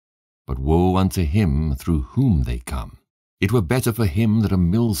come, but woe unto him through whom they come. It were better for him that a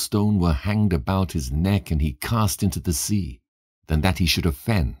millstone were hanged about his neck, and he cast into the sea, than that he should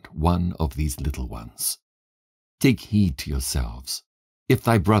offend one of these little ones. Take heed to yourselves. If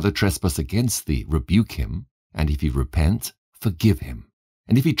thy brother trespass against thee, rebuke him, and if he repent, forgive him.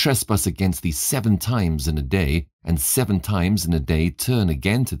 And if he trespass against thee 7 times in a day, and 7 times in a day turn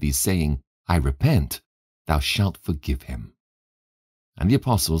again to thee, saying, I repent, thou shalt forgive him. And the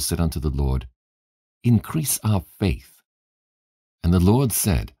apostles said unto the Lord, Increase our faith. And the Lord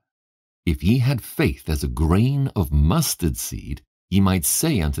said, If ye had faith as a grain of mustard seed, ye might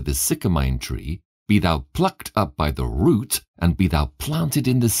say unto this sycamine tree, Be thou plucked up by the root, and be thou planted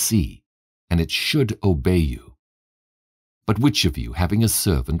in the sea, and it should obey you. But which of you, having a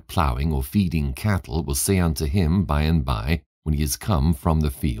servant plowing or feeding cattle, will say unto him by and by, when he is come from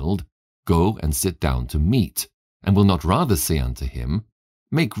the field, Go and sit down to meat, and will not rather say unto him,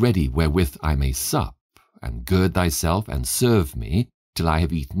 Make ready wherewith I may sup, and gird thyself, and serve me, till I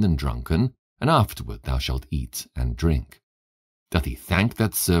have eaten and drunken, and afterward thou shalt eat and drink? Doth he thank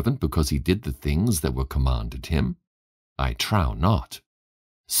that servant because he did the things that were commanded him? I trow not.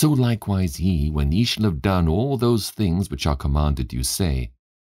 So likewise ye, when ye shall have done all those things which are commanded you, say,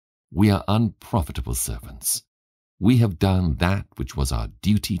 We are unprofitable servants. we have done that which was our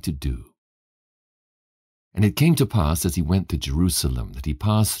duty to do." And it came to pass as he went to Jerusalem that he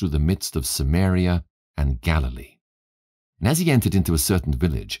passed through the midst of Samaria and Galilee. And as he entered into a certain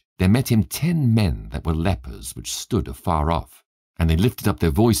village, there met him 10 men that were lepers, which stood afar off. And they lifted up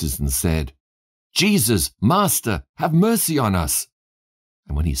their voices and said, "Jesus, Master, have mercy on us."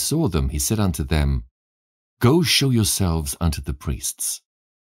 And when he saw them, he said unto them, "Go show yourselves unto the priests."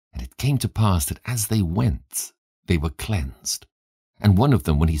 And it came to pass that as they went, they were cleansed. And one of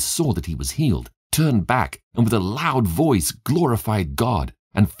them, when he saw that he was healed, turned back, and with a loud voice glorified God,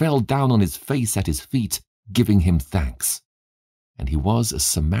 and fell down on his face at his feet, giving him thanks. And he was a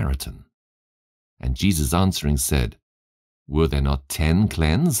Samaritan. And Jesus answering said, "Were there not 10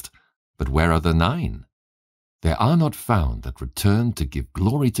 cleansed? But where are the 9? There are not found that returned to give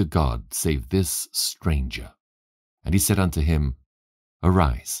glory to God, save this stranger." And he said unto him,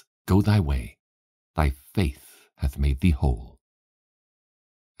 "Arise, go thy way, thy faith hath made thee whole."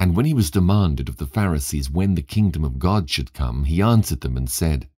 And when he was demanded of the Pharisees when the kingdom of God should come, he answered them and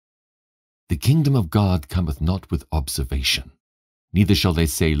said, "The kingdom of God cometh not with observation, neither shall they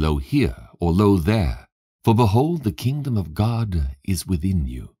say, Lo here, or Lo there, for behold, the kingdom of God is within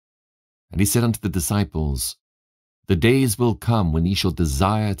you." And he said unto the disciples, "The days will come when ye shall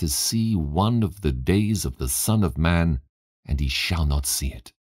desire to see one of the days of the Son of Man, and ye shall not see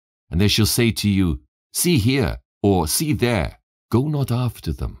it. And they shall say to you, See here, or see there. Go not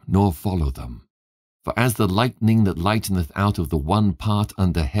after them, nor follow them. For as the lightning that lighteneth out of the one part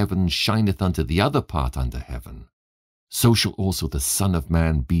under heaven shineth unto the other part under heaven, so shall also the Son of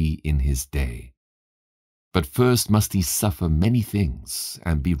Man be in his day. But first must he suffer many things,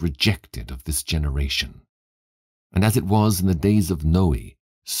 and be rejected of this generation. And as it was in the days of Noe,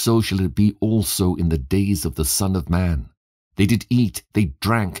 so shall it be also in the days of the Son of Man. They did eat, they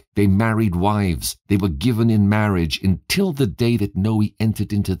drank, they married wives, they were given in marriage, until the day that Noe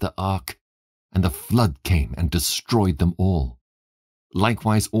entered into the ark, and the flood came and destroyed them all.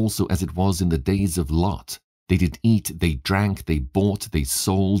 Likewise also as it was in the days of Lot, they did eat, they drank, they bought, they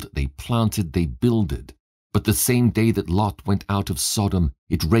sold, they planted, they builded. But the same day that Lot went out of Sodom,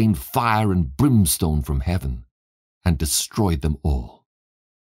 it rained fire and brimstone from heaven, and destroyed them all.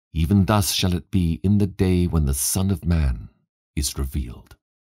 Even thus shall it be in the day when the Son of Man is revealed.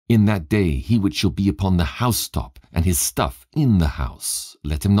 In that day he which shall be upon the housetop, and his stuff in the house,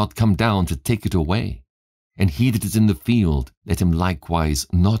 let him not come down to take it away. And he that is in the field, let him likewise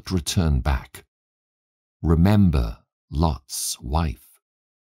not return back. Remember Lot's wife.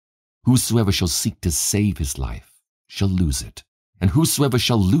 Whosoever shall seek to save his life shall lose it, and whosoever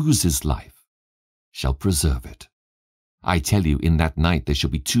shall lose his life shall preserve it. I tell you, in that night there shall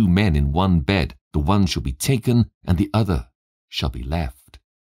be 2 men in one bed, the one shall be taken, and the other shall be left.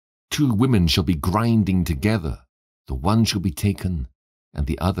 2 women shall be grinding together, the one shall be taken, and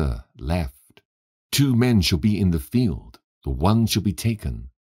the other left. 2 men shall be in the field, the one shall be taken,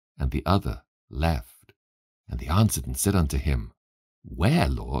 and the other left. And they answered and said unto him, Where,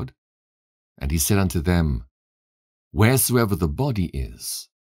 Lord? And he said unto them, Wheresoever the body is,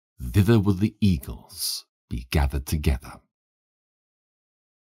 thither will the eagles be gathered together.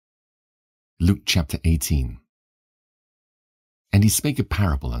 Luke chapter 18. And he spake a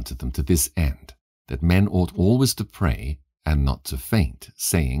parable unto them to this end, that men ought always to pray, and not to faint,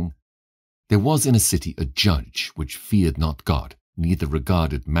 saying, There was in a city a judge which feared not God, neither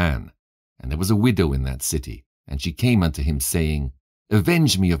regarded man. And there was a widow in that city, and she came unto him, saying,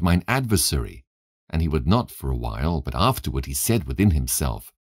 Avenge me of mine adversary. And he would not for a while, but afterward he said within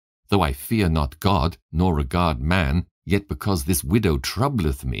himself, Though I fear not God, nor regard man, yet because this widow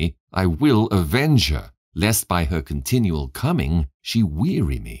troubleth me, I will avenge her, lest by her continual coming she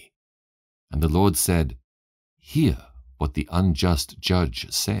weary me. And the Lord said, Hear what the unjust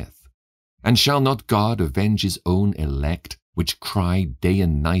judge saith. And shall not God avenge his own elect, which cry day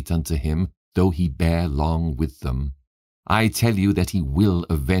and night unto him, though he bear long with them? I tell you that he will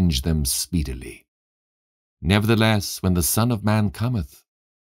avenge them speedily. Nevertheless, when the Son of Man cometh,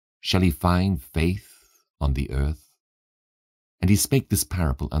 shall he find faith on the earth? And he spake this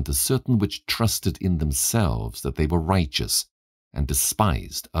parable unto certain which trusted in themselves that they were righteous, and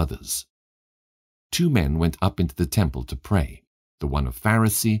despised others. 2 men went up into the temple to pray, the one a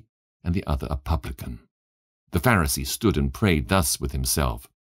Pharisee, and the other a publican. The Pharisee stood and prayed thus with himself,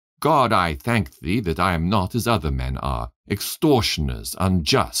 God, I thank thee that I am not as other men are, extortioners,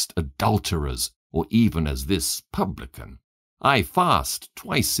 unjust, adulterers, or even as this publican. I fast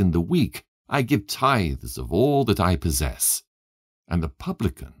twice in the week, I give tithes of all that I possess. And the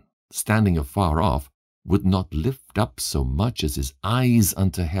publican, standing afar off, would not lift up so much as his eyes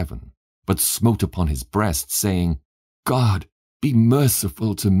unto heaven, but smote upon his breast, saying, God, be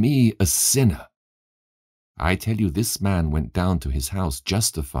merciful to me, a sinner." I tell you, this man went down to his house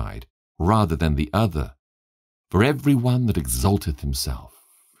justified rather than the other. For every one that exalteth himself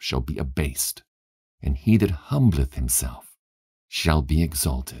shall be abased, and he that humbleth himself shall be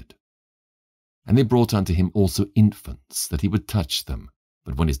exalted. And they brought unto him also infants, that he would touch them.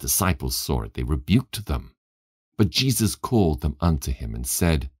 But when his disciples saw it, they rebuked them. But Jesus called them unto him, and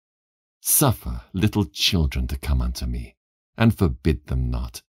said, "Suffer little children to come unto me, and forbid them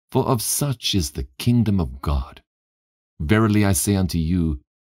not, for of such is the kingdom of God. Verily I say unto you,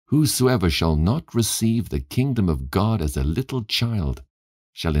 whosoever shall not receive the kingdom of God as a little child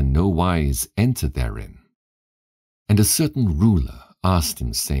shall in no wise enter therein." And a certain ruler asked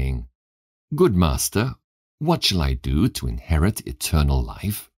him, saying, "Good master, what shall I do to inherit eternal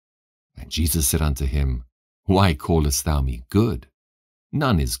life?" And Jesus said unto him, "Why callest thou me good?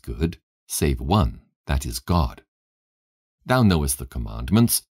 None is good, save one, that is God. Thou knowest the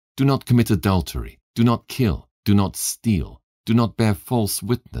commandments: do not commit adultery, do not kill, do not steal, do not bear false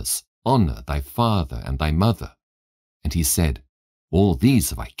witness, honor thy father and thy mother." And he said, "All these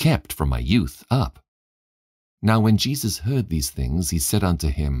have I kept from my youth up." Now when Jesus heard these things, he said unto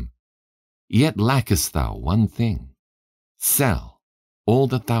him, "Yet lackest thou one thing. Sell all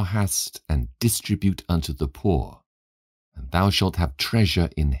that thou hast, and distribute unto the poor, and thou shalt have treasure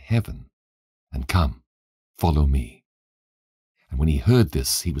in heaven. And come, follow me." And when he heard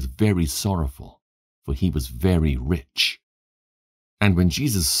this, he was very sorrowful, for he was very rich. And when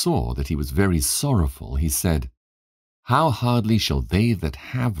Jesus saw that he was very sorrowful, he said, "How hardly shall they that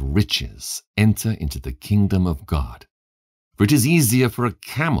have riches enter into the kingdom of God? For it is easier for a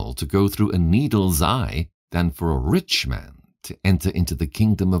camel to go through a needle's eye than for a rich man to enter into the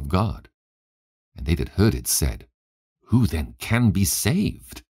kingdom of God." And they that heard it said, "Who then can be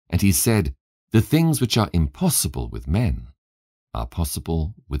saved?" And he said, "The things which are impossible with men are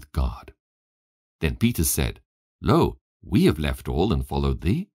possible with God." Then Peter said, "Lo, we have left all and followed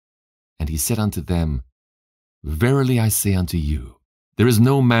thee." And he said unto them, "Verily I say unto you, there is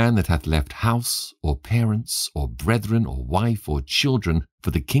no man that hath left house, or parents, or brethren, or wife, or children, for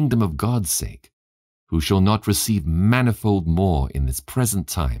the kingdom of God's sake, who shall not receive manifold more in this present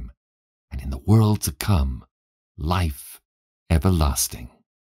time, and in the world to come, life everlasting."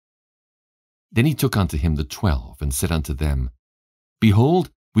 Then he took unto him the 12, and said unto them,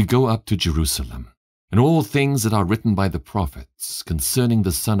 "Behold, we go up to Jerusalem, and all things that are written by the prophets concerning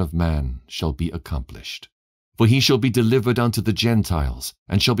the Son of Man shall be accomplished. For he shall be delivered unto the Gentiles,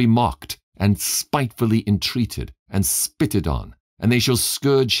 and shall be mocked, and spitefully entreated, and spitted on, and they shall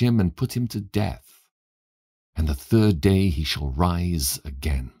scourge him, and put him to death. And the third day he shall rise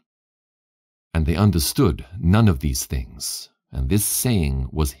again." And they understood none of these things, and this saying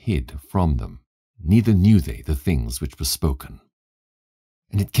was hid from them, neither knew they the things which were spoken.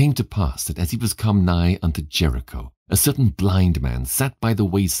 And it came to pass that as he was come nigh unto Jericho, a certain blind man sat by the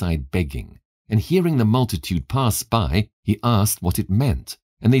wayside begging. And hearing the multitude pass by, he asked what it meant.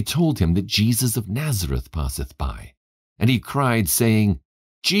 And they told him that Jesus of Nazareth passeth by. And he cried, saying,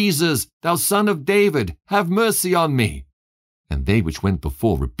 "Jesus, thou son of David, have mercy on me." And they which went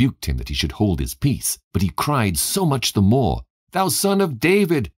before rebuked him that he should hold his peace. But he cried so much the more, "Thou son of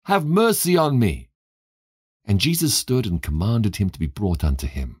David, have mercy on me." And Jesus stood and commanded him to be brought unto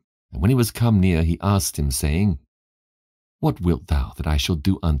him. And when he was come near, he asked him, saying, "What wilt thou that I shall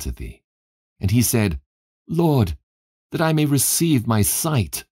do unto thee?" And he said, "Lord, that I may receive my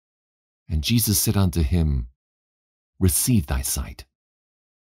sight." And Jesus said unto him, "Receive thy sight.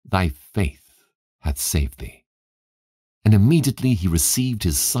 Thy faith hath saved thee." And immediately he received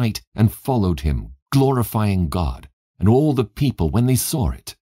his sight, and followed him, glorifying God. And all the people, when they saw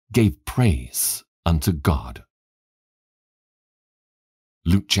it, gave praise unto God.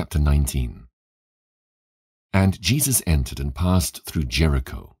 Luke chapter 19. And Jesus entered and passed through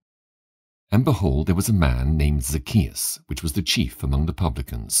Jericho. And behold, there was a man named Zacchaeus, which was the chief among the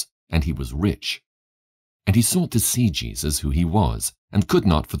publicans, and he was rich. And he sought to see Jesus, who he was, and could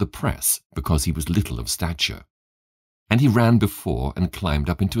not for the press, because he was little of stature. And he ran before, and climbed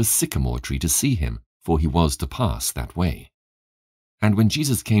up into a sycamore tree to see him, for he was to pass that way. And when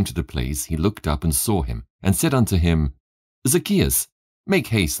Jesus came to the place, he looked up and saw him, and said unto him, "Zacchaeus, make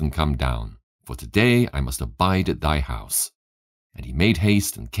haste and come down, for today I must abide at thy house." And he made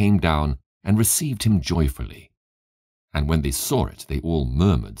haste and came down, and received him joyfully. And when they saw it, they all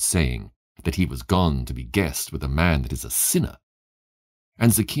murmured, saying, that he was gone to be guest with a man that is a sinner.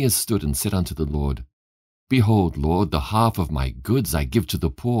 And Zacchaeus stood and said unto the Lord, "Behold, Lord, the half of my goods I give to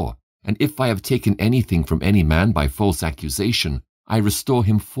the poor, and if I have taken anything from any man by false accusation, I restore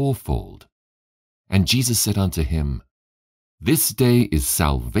him fourfold." And Jesus said unto him, This day is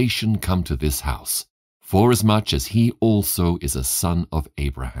salvation come to this house, forasmuch as he also is a son of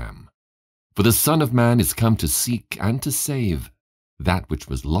Abraham. For the Son of Man is come to seek and to save that which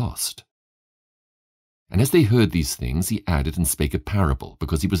was lost. And as they heard these things, he added and spake a parable,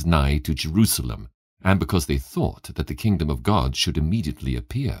 because he was nigh to Jerusalem, and because they thought that the kingdom of God should immediately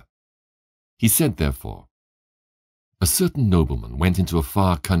appear. He said therefore, A certain nobleman went into a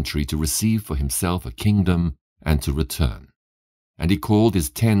far country to receive for himself a kingdom and to return. And he called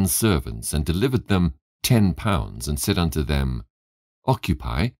his 10 servants, and delivered them £10, and said unto them,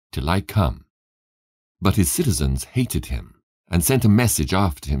 Occupy till I come. But his citizens hated him, and sent a message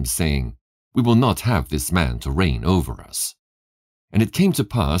after him, saying, We will not have this man to reign over us. And it came to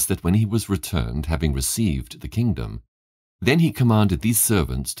pass that when he was returned, having received the kingdom, then he commanded these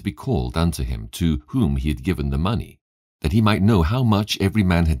servants to be called unto him, to whom he had given the money, that he might know how much every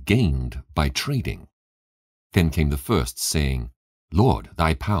man had gained by trading. Then came the first, saying, Lord,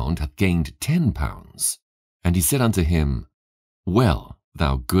 thy pound hath gained £10. And he said unto him, Well,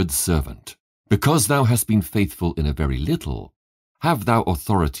 thou good servant, because thou hast been faithful in a very little, have thou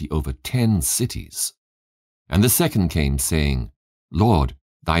authority over 10 cities. And the second came, saying, Lord,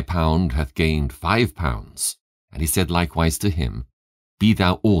 thy pound hath gained £5. And he said likewise to him, Be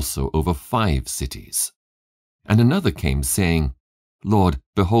thou also over 5 cities. And another came, saying, Lord,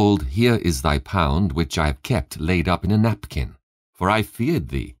 behold, here is thy pound, which I have kept laid up in a napkin. For I feared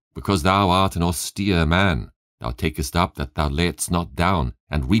thee, because thou art an austere man. Thou takest up that thou layest not down,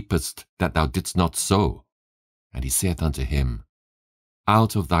 and reapest that thou didst not sow. And he saith unto him,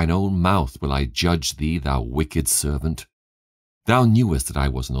 Out of thine own mouth will I judge thee, thou wicked servant. Thou knewest that I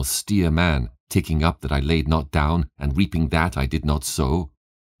was an austere man, taking up that I laid not down, and reaping that I did not sow.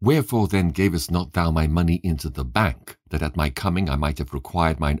 Wherefore then gavest not thou my money into the bank, that at my coming I might have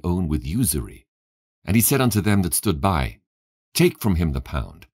required mine own with usury? And he said unto them that stood by, Take from him the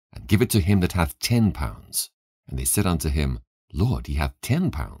pound, and give it to him that hath £10. And they said unto him, Lord, he hath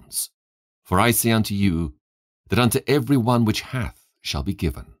 £10. For I say unto you, that unto every one which hath shall be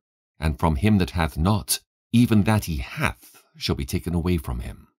given, and from him that hath not, even that he hath shall be taken away from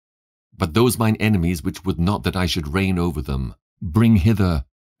him. But those mine enemies which would not that I should reign over them, bring hither,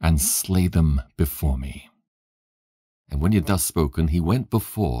 and slay them before me. And when he had thus spoken, he went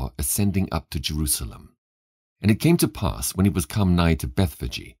before, ascending up to Jerusalem. And it came to pass, when he was come nigh to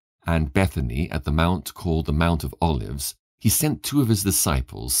Bethphage, and Bethany at the mount called the Mount of Olives, he sent 2 of his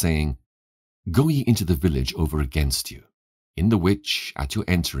disciples, saying, Go ye into the village over against you, in the which, at your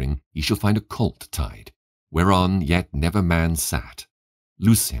entering, ye shall find a colt tied, whereon yet never man sat.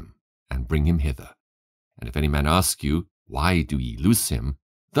 Loose him, and bring him hither. And if any man ask you, Why do ye loose him?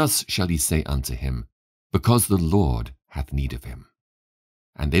 Thus shall ye say unto him, Because the Lord hath need of him.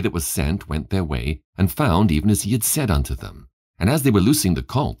 And they that were sent went their way, and found even as he had said unto them. And as they were loosing the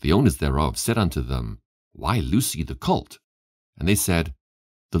colt, the owners thereof said unto them, Why loose ye the colt? And they said,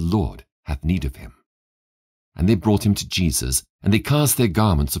 The Lord hath need of him. And they brought him to Jesus, and they cast their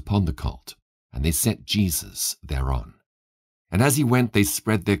garments upon the colt, and they set Jesus thereon. And as he went, they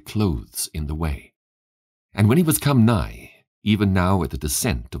spread their clothes in the way. And when he was come nigh, even now at the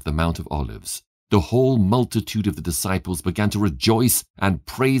descent of the Mount of Olives, the whole multitude of the disciples began to rejoice and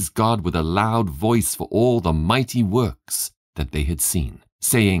praise God with a loud voice for all the mighty works that they had seen,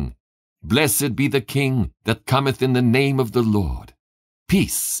 saying, Blessed be the King that cometh in the name of the Lord,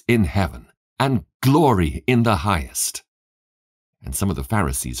 peace in heaven, and glory in the highest. And some of the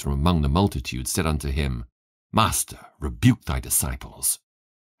Pharisees from among the multitude said unto him, Master, rebuke thy disciples.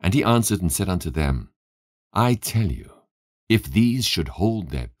 And he answered and said unto them, I tell you, if these should hold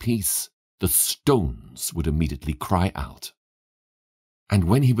their peace, the stones would immediately cry out. And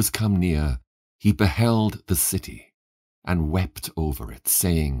when he was come near, he beheld the city, and wept over it,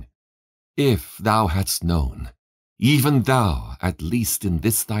 saying, If thou hadst known, even thou, at least in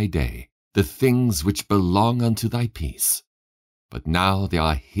this thy day, the things which belong unto thy peace, but now they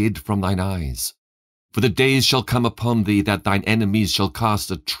are hid from thine eyes. For the days shall come upon thee that thine enemies shall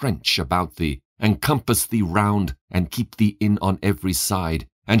cast a trench about thee, and compass thee round, and keep thee in on every side,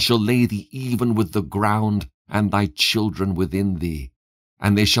 and shall lay thee even with the ground, and thy children within thee.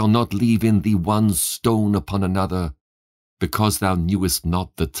 And they shall not leave in thee one stone upon another, because thou knewest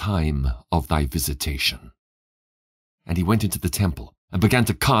not the time of thy visitation. And he went into the temple, and began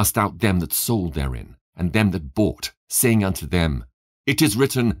to cast out them that sold therein, and them that bought, saying unto them, It is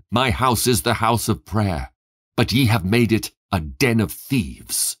written, My house is the house of prayer, but ye have made it a den of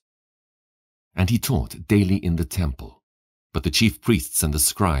thieves. And he taught daily in the temple. But the chief priests and the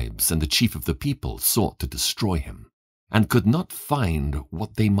scribes and the chief of the people sought to destroy him, and could not find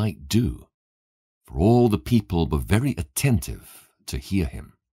what they might do. for all the people were very attentive to hear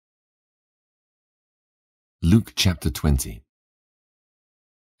him. Luke chapter 20.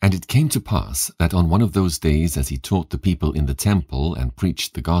 And it came to pass that on one of those days, as he taught the people in the temple and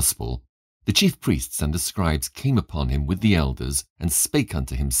preached the gospel, the chief priests and the scribes came upon him with the elders, and spake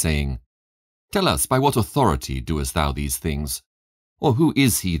unto him, saying, Tell us, by what authority doest thou these things? Or who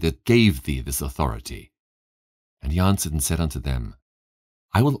is he that gave thee this authority? And he answered and said unto them,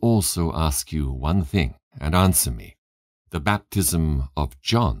 I will also ask you one thing, and answer me. The baptism of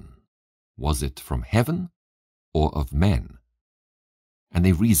John, was it from heaven or of men? And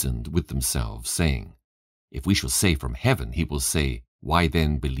they reasoned with themselves, saying, If we shall say from heaven, he will say, Why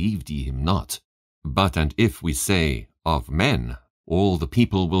then believed ye him not? But and if we say, Of men, all the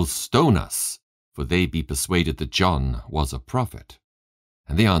people will stone us, for they be persuaded that John was a prophet.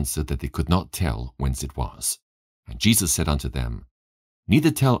 And they answered that they could not tell whence it was. And Jesus said unto them,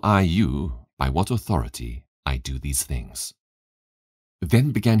 Neither tell I you by what authority I do these things.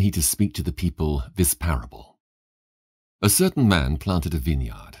 Then began he to speak to the people this parable. A certain man planted a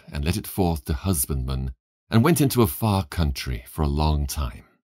vineyard, and let it forth to husbandmen, and went into a far country for a long time.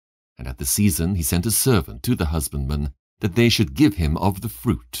 And at the season he sent a servant to the husbandmen, that they should give him of the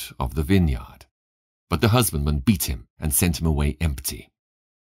fruit of the vineyard. But the husbandman beat him, and sent him away empty.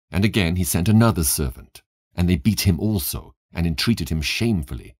 And again he sent another servant, and they beat him also, and entreated him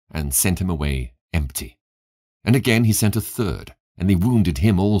shamefully, and sent him away empty. And again he sent a third, and they wounded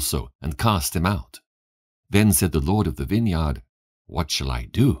him also, and cast him out. Then said the Lord of the vineyard, What shall I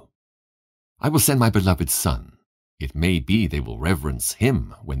do? I will send my beloved son. It may be they will reverence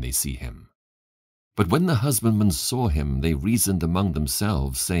him when they see him. But when the husbandmen saw him, they reasoned among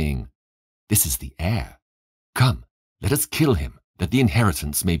themselves, saying, This is the heir. Come, let us kill him, that the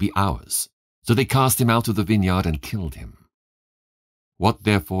inheritance may be ours. So they cast him out of the vineyard and killed him. What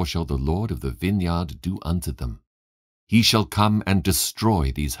therefore shall the Lord of the vineyard do unto them? He shall come and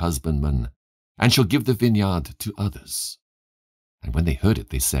destroy these husbandmen, and shall give the vineyard to others. And when they heard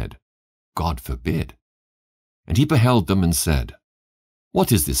it, they said, God forbid. And he beheld them and said,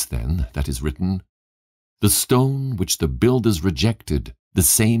 What is this then that is written? The stone which the builders rejected, the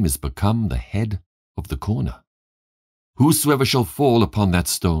same is become the head of the corner. Whosoever shall fall upon that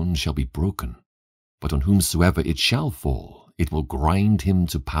stone shall be broken, but on whomsoever it shall fall, it will grind him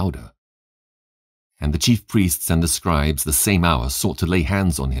to powder. And the chief priests and the scribes the same hour sought to lay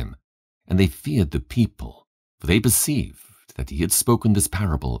hands on him, and they feared the people, for they perceived that he had spoken this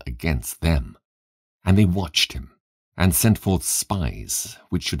parable against them. And they watched him, and sent forth spies,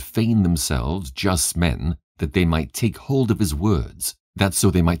 which should feign themselves just men, that they might take hold of his words, that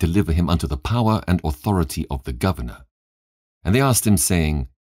so they might deliver him unto the power and authority of the governor. And they asked him, saying,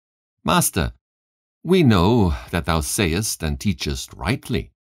 Master, we know that thou sayest and teachest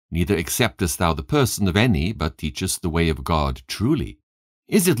rightly, neither acceptest thou the person of any, but teachest the way of God truly.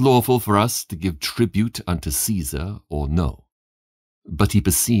 Is it lawful for us to give tribute unto Caesar, or no? But he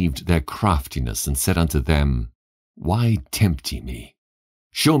perceived their craftiness, and said unto them, Why tempt ye me?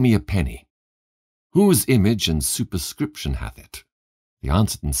 Show me a penny. Whose image and superscription hath it? They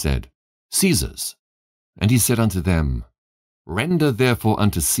answered and said, Caesar's. And he said unto them, Render therefore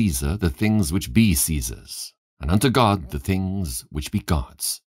unto Caesar the things which be Caesar's, and unto God the things which be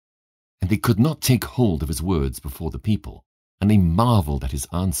God's. And they could not take hold of his words before the people, and they marveled at his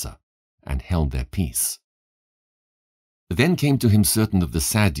answer, and held their peace. Then came to him certain of the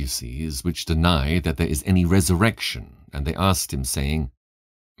Sadducees, which deny that there is any resurrection, and they asked him, saying,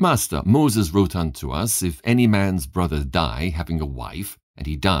 Master, Moses wrote unto us, if any man's brother die, having a wife, and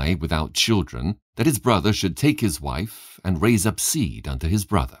he die without children, that his brother should take his wife, and raise up seed unto his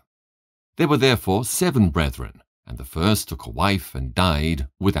brother. There were therefore 7 brethren, and the first took a wife, and died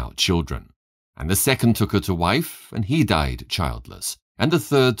without children. And the second took her to wife, and he died childless. And the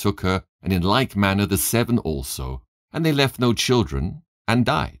third took her, and in like manner the 7 also, and they left no children, and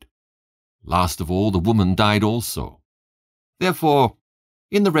died. Last of all, the woman died also. Therefore,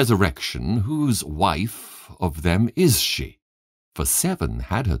 in the resurrection, whose wife of them is she? For 7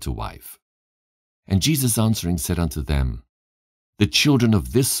 had her to wife. And Jesus answering said unto them, The children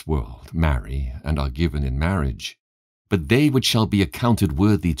of this world marry, and are given in marriage. But they which shall be accounted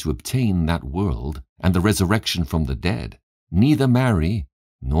worthy to obtain that world, and the resurrection from the dead, neither marry,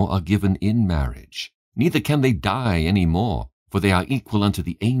 nor are given in marriage, neither can they die any more, for they are equal unto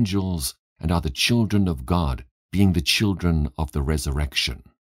the angels, and are the children of God, being the children of the resurrection.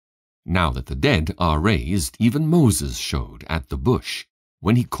 Now that the dead are raised, even Moses showed at the bush,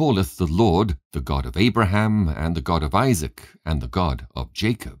 when he calleth the Lord the God of Abraham, and the God of Isaac, and the God of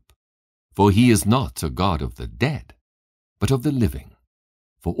Jacob. For he is not a God of the dead, but of the living.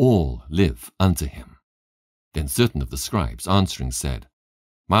 for all live unto him. Then certain of the scribes answering said,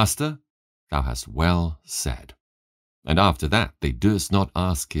 Master, thou hast well said. And after that they durst not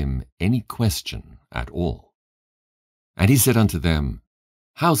ask him any question at all. And he said unto them,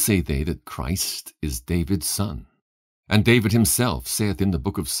 How say they that Christ is David's son? And David himself saith in the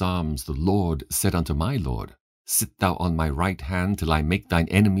book of Psalms, The Lord said unto my Lord, Sit thou on my right hand till I make thine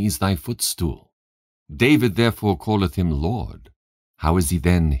enemies thy footstool. David therefore calleth him Lord. How is he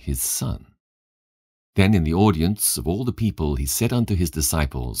then his son? Then in the audience of all the people he said unto his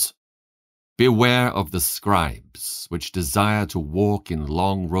disciples, Beware of the scribes, which desire to walk in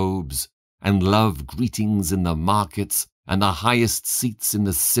long robes, and love greetings in the markets, and the highest seats in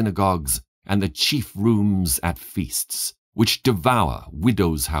the synagogues, and the chief rooms at feasts, which devour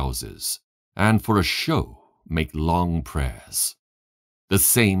widows' houses, and for a show make long prayers. The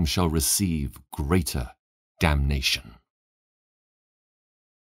same shall receive greater damnation.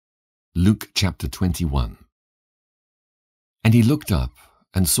 Luke chapter 21. And he looked up,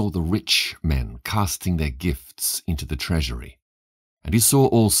 and saw the rich men casting their gifts into the treasury. And he saw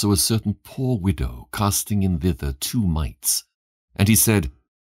also a certain poor widow casting in thither 2 mites. And he said,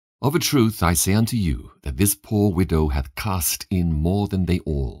 Of a truth I say unto you, that this poor widow hath cast in more than they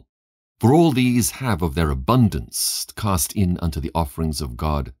all. For all these have of their abundance cast in unto the offerings of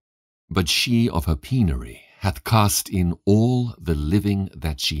God, but she of her penury hath cast in all the living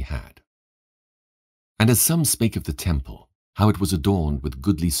that she had. And as some spake of the temple, how it was adorned with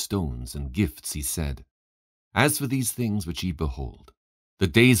goodly stones and gifts, he said, As for these things which ye behold, the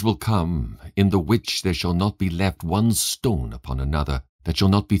days will come, in the which there shall not be left one stone upon another that shall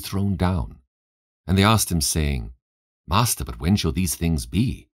not be thrown down. And they asked him, saying, Master, but when shall these things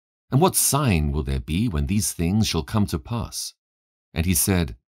be? And what sign will there be when these things shall come to pass? And he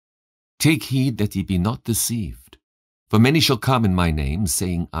said, Take heed that ye be not deceived. For many shall come in my name,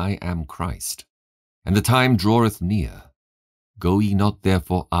 saying, I am Christ. And the time draweth near. Go ye not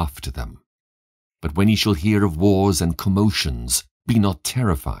therefore after them. But when ye shall hear of wars and commotions, be not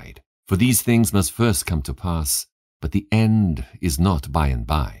terrified, for these things must first come to pass, but the end is not by and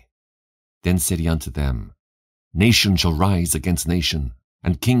by. Then said he unto them, Nation shall rise against nation,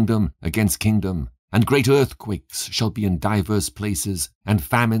 and kingdom against kingdom, and great earthquakes shall be in divers places, and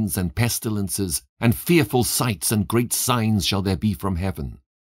famines and pestilences, and fearful sights and great signs shall there be from heaven.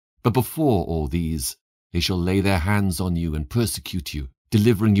 But before all these, they shall lay their hands on you and persecute you,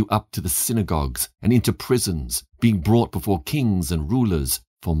 delivering you up to the synagogues and into prisons, being brought before kings and rulers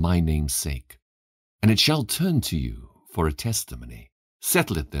for my name's sake. And it shall turn to you for a testimony.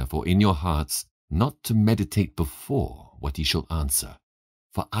 Settle it therefore in your hearts, not to meditate before what ye shall answer.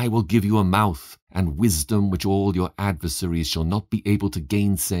 For I will give you a mouth and wisdom which all your adversaries shall not be able to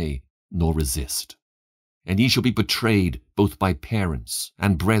gainsay nor resist. And ye shall be betrayed both by parents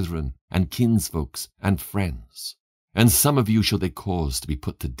and brethren and kinsfolks and friends. And some of you shall they cause to be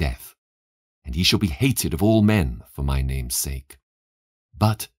put to death. And ye shall be hated of all men for my name's sake.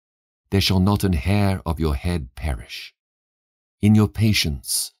 But there shall not an hair of your head perish. In your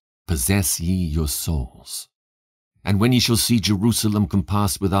patience possess ye your souls. And when ye shall see Jerusalem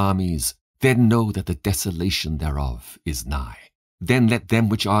compassed with armies, then know that the desolation thereof is nigh. Then let them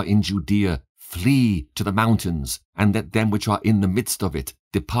which are in Judea flee to the mountains, and let them which are in the midst of it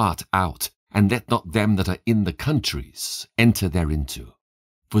depart out, and let not them that are in the countries enter thereinto.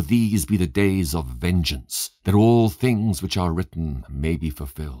 For these be the days of vengeance, that all things which are written may be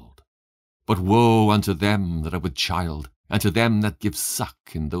fulfilled. But woe unto them that are with child, and to them that give suck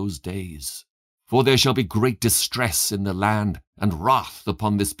in those days. For there shall be great distress in the land, and wrath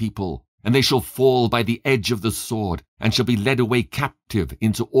upon this people, and they shall fall by the edge of the sword, and shall be led away captive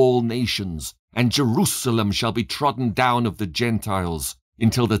into all nations, and Jerusalem shall be trodden down of the Gentiles,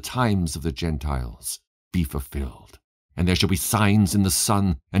 until the times of the Gentiles be fulfilled. And there shall be signs in the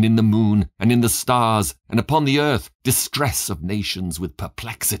sun, and in the moon, and in the stars, and upon the earth distress of nations with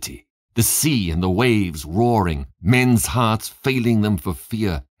perplexity, the sea and the waves roaring, men's hearts failing them for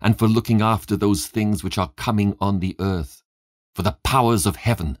fear, and for looking after those things which are coming on the earth. For the powers of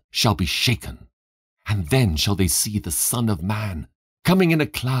heaven shall be shaken. And then shall they see the Son of Man coming in a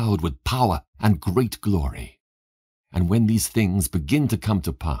cloud with power and great glory. And when these things begin to come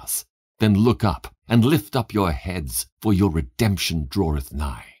to pass, then look up and lift up your heads, for your redemption draweth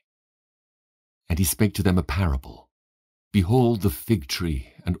nigh. And he spake to them a parable. Behold the fig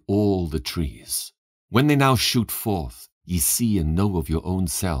tree and all the trees. When they now shoot forth, ye see and know of your own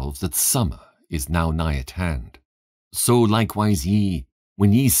selves that summer is now nigh at hand. So likewise ye,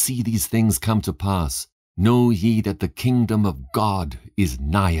 when ye see these things come to pass, know ye that the kingdom of God is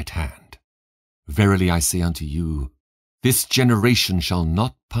nigh at hand. Verily I say unto you, This generation shall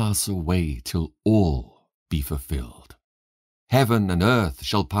not pass away till all be fulfilled. Heaven and earth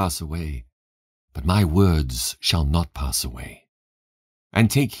shall pass away, but my words shall not pass away. And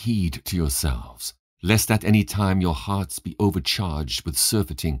take heed to yourselves, lest at any time your hearts be overcharged with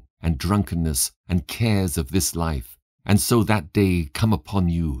surfeiting and drunkenness and cares of this life, and so that day come upon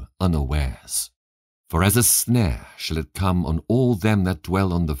you unawares. For as a snare shall it come on all them that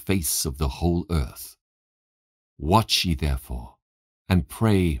dwell on the face of the whole earth. Watch ye therefore, and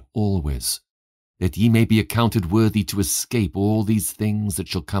pray always, that ye may be accounted worthy to escape all these things that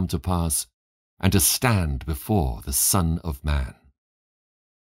shall come to pass, and to stand before the Son of Man.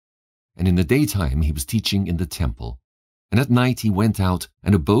 And in the daytime he was teaching in the temple, and at night he went out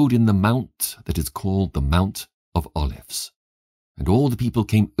and abode in the mount that is called the Mount of Olives. And all the people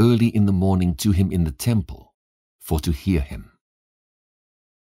came early in the morning to him in the temple, for to hear him.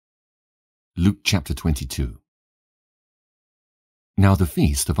 Luke chapter 22. Now the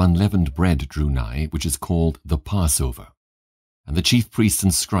feast of unleavened bread drew nigh, which is called the Passover. And the chief priests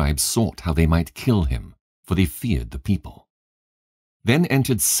and scribes sought how they might kill him, for they feared the people. Then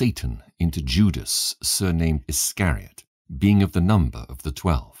entered Satan into Judas, surnamed Iscariot, being of the number of the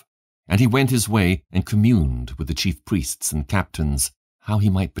 12. And he went his way and communed with the chief priests and captains how he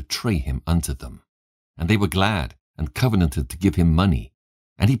might betray him unto them. And they were glad and covenanted to give him money.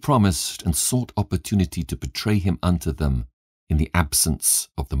 And he promised and sought opportunity to betray him unto them in the absence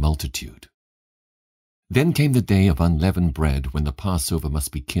of the multitude. Then came the day of unleavened bread, when the Passover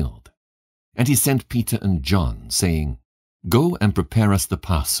must be killed. And he sent Peter and John, saying, Go and prepare us the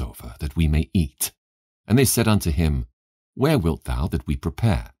Passover, that we may eat. And they said unto him, Where wilt thou that we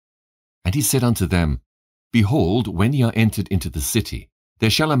prepare? And he said unto them, Behold, when ye are entered into the city, there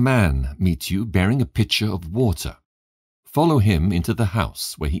shall a man meet you bearing a pitcher of water. Follow him into the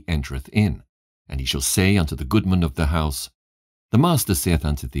house where he entereth in. And he shall say unto the goodman of the house, The master saith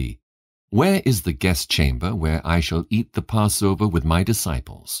unto thee, Where is the guest chamber where I shall eat the Passover with my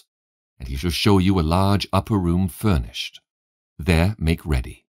disciples? And he shall show you a large upper room furnished. There make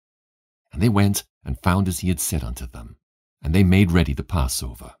ready. And they went and found as he had said unto them, and they made ready the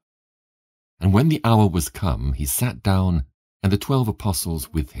Passover. And when the hour was come, he sat down, and the 12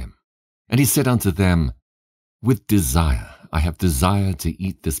 apostles with him. And he said unto them, With desire I have desired to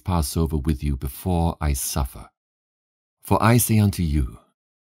eat this Passover with you before I suffer. For I say unto you,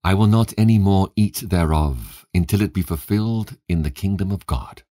 I will not any more eat thereof until it be fulfilled in the kingdom of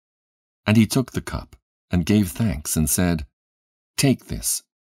God. And he took the cup, and gave thanks, and said, Take this,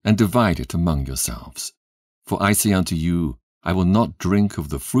 and divide it among yourselves. For I say unto you, I will not drink of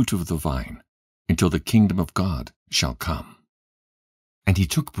the fruit of the vine, until the kingdom of God shall come. And he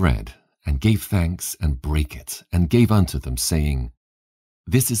took bread, and gave thanks, and brake it, and gave unto them, saying,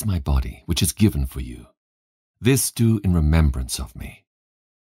 This is my body, which is given for you. This do in remembrance of me.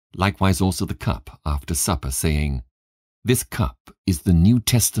 Likewise also the cup after supper, saying, This cup is the New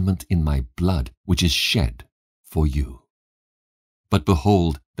Testament in my blood, which is shed for you. But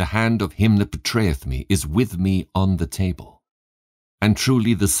behold, the hand of him that betrayeth me is with me on the table. And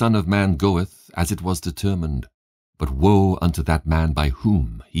truly the Son of Man goeth, as it was determined, but woe unto that man by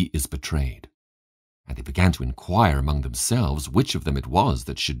whom he is betrayed. And they began to inquire among themselves which of them it was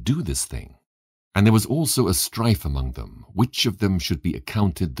that should do this thing. And there was also a strife among them, which of them should be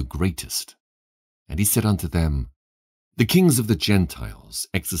accounted the greatest. And he said unto them, The kings of the Gentiles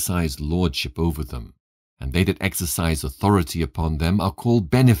exercise lordship over them, and they that exercise authority upon them are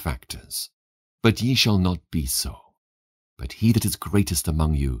called benefactors. But ye shall not be so. But he that is greatest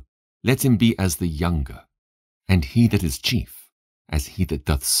among you, let him be as the younger, and he that is chief, as he that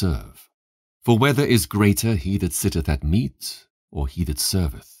doth serve. For whether is greater he that sitteth at meat, or he that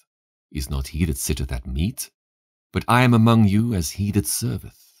serveth? Is not he that sitteth at meat? But I am among you as he that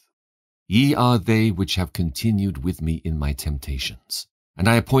serveth. Ye are they which have continued with me in my temptations, and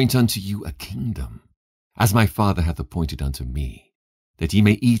I appoint unto you a kingdom, as my Father hath appointed unto me, that ye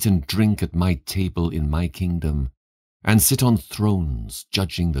may eat and drink at my table in my kingdom, and sit on thrones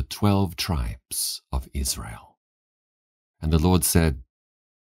judging the 12 tribes of Israel. And the Lord said,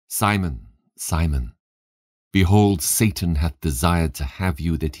 Simon, Simon, behold, Satan hath desired to have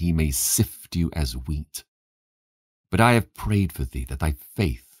you, that he may sift you as wheat. But I have prayed for thee, that thy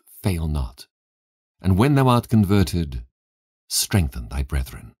faith fail not. And when thou art converted, strengthen thy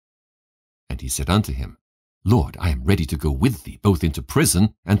brethren. And he said unto him, Lord, I am ready to go with thee, both into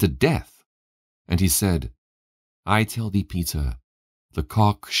prison and to death. And he said, I tell thee, Peter, the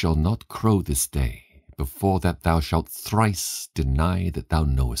cock shall not crow this day, before that thou shalt thrice deny that thou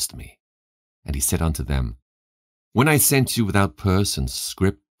knowest me. And he said unto them, When I sent you without purse and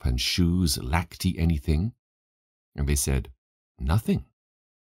scrip and shoes, lacked ye anything? And they said, Nothing.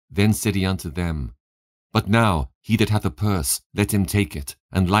 Then said he unto them, But now he that hath a purse, let him take it,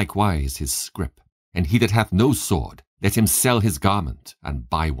 and likewise his scrip. And he that hath no sword, let him sell his garment, and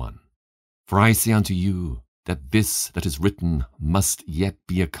buy one. For I say unto you, that this that is written must yet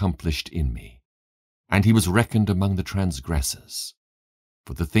be accomplished in me. And he was reckoned among the transgressors.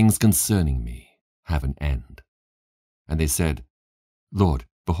 For the things concerning me have an end. And they said, Lord,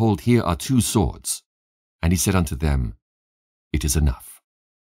 behold, here are 2 swords. And he said unto them, It is enough.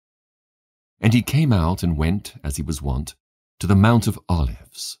 And he came out and went, as he was wont, to the Mount of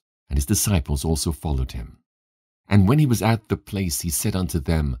Olives, and his disciples also followed him. And when he was at the place, he said unto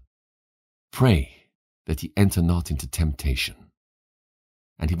them, Pray that ye enter not into temptation.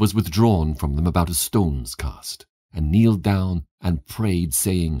 And he was withdrawn from them about a stone's cast, and kneeled down and prayed,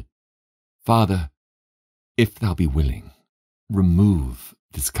 saying, Father, if thou be willing, remove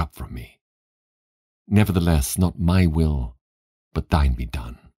this cup from me. Nevertheless, not my will, but thine be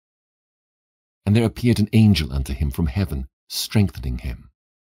done. And there appeared an angel unto him from heaven, strengthening him.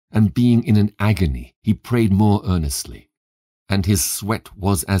 And being in an agony, he prayed more earnestly. And his sweat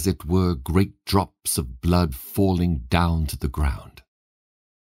was as it were great drops of blood falling down to the ground.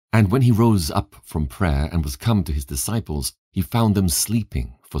 And when he rose up from prayer and was come to his disciples, he found them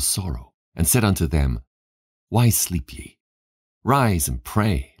sleeping for sorrow, and said unto them, Why sleep ye? Rise and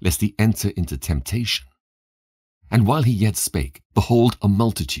pray, lest ye enter into temptation. And while he yet spake, behold, a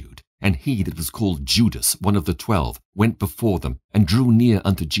multitude, and he that was called Judas, one of the 12, went before them, and drew near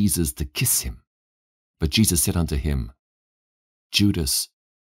unto Jesus to kiss him. But Jesus said unto him, Judas,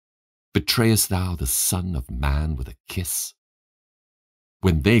 betrayest thou the Son of Man with a kiss?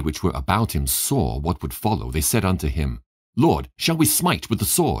 When they which were about him saw what would follow, they said unto him, Lord, shall we smite with the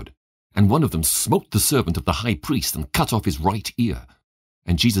sword? And one of them smote the servant of the high priest, and cut off his right ear.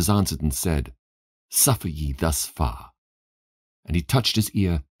 And Jesus answered and said, Suffer ye thus far. And he touched his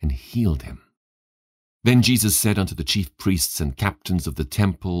ear, and healed him. Then Jesus said unto the chief priests and captains of the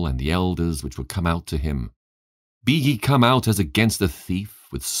temple, and the elders which were come out to him, Be ye come out as against a thief,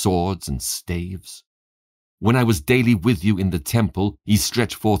 with swords and staves? When I was daily with you in the temple, ye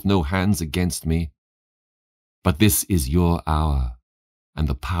stretched forth no hands against me. But this is your hour, and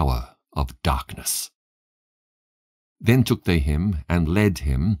the power of darkness. Then took they him, and led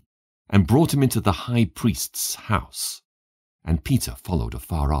him, and brought him into the high priest's house. And Peter followed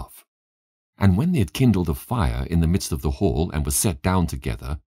afar off. And when they had kindled a fire in the midst of the hall, and were set down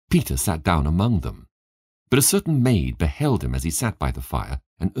together, Peter sat down among them. But a certain maid beheld him as he sat by the fire,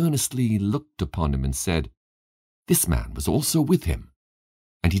 and earnestly looked upon him, and said, This man was also with him.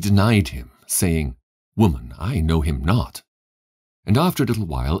 And he denied him, saying, Woman, I know him not. And after a little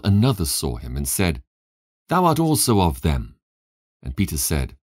while another saw him, and said, Thou art also of them. And Peter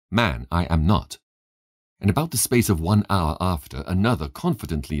said, Man, I am not. And about the space of 1 hour after, another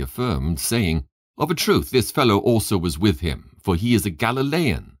confidently affirmed, saying, Of a truth this fellow also was with him, for he is a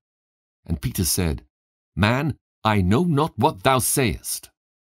Galilean. And Peter said, Man, I know not what thou sayest.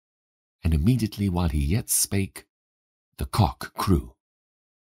 And immediately while he yet spake, the cock crew.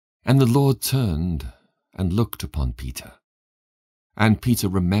 And the Lord turned and looked upon Peter. And Peter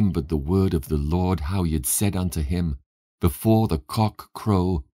remembered the word of the Lord, how he had said unto him, Before the cock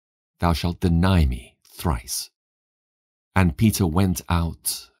crow, thou shalt deny me thrice. And Peter went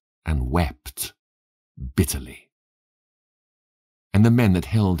out and wept bitterly. And the men that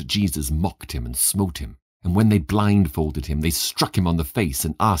held Jesus mocked him and smote him. And when they blindfolded him, they struck him on the face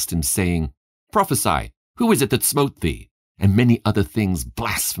and asked him, saying, Prophesy, who is it that smote thee? And many other things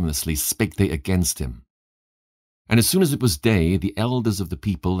blasphemously spake they against him. And as soon as it was day, the elders of the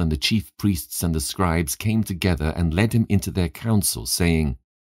people and the chief priests and the scribes came together and led him into their council, saying,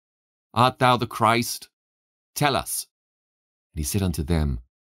 Art thou the Christ? Tell us. And he said unto them,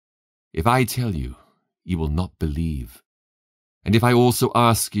 If I tell you, ye will not believe. And if I also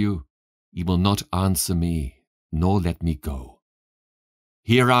ask you, ye will not answer me, nor let me go.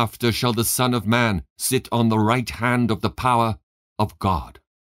 Hereafter shall the Son of Man sit on the right hand of the power of God.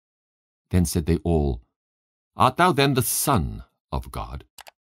 Then said they all, Art thou then the Son of God?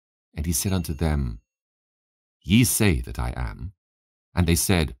 And he said unto them, Ye say that I am. And they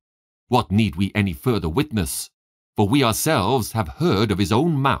said, What need we any further witness? For we ourselves have heard of his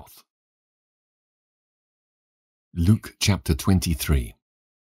own mouth. Luke chapter 23.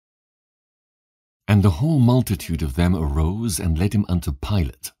 And the whole multitude of them arose and led him unto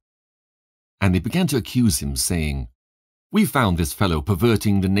Pilate. And they began to accuse him, saying, We found this fellow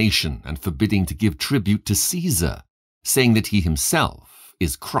perverting the nation and forbidding to give tribute to Caesar, saying that he himself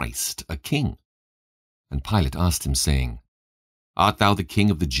is Christ, a king. And Pilate asked him, saying, Art thou the king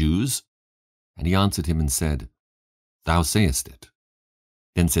of the Jews? And he answered him and said, Thou sayest it.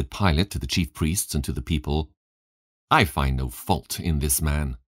 Then said Pilate to the chief priests and to the people, I find no fault in this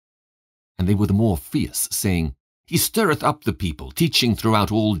man. And they were the more fierce, saying, He stirreth up the people, teaching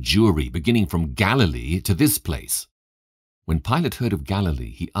throughout all Jewry, beginning from Galilee to this place. When Pilate heard of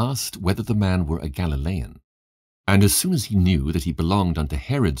Galilee, he asked whether the man were a Galilean. And as soon as he knew that he belonged unto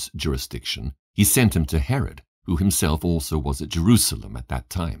Herod's jurisdiction, he sent him to Herod, who himself also was at Jerusalem at that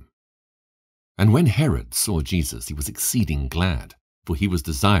time. And when Herod saw Jesus, he was exceeding glad, for he was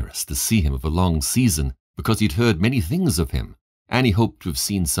desirous to see him of a long season, because he had heard many things of him, and he hoped to have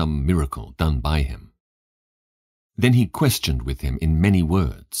seen some miracle done by him. Then he questioned with him in many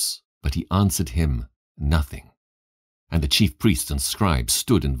words, but he answered him nothing. And the chief priests and scribes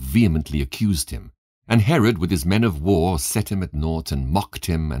stood and vehemently accused him. And Herod with his men of war set him at naught, and mocked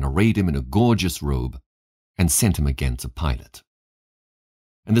him, and arrayed him in a gorgeous robe, and sent him again to Pilate.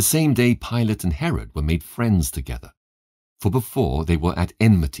 And the same day Pilate and Herod were made friends together, for before they were at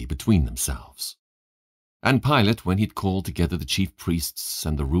enmity between themselves. And Pilate, when he had called together the chief priests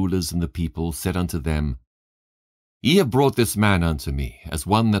and the rulers and the people, said unto them, Ye have brought this man unto me, as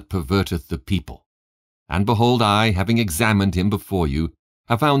one that perverteth the people. And behold, I, having examined him before you,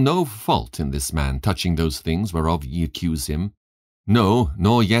 have found no fault in this man touching those things whereof ye accuse him. No,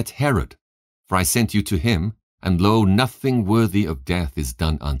 nor yet Herod. For I sent you to him, and lo, nothing worthy of death is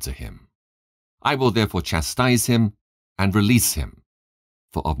done unto him. I will therefore chastise him, and release him.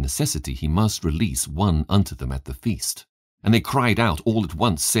 For of necessity he must release one unto them at the feast. And they cried out all at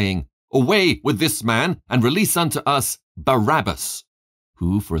once, saying, Away with this man, and release unto us Barabbas,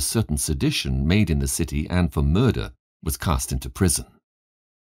 who for a certain sedition made in the city, and for murder, was cast into prison.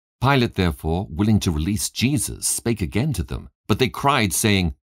 Pilate therefore, willing to release Jesus, spake again to them, but they cried,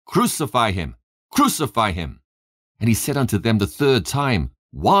 saying, Crucify him! Crucify him! And he said unto them the third time,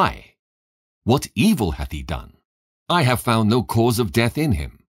 Why? What evil hath he done? I have found no cause of death in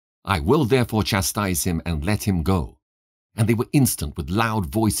him. I will therefore chastise him, and let him go. And they were instant with loud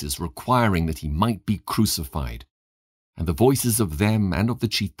voices, requiring that he might be crucified. And the voices of them and of the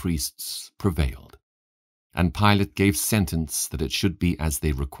chief priests prevailed. And Pilate gave sentence that it should be as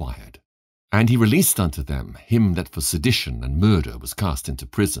they required. And he released unto them him that for sedition and murder was cast into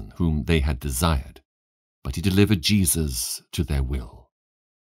prison, whom they had desired. But he delivered Jesus to their will.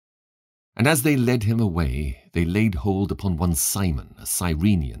 And as they led him away, they laid hold upon one Simon, a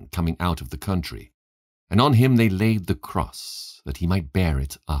Cyrenian, coming out of the country. And on him they laid the cross, that he might bear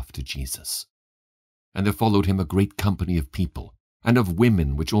it after Jesus. And there followed him a great company of people, and of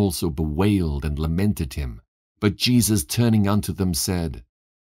women which also bewailed and lamented him. But Jesus, turning unto them, said,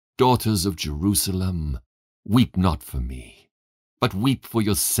 Daughters of Jerusalem, weep not for me, but weep for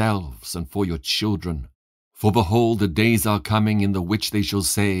yourselves and for your children. For behold, the days are coming in the which they shall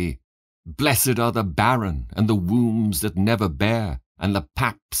say, Blessed are the barren, and the wombs that never bare, and the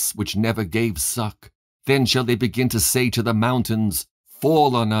paps which never gave suck. Then shall they begin to say to the mountains,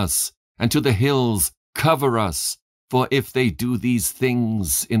 Fall on us, and to the hills, Cover us. For if they do these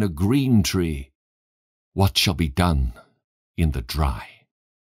things in a green tree, what shall be done in the dry?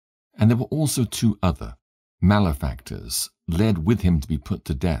 And there were also two other malefactors led with him to be put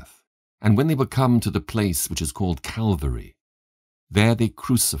to death. And when they were come to the place which is called Calvary, there they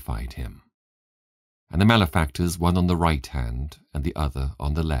crucified him, and the malefactors one on the right hand, and the other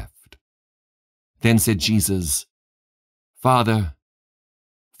on the left. Then said Jesus, Father,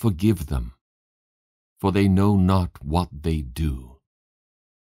 forgive them, for they know not what they do.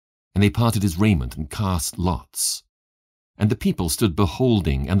 And they parted his raiment and cast lots. And the people stood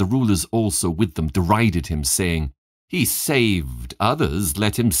beholding, and the rulers also with them derided him, saying, He saved others,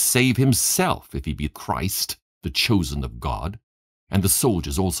 let him save himself, if he be Christ, the chosen of God. And the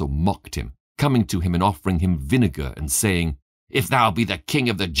soldiers also mocked him, coming to him and offering him vinegar, and saying, If thou be the King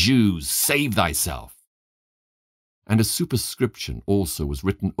of the Jews, save thyself. And a superscription also was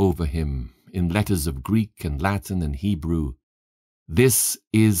written over him, in letters of Greek and Latin and Hebrew, This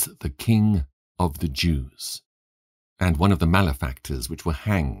is the King of the Jews. And one of the malefactors which were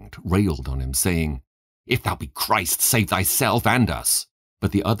hanged railed on him, saying, If thou be Christ, save thyself and us.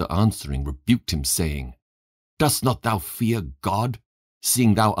 But the other answering rebuked him, saying, Dost not thou fear God,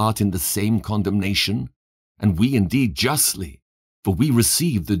 seeing thou art in the same condemnation? And we indeed justly, for we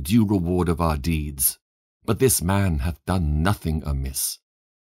receive the due reward of our deeds. But this man hath done nothing amiss.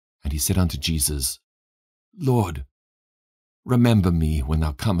 And he said unto Jesus, Lord, remember me when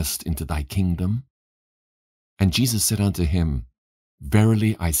thou comest into thy kingdom. And Jesus said unto him,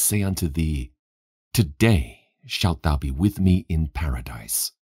 Verily I say unto thee, today shalt thou be with me in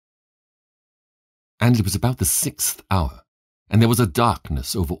paradise. And it was about the 6th hour, and there was a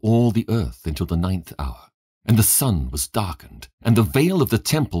darkness over all the earth until the 9th hour. and the sun was darkened, and the veil of the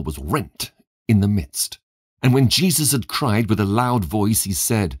temple was rent in the midst. And when Jesus had cried with a loud voice, he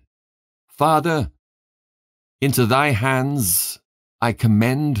said, Father, into thy hands I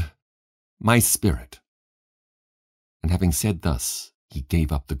commend my spirit. And having said thus, he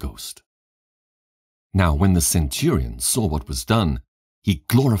gave up the ghost. Now when the centurion saw what was done, he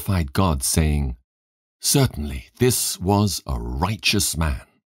glorified God, saying, Certainly this was a righteous man.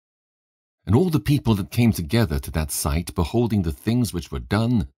 And all the people that came together to that sight, beholding the things which were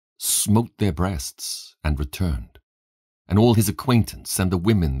done, smote their breasts and returned. And all his acquaintance and the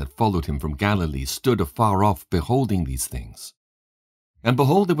women that followed him from Galilee stood afar off, beholding these things. And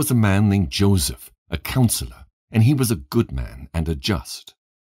behold, there was a man named Joseph, a counselor, and he was a good man and a just.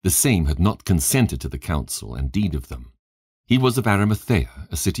 The same had not consented to the counsel and deed of them. He was of Arimathea,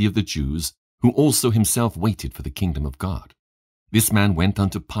 a city of the Jews, who also himself waited for the kingdom of God. This man went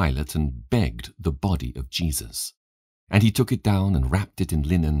unto Pilate and begged the body of Jesus. And he took it down and wrapped it in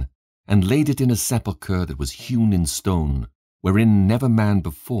linen, and laid it in a sepulchre that was hewn in stone, wherein never man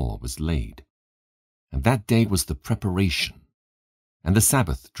before was laid. And that day was the preparation, and the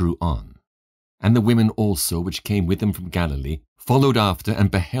Sabbath drew on. And the women also which came with him from Galilee followed after and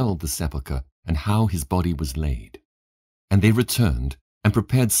beheld the sepulchre, and how his body was laid. And they returned and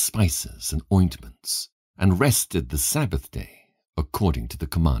prepared spices and ointments, and rested the Sabbath day according to the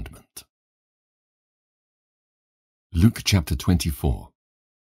commandment. Luke chapter 24.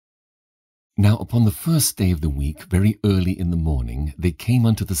 Now upon the first day of the week, very early in the morning, they came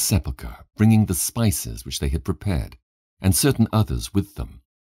unto the sepulchre, bringing the spices which they had prepared, and certain others with them.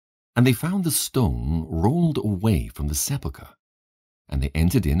 And they found the stone rolled away from the sepulchre. And they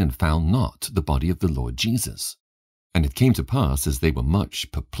entered in and found not the body of the Lord Jesus. And it came to pass, as they were much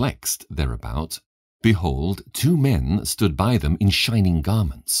perplexed thereabout, behold, 2 men stood by them in shining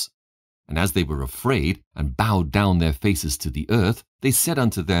garments. And as they were afraid, and bowed down their faces to the earth, they said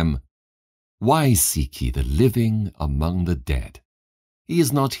unto them, Why seek ye the living among the dead? He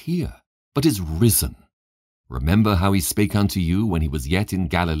is not here, but is risen. Remember how he spake unto you when he was yet in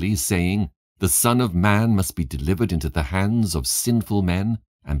Galilee, saying, The Son of Man must be delivered into the hands of sinful men,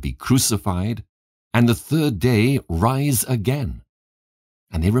 and be crucified, and the 3rd day rise again.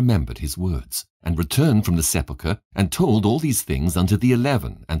 And they remembered his words, and returned from the sepulchre, and told all these things unto the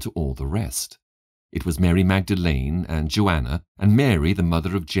 11, and to all the rest. It was Mary Magdalene, and Joanna, and Mary the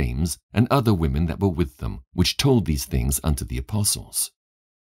mother of James, and other women that were with them, which told these things unto the apostles.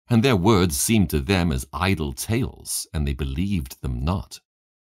 And their words seemed to them as idle tales, and they believed them not.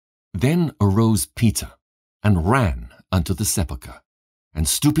 Then arose Peter, and ran unto the sepulchre, and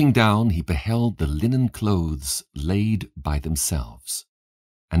stooping down he beheld the linen clothes laid by themselves,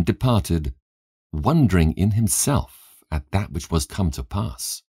 and departed, wondering in himself at that which was come to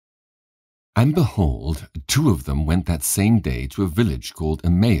pass. And behold, 2 of them went that same day to a village called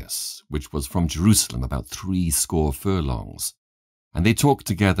Immerse, which was from Jerusalem about 60 furlongs. And they talked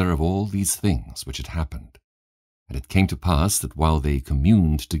together of all these things which had happened. And it came to pass that while they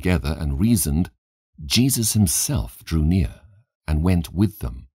communed together and reasoned, Jesus himself drew near, and went with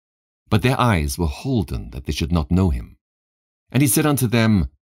them. But their eyes were holden that they should not know him. And he said unto them,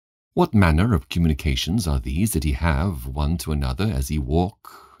 What manner of communications are these that ye have one to another as ye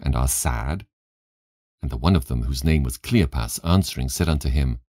walk, and are sad? And the one of them, whose name was Cleopas, answering, said unto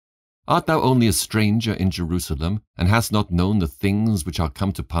him, Art thou only a stranger in Jerusalem, and hast not known the things which are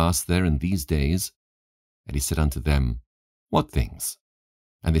come to pass there in these days? And he said unto them, What things?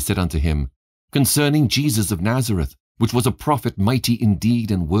 And they said unto him, Concerning Jesus of Nazareth, which was a prophet mighty in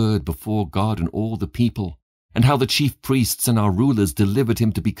deed and word before God and all the people, and how the chief priests and our rulers delivered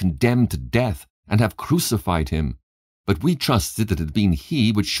him to be condemned to death, and have crucified him. But we trusted that it had been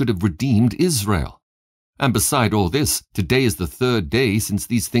he which should have redeemed Israel. And beside all this, today is the 3rd day since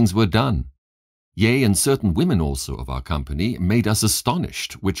these things were done. Yea, and certain women also of our company made us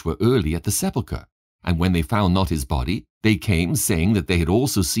astonished, which were early at the sepulchre. And when they found not his body, they came, saying that they had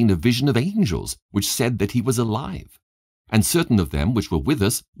also seen a vision of angels, which said that he was alive. And certain of them which were with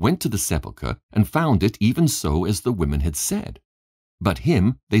us went to the sepulchre, and found it even so as the women had said. But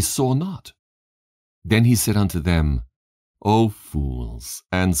him they saw not. Then he said unto them, O fools,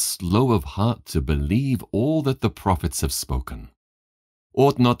 and slow of heart to believe all that the prophets have spoken.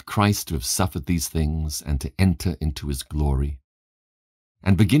 Ought not Christ to have suffered these things, and to enter into his glory?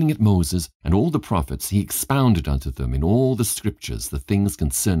 And beginning at Moses and all the prophets, he expounded unto them in all the scriptures the things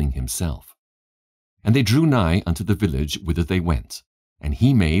concerning himself. And they drew nigh unto the village whither they went, and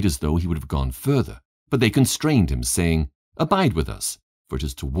he made as though he would have gone further. But they constrained him, saying, Abide with us, for it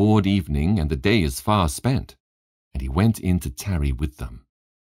is toward evening, and the day is far spent. And he went in to tarry with them.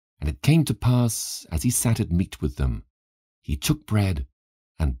 And it came to pass, as he sat at meat with them, he took bread,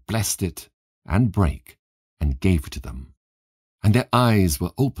 and blessed it, and brake, and gave it to them. And their eyes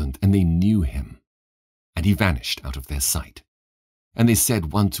were opened, and they knew him. And he vanished out of their sight. And they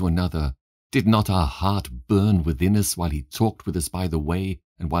said one to another, Did not our heart burn within us while he talked with us by the way,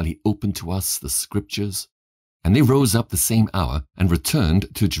 and while he opened to us the Scriptures? And they rose up the same hour, and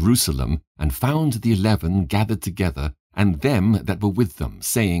returned to Jerusalem, and found the 11 gathered together, and them that were with them,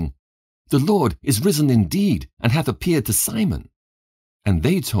 saying, The Lord is risen indeed, and hath appeared to Simon. And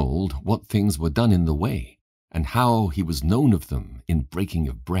they told what things were done in the way, and how he was known of them in breaking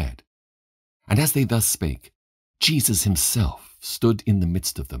of bread. And as they thus spake, Jesus himself stood in the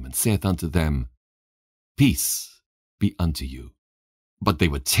midst of them, and saith unto them, Peace be unto you. But they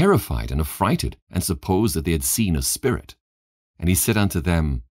were terrified and affrighted, and supposed that they had seen a spirit. And he said unto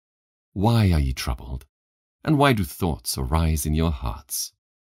them, Why are ye troubled? And why do thoughts arise in your hearts?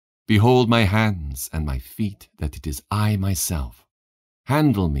 Behold my hands and my feet, that it is I myself.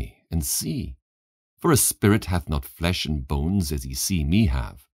 Handle me, and see. For a spirit hath not flesh and bones, as ye see me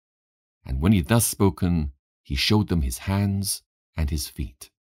have. And when he thus spoken, he showed them his hands and his feet.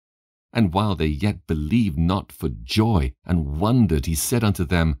 And while they yet believed not for joy, and wondered, he said unto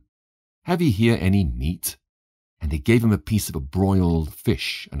them, Have ye here any meat? And they gave him a piece of a broiled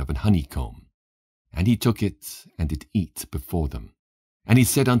fish, and of an honeycomb. And he took it, and did eat before them. And he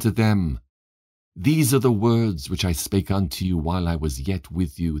said unto them, These are the words which I spake unto you while I was yet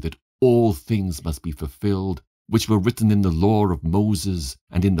with you, that all things must be fulfilled, which were written in the law of Moses,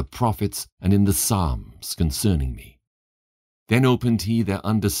 and in the prophets, and in the Psalms concerning me. Then opened he their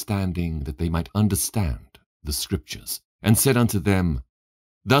understanding, that they might understand the Scriptures, and said unto them,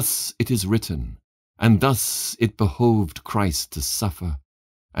 Thus it is written, and thus it behoved Christ to suffer,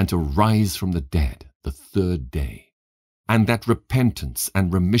 and to rise from the dead the third day, and that repentance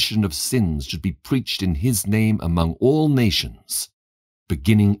and remission of sins should be preached in his name among all nations,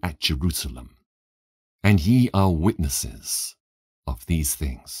 beginning at Jerusalem. And ye are witnesses of these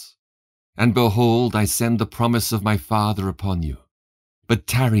things. And behold, I send the promise of my Father upon you. But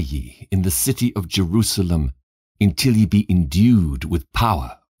tarry ye in the city of Jerusalem, until ye be endued with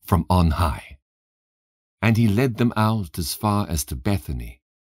power from on high. And he led them out as far as to Bethany,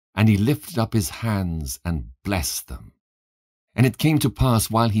 and he lifted up his hands and blessed them. And it came to pass,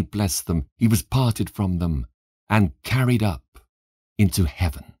 while he blessed them, he was parted from them, and carried up into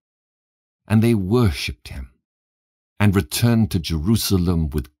heaven. And they worshipped him, and returned to Jerusalem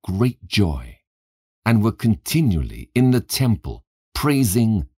with great joy, and were continually in the temple,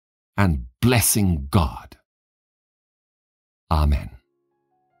 praising and blessing God. Amen.